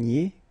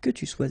indigné que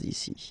tu sois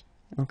ici.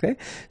 Okay?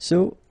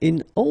 So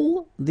in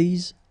all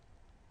these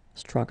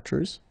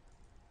structures,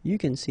 you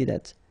can see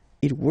that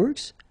it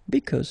works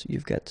because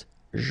you've got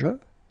je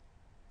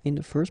in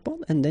the first part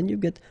and then you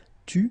get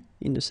tu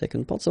in the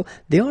second part. So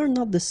they are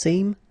not the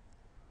same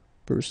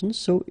person,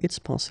 so it's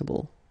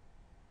possible.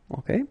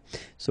 Okay?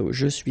 So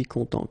je suis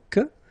content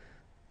que,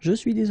 je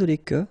suis désolé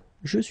que,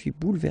 je suis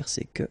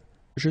bouleversé que,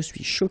 je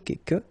suis choqué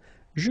que,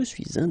 je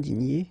suis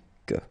indigné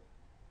que.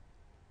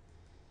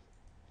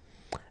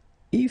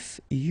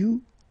 If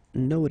you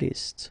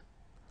noticed,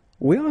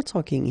 we are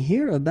talking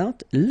here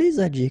about les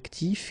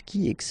adjectifs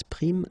qui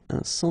expriment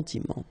un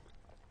sentiment.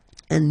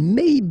 And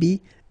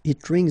maybe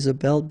it rings a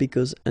bell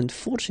because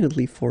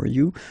unfortunately for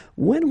you,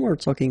 when we're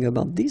talking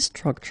about this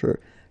structure,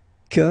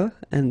 que,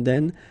 and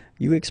then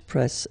you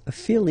express a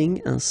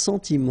feeling, un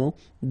sentiment,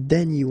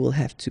 then you will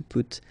have to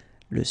put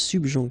le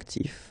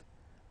subjonctif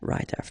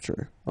right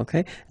after,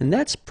 okay? And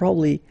that's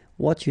probably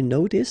what you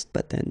noticed,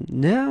 but then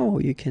now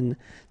you can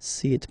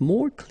see it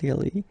more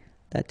clearly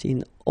that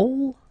in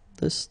all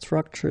the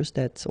structures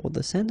that, or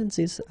the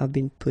sentences I've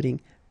been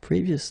putting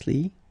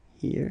previously,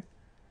 here,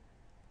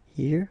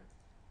 here,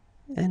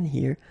 and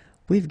here,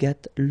 we've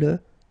got le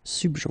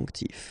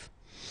subjonctif.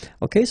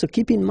 Okay, so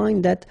keep in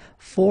mind that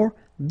for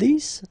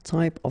this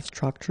type of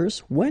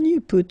structures, when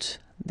you put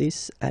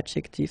this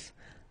adjective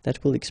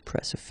that will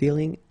express a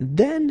feeling,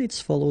 then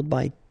it's followed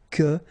by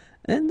que,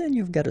 and then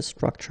you've got a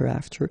structure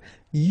after.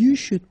 You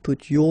should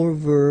put your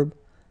verb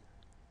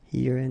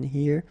here and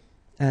here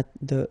at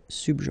the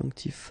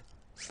subjunctive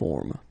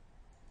form.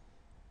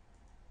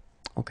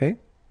 Okay?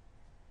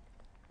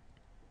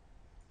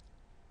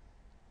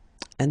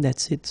 And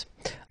that's it.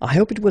 I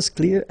hope it was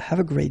clear. Have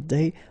a great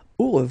day.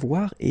 Au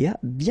revoir et à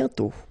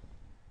bientôt.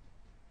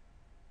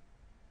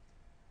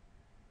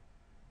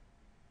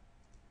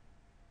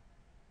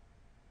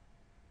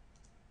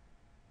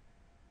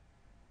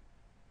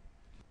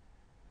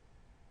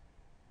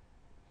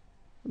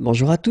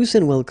 Bonjour à tous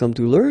and welcome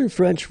to Learn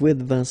French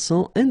with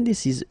Vincent, and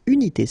this is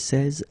Unité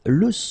 16,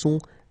 leçon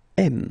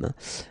aime.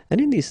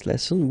 And in this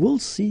lesson, we'll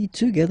see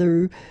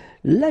together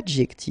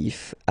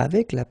l'adjectif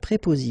avec la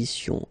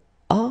préposition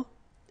à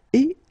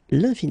et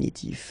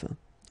l'infinitif.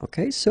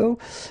 Okay, so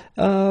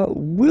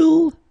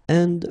we'll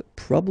end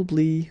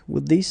probably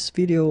with this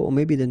video or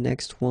maybe the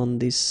next one,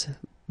 this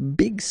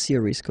big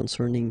series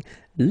concerning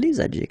les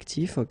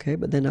adjectifs, okay,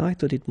 but then I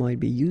thought it might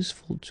be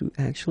useful to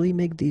actually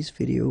make this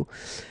video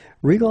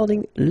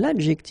regarding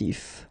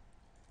l'adjectif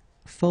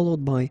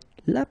followed by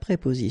la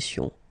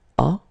préposition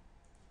à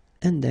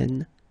and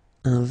then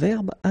un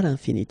verbe à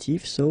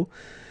l'infinitif, so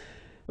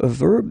a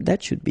verb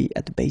that should be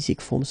at the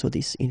basic form, so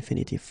this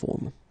infinitive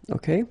form,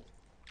 okay?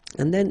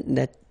 And then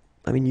that,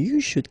 I mean,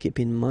 you should keep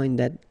in mind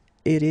that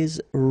it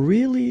is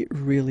really,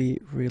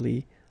 really,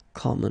 really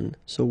common.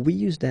 So we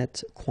use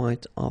that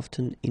quite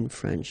often in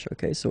French,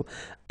 okay? So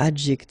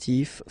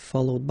adjective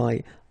followed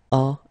by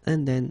a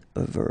and then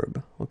a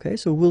verb, okay?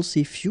 So we'll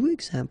see few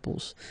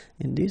examples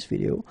in this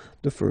video.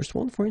 The first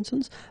one, for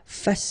instance,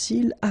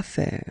 facile à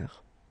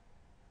faire,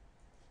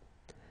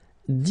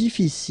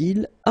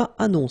 difficile à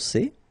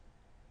annoncer,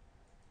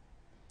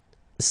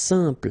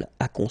 simple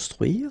à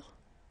construire,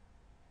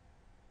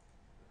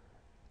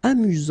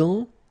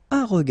 amusant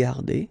à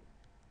regarder,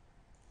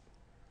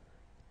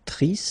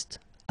 triste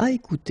à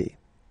écouter.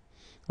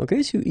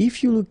 Okay, so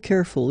if you look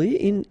carefully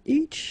in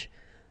each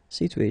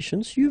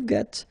situation, you've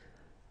got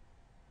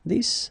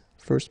this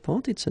first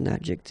part, it's an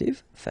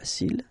adjective,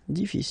 facile,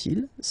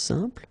 difficile,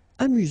 simple,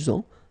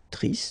 amusant,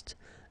 triste,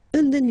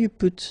 and then you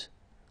put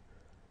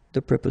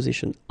the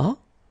preposition à,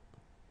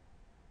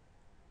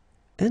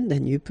 and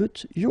then you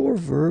put your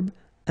verb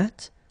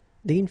at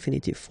the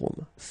infinitive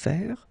form,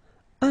 faire,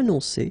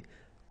 annoncer,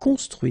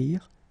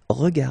 construire,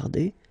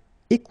 regarder,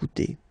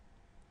 écouter.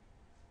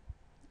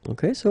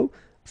 Okay, so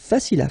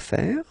facile à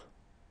faire,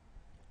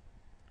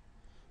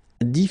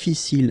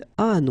 difficile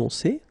à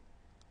annoncer,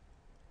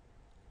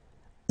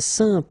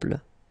 simple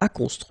à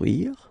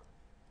construire,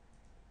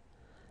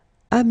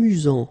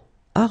 amusant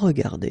à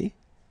regarder,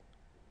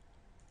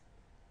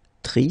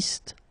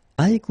 triste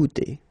à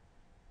écouter.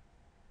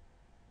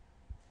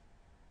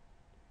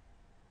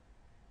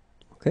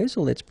 Okay,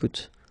 so let's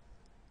put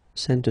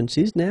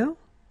sentences now.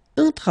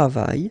 Un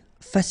travail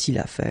facile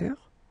à faire.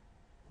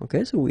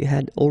 Okay, so we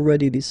had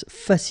already this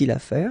facile à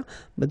faire,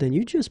 but then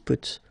you just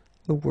put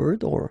a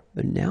word or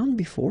a noun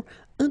before.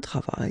 Un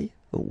travail,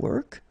 a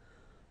work,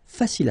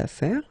 facile à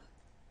faire.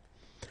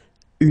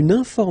 Une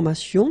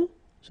information,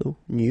 so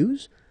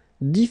news,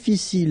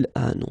 difficile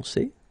à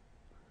annoncer.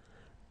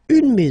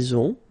 Une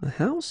maison,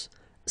 a house,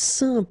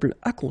 simple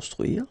à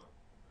construire.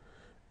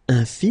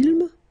 Un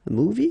film, a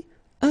movie,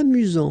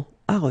 amusant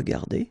à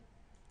regarder.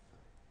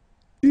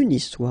 Une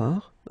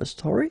histoire, a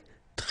story,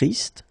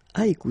 triste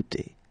à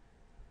écouter.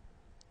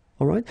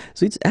 Alright,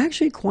 so it's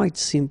actually quite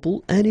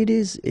simple, and it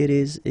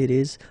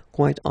is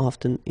quite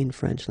often in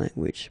French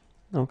language.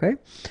 Okay,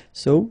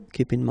 so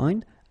keep in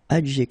mind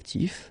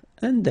adjectif,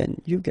 and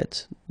then you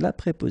get la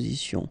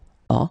préposition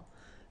à,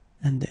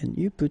 and then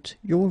you put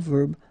your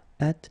verb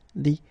at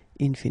the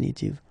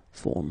infinitive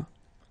form.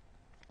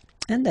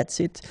 And that's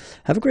it.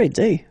 Have a great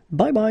day.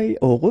 Bye bye.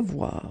 Au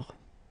revoir.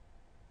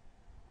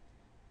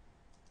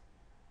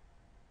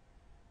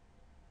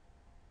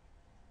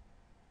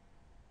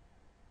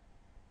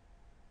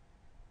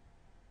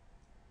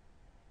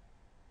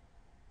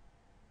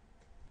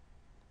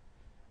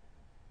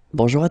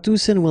 Bonjour à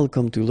tous and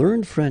welcome to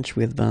Learn French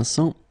with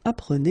Vincent.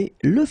 Apprenez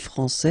le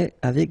français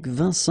avec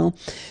Vincent.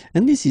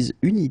 And this is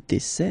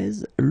Unité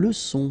 16,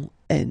 leçon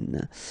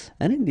N.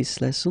 And in this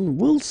lesson,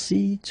 we'll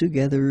see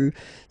together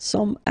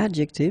some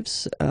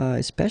adjectives,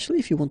 especially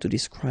if you want to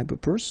describe a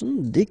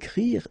person,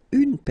 décrire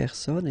une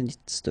personne, and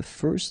it's the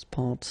first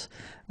part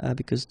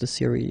because the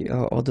series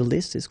or the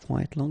list is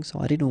quite long, so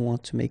I didn't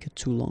want to make a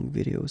too long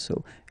video.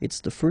 So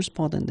it's the first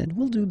part, and then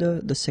we'll do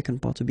the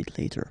second part a bit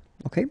later.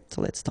 Okay,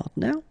 so let's start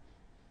now.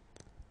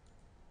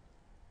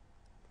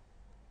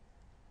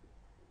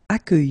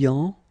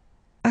 Accueillant,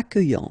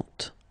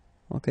 accueillante.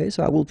 Okay,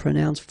 so I will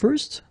pronounce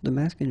first the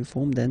masculine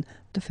form, then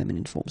the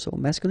feminine form. So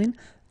masculine,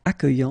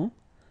 accueillant,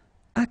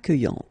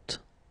 accueillante.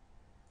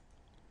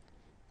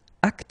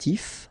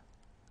 Actif,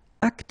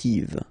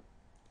 active.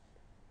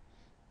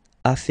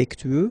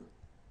 Affectueux,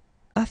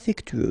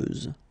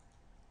 affectueuse.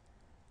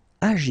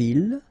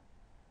 Agile,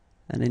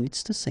 and then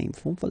it's the same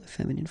form for the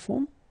feminine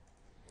form.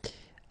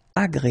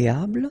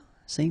 Agréable,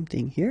 same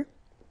thing here.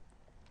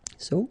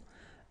 So,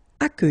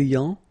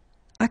 accueillant,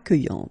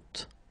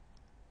 accueillante.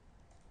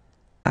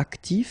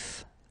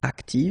 Actif,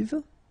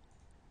 active.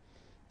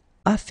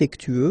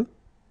 Affectueux,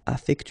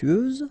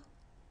 affectueuse.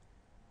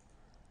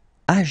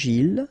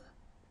 Agile,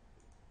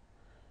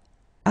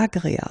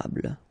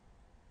 agréable.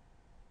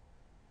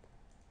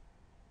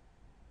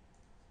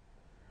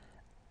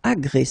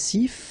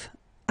 Agressif,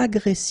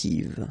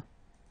 agressive.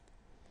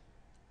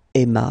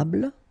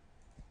 Aimable.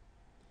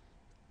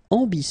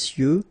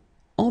 Ambitieux,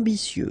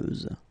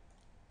 ambitieuse.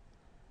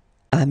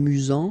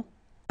 Amusant,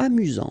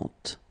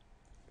 amusante.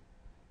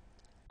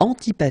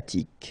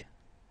 Antipathique.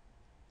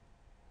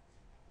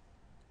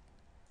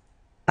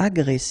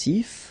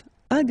 Agressif,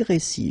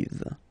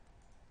 agressive.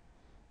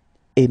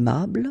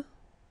 aimable,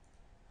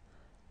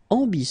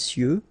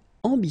 ambitieux,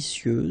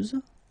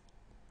 ambitieuse,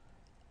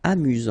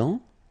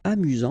 amusant,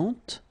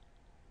 amusante,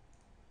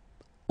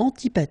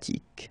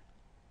 antipathique,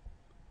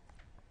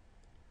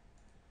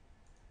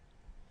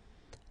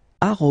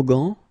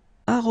 arrogant,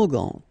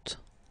 arrogante,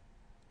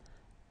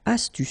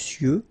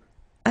 astucieux,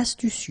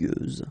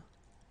 astucieuse,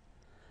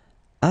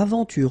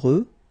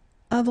 aventureux,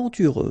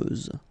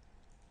 aventureuse,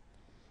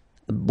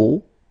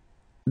 beau,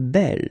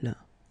 belle,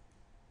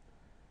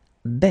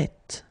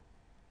 bête,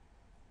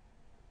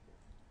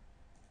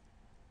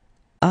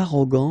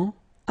 arrogant,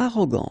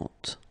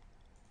 arrogante,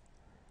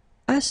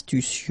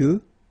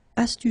 astucieux,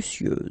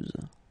 astucieuse,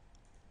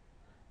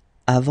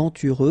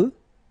 aventureux,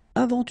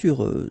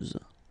 aventureuse,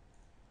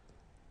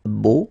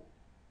 beau,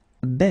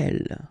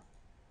 belle,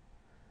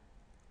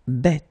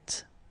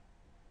 bête,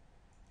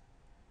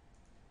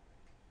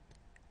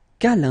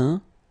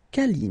 câlin,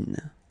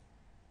 câline,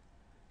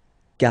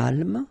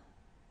 calme,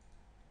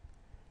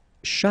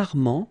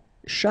 charmant,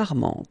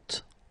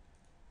 charmante,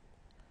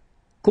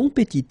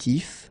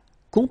 compétitif,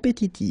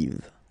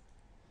 compétitive,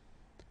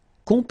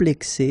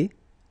 complexé,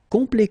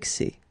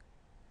 complexé.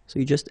 So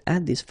you just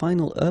add this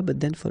final but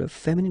then for the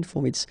feminine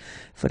form, it's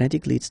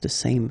phonetically it's the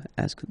same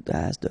as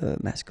the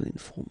masculine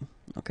form.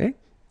 Okay?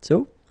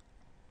 So,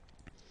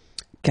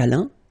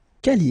 câlin,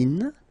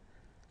 câline,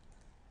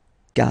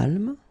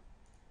 calme,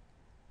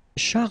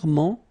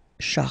 charmant,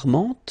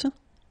 charmante,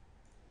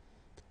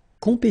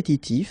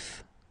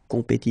 compétitif,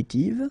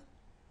 compétitive.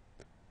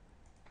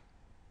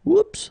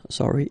 Whoops,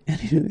 sorry,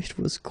 it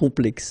was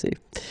complexé.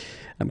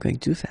 I'm going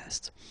too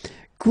fast.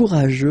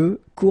 Courageux,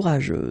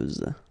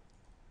 courageuse.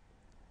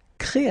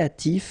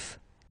 Créatif,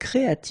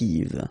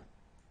 créative.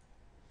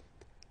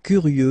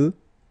 Curieux,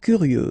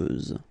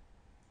 curieuse.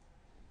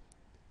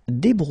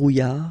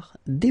 Débrouillard,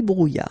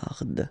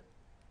 débrouillarde.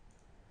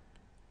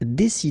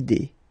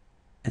 Décidé.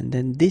 And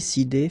then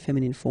décidé,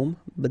 feminine form,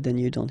 but then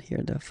you don't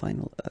hear the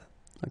final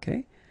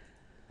okay?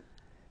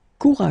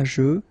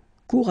 Courageux,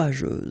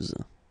 courageuse.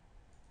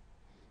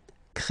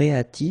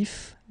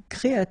 Créatif,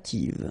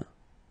 créative.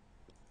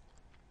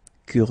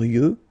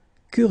 Curieux,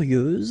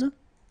 curieuse.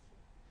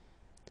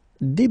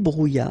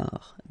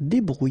 Débrouillard,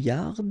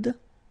 débrouillarde.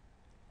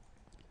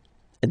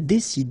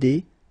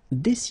 Décidé,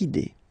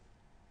 décidé.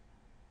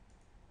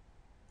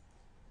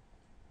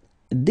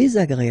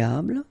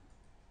 Désagréable.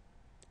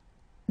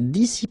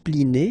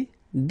 Discipliné,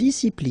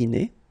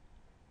 discipliné.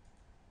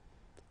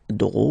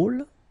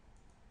 Drôle.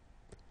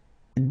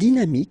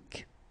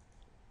 Dynamique.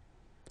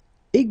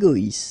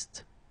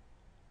 Égoïste.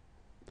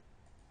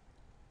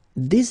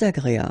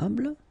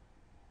 Désagréable.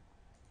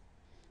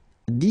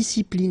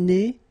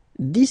 Discipliné,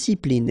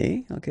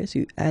 discipliné. Okay, so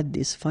you add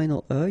this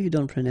final you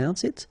don't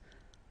pronounce it.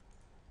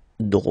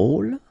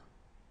 Drôle.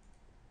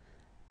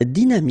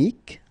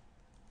 Dynamique.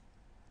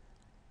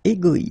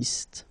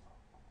 Égoïste.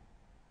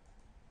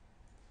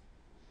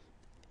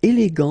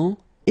 Élégant,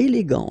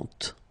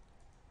 élégante.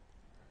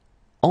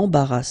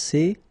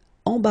 Embarrassé,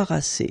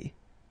 embarrassé.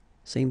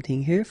 Same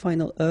thing here,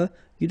 final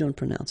you don't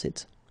pronounce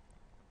it.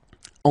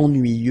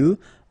 Ennuyeux,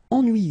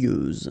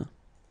 ennuyeuse.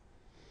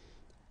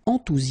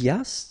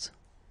 Enthousiaste,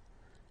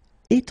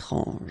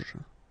 étrange.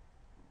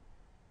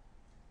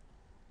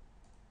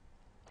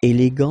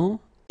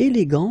 Élégant,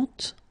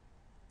 élégante.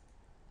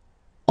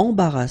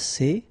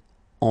 Embarrassé,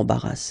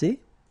 embarrassé.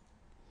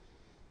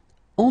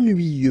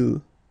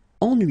 Ennuyeux,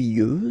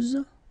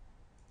 ennuyeuse.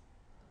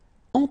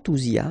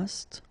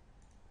 Enthousiaste,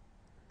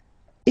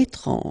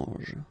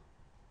 étrange.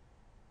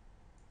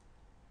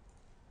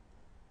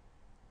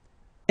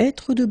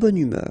 Être de bonne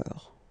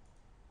humeur.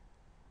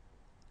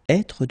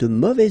 Être de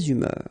mauvaise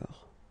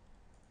humeur.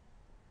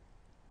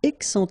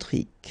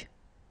 Excentrique.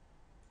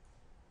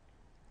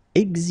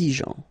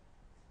 Exigeant.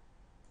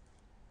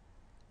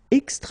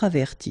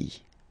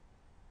 Extraverti.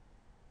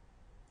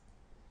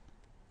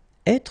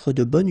 Être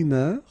de bonne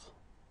humeur.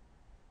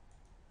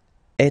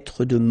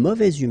 Être de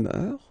mauvaise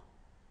humeur.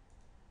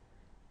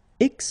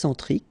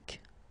 Excentrique.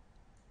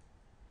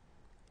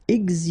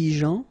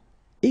 Exigeant,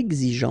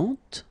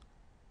 exigeante.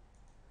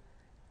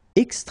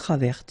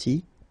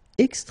 Extraverti,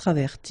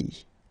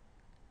 extraverti.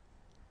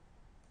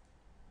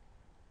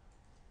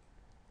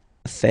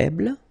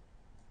 Faible.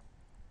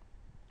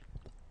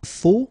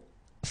 Faux,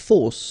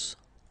 fausse.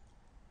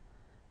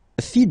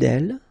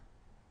 Fidèle.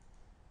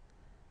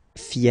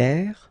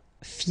 Fier,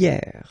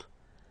 fier.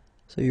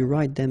 So you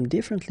write them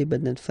differently,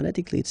 but then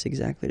phonetically it's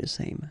exactly the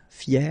same.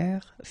 Fier,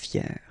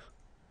 fier.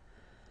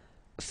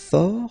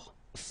 Fort,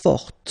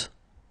 forte.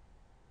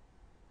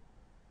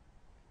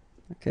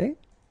 Okay?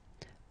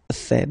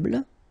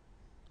 Faible.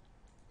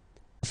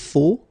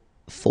 Faux,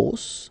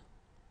 fausse.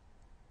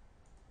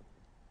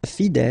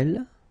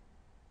 Fidèle.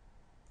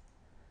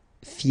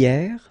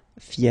 Fier,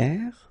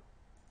 fier.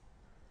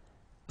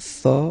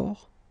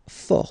 Fort,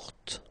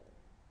 forte.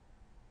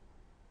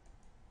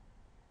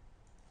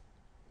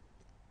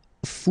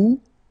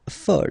 Fou,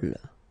 folle.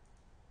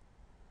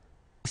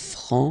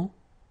 Franc,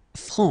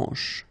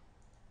 franche.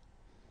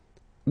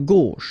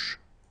 Gauche.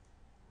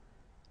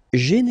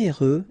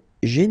 Généreux,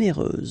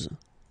 généreuse.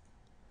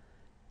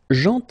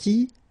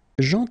 gentil,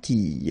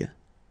 gentille.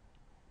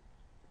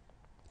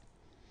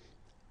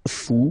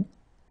 Fou,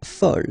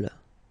 folle.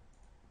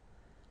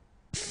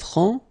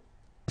 Franc,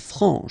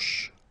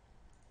 franche.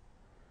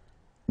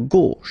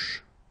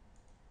 Gauche.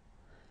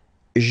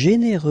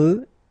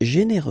 Généreux,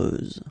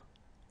 généreuse.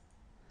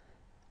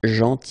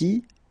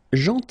 Gentil,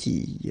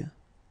 gentille.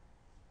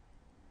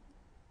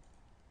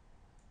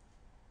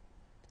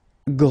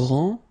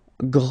 Grand,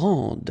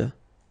 grande.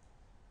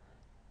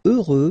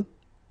 Heureux,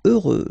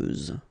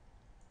 heureuse.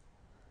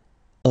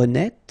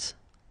 Honnête,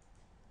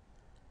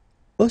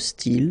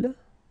 hostile,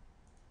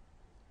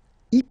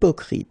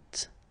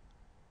 hypocrite.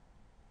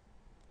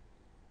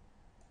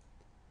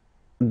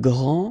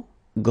 Grand,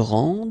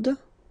 grande.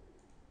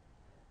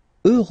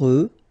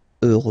 Heureux,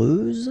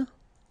 heureuse.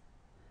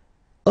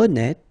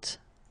 Honnête,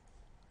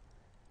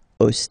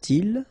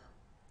 hostile,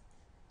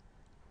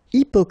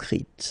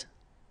 hypocrite.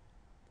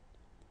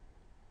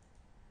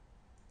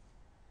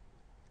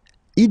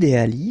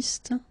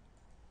 Idéaliste,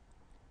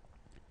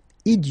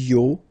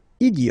 idiot,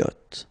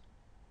 idiote.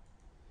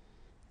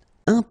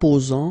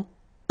 Imposant,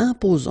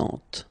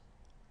 imposante.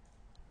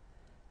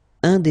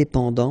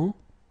 Indépendant,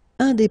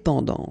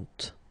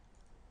 indépendante.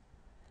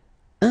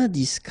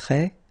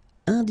 Indiscret,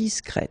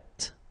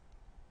 indiscrète.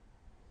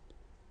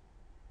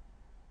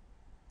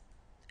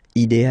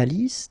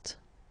 Idéaliste,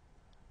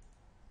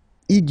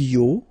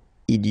 idiot,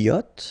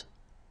 idiote.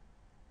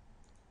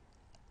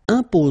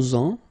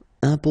 Imposant,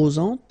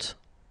 imposante.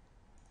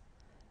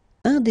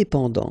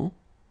 Indépendant,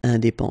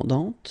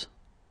 indépendante.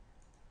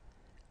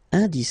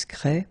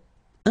 Indiscret,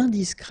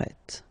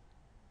 indiscrète.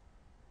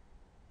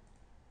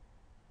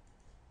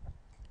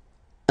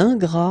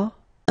 Ingrat,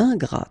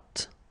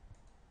 ingrate.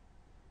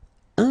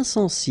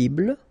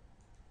 Insensible,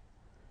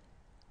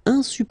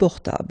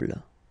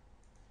 insupportable.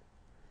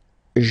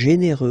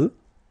 Généreux,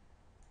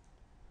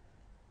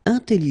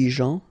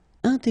 intelligent,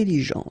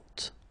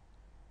 intelligente.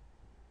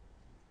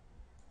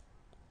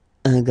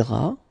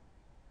 Ingrat,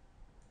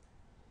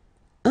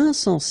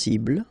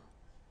 insensible,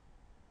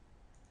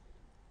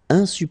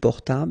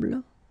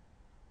 insupportable,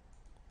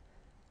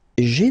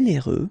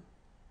 généreux,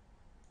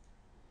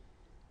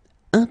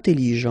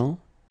 intelligent,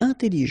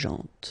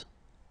 intelligente.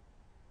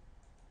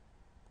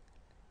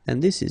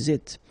 And this is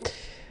it.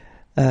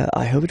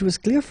 I hope it was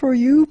clear for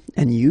you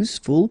and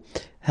useful.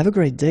 Have a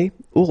great day.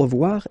 Au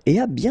revoir et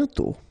à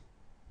bientôt.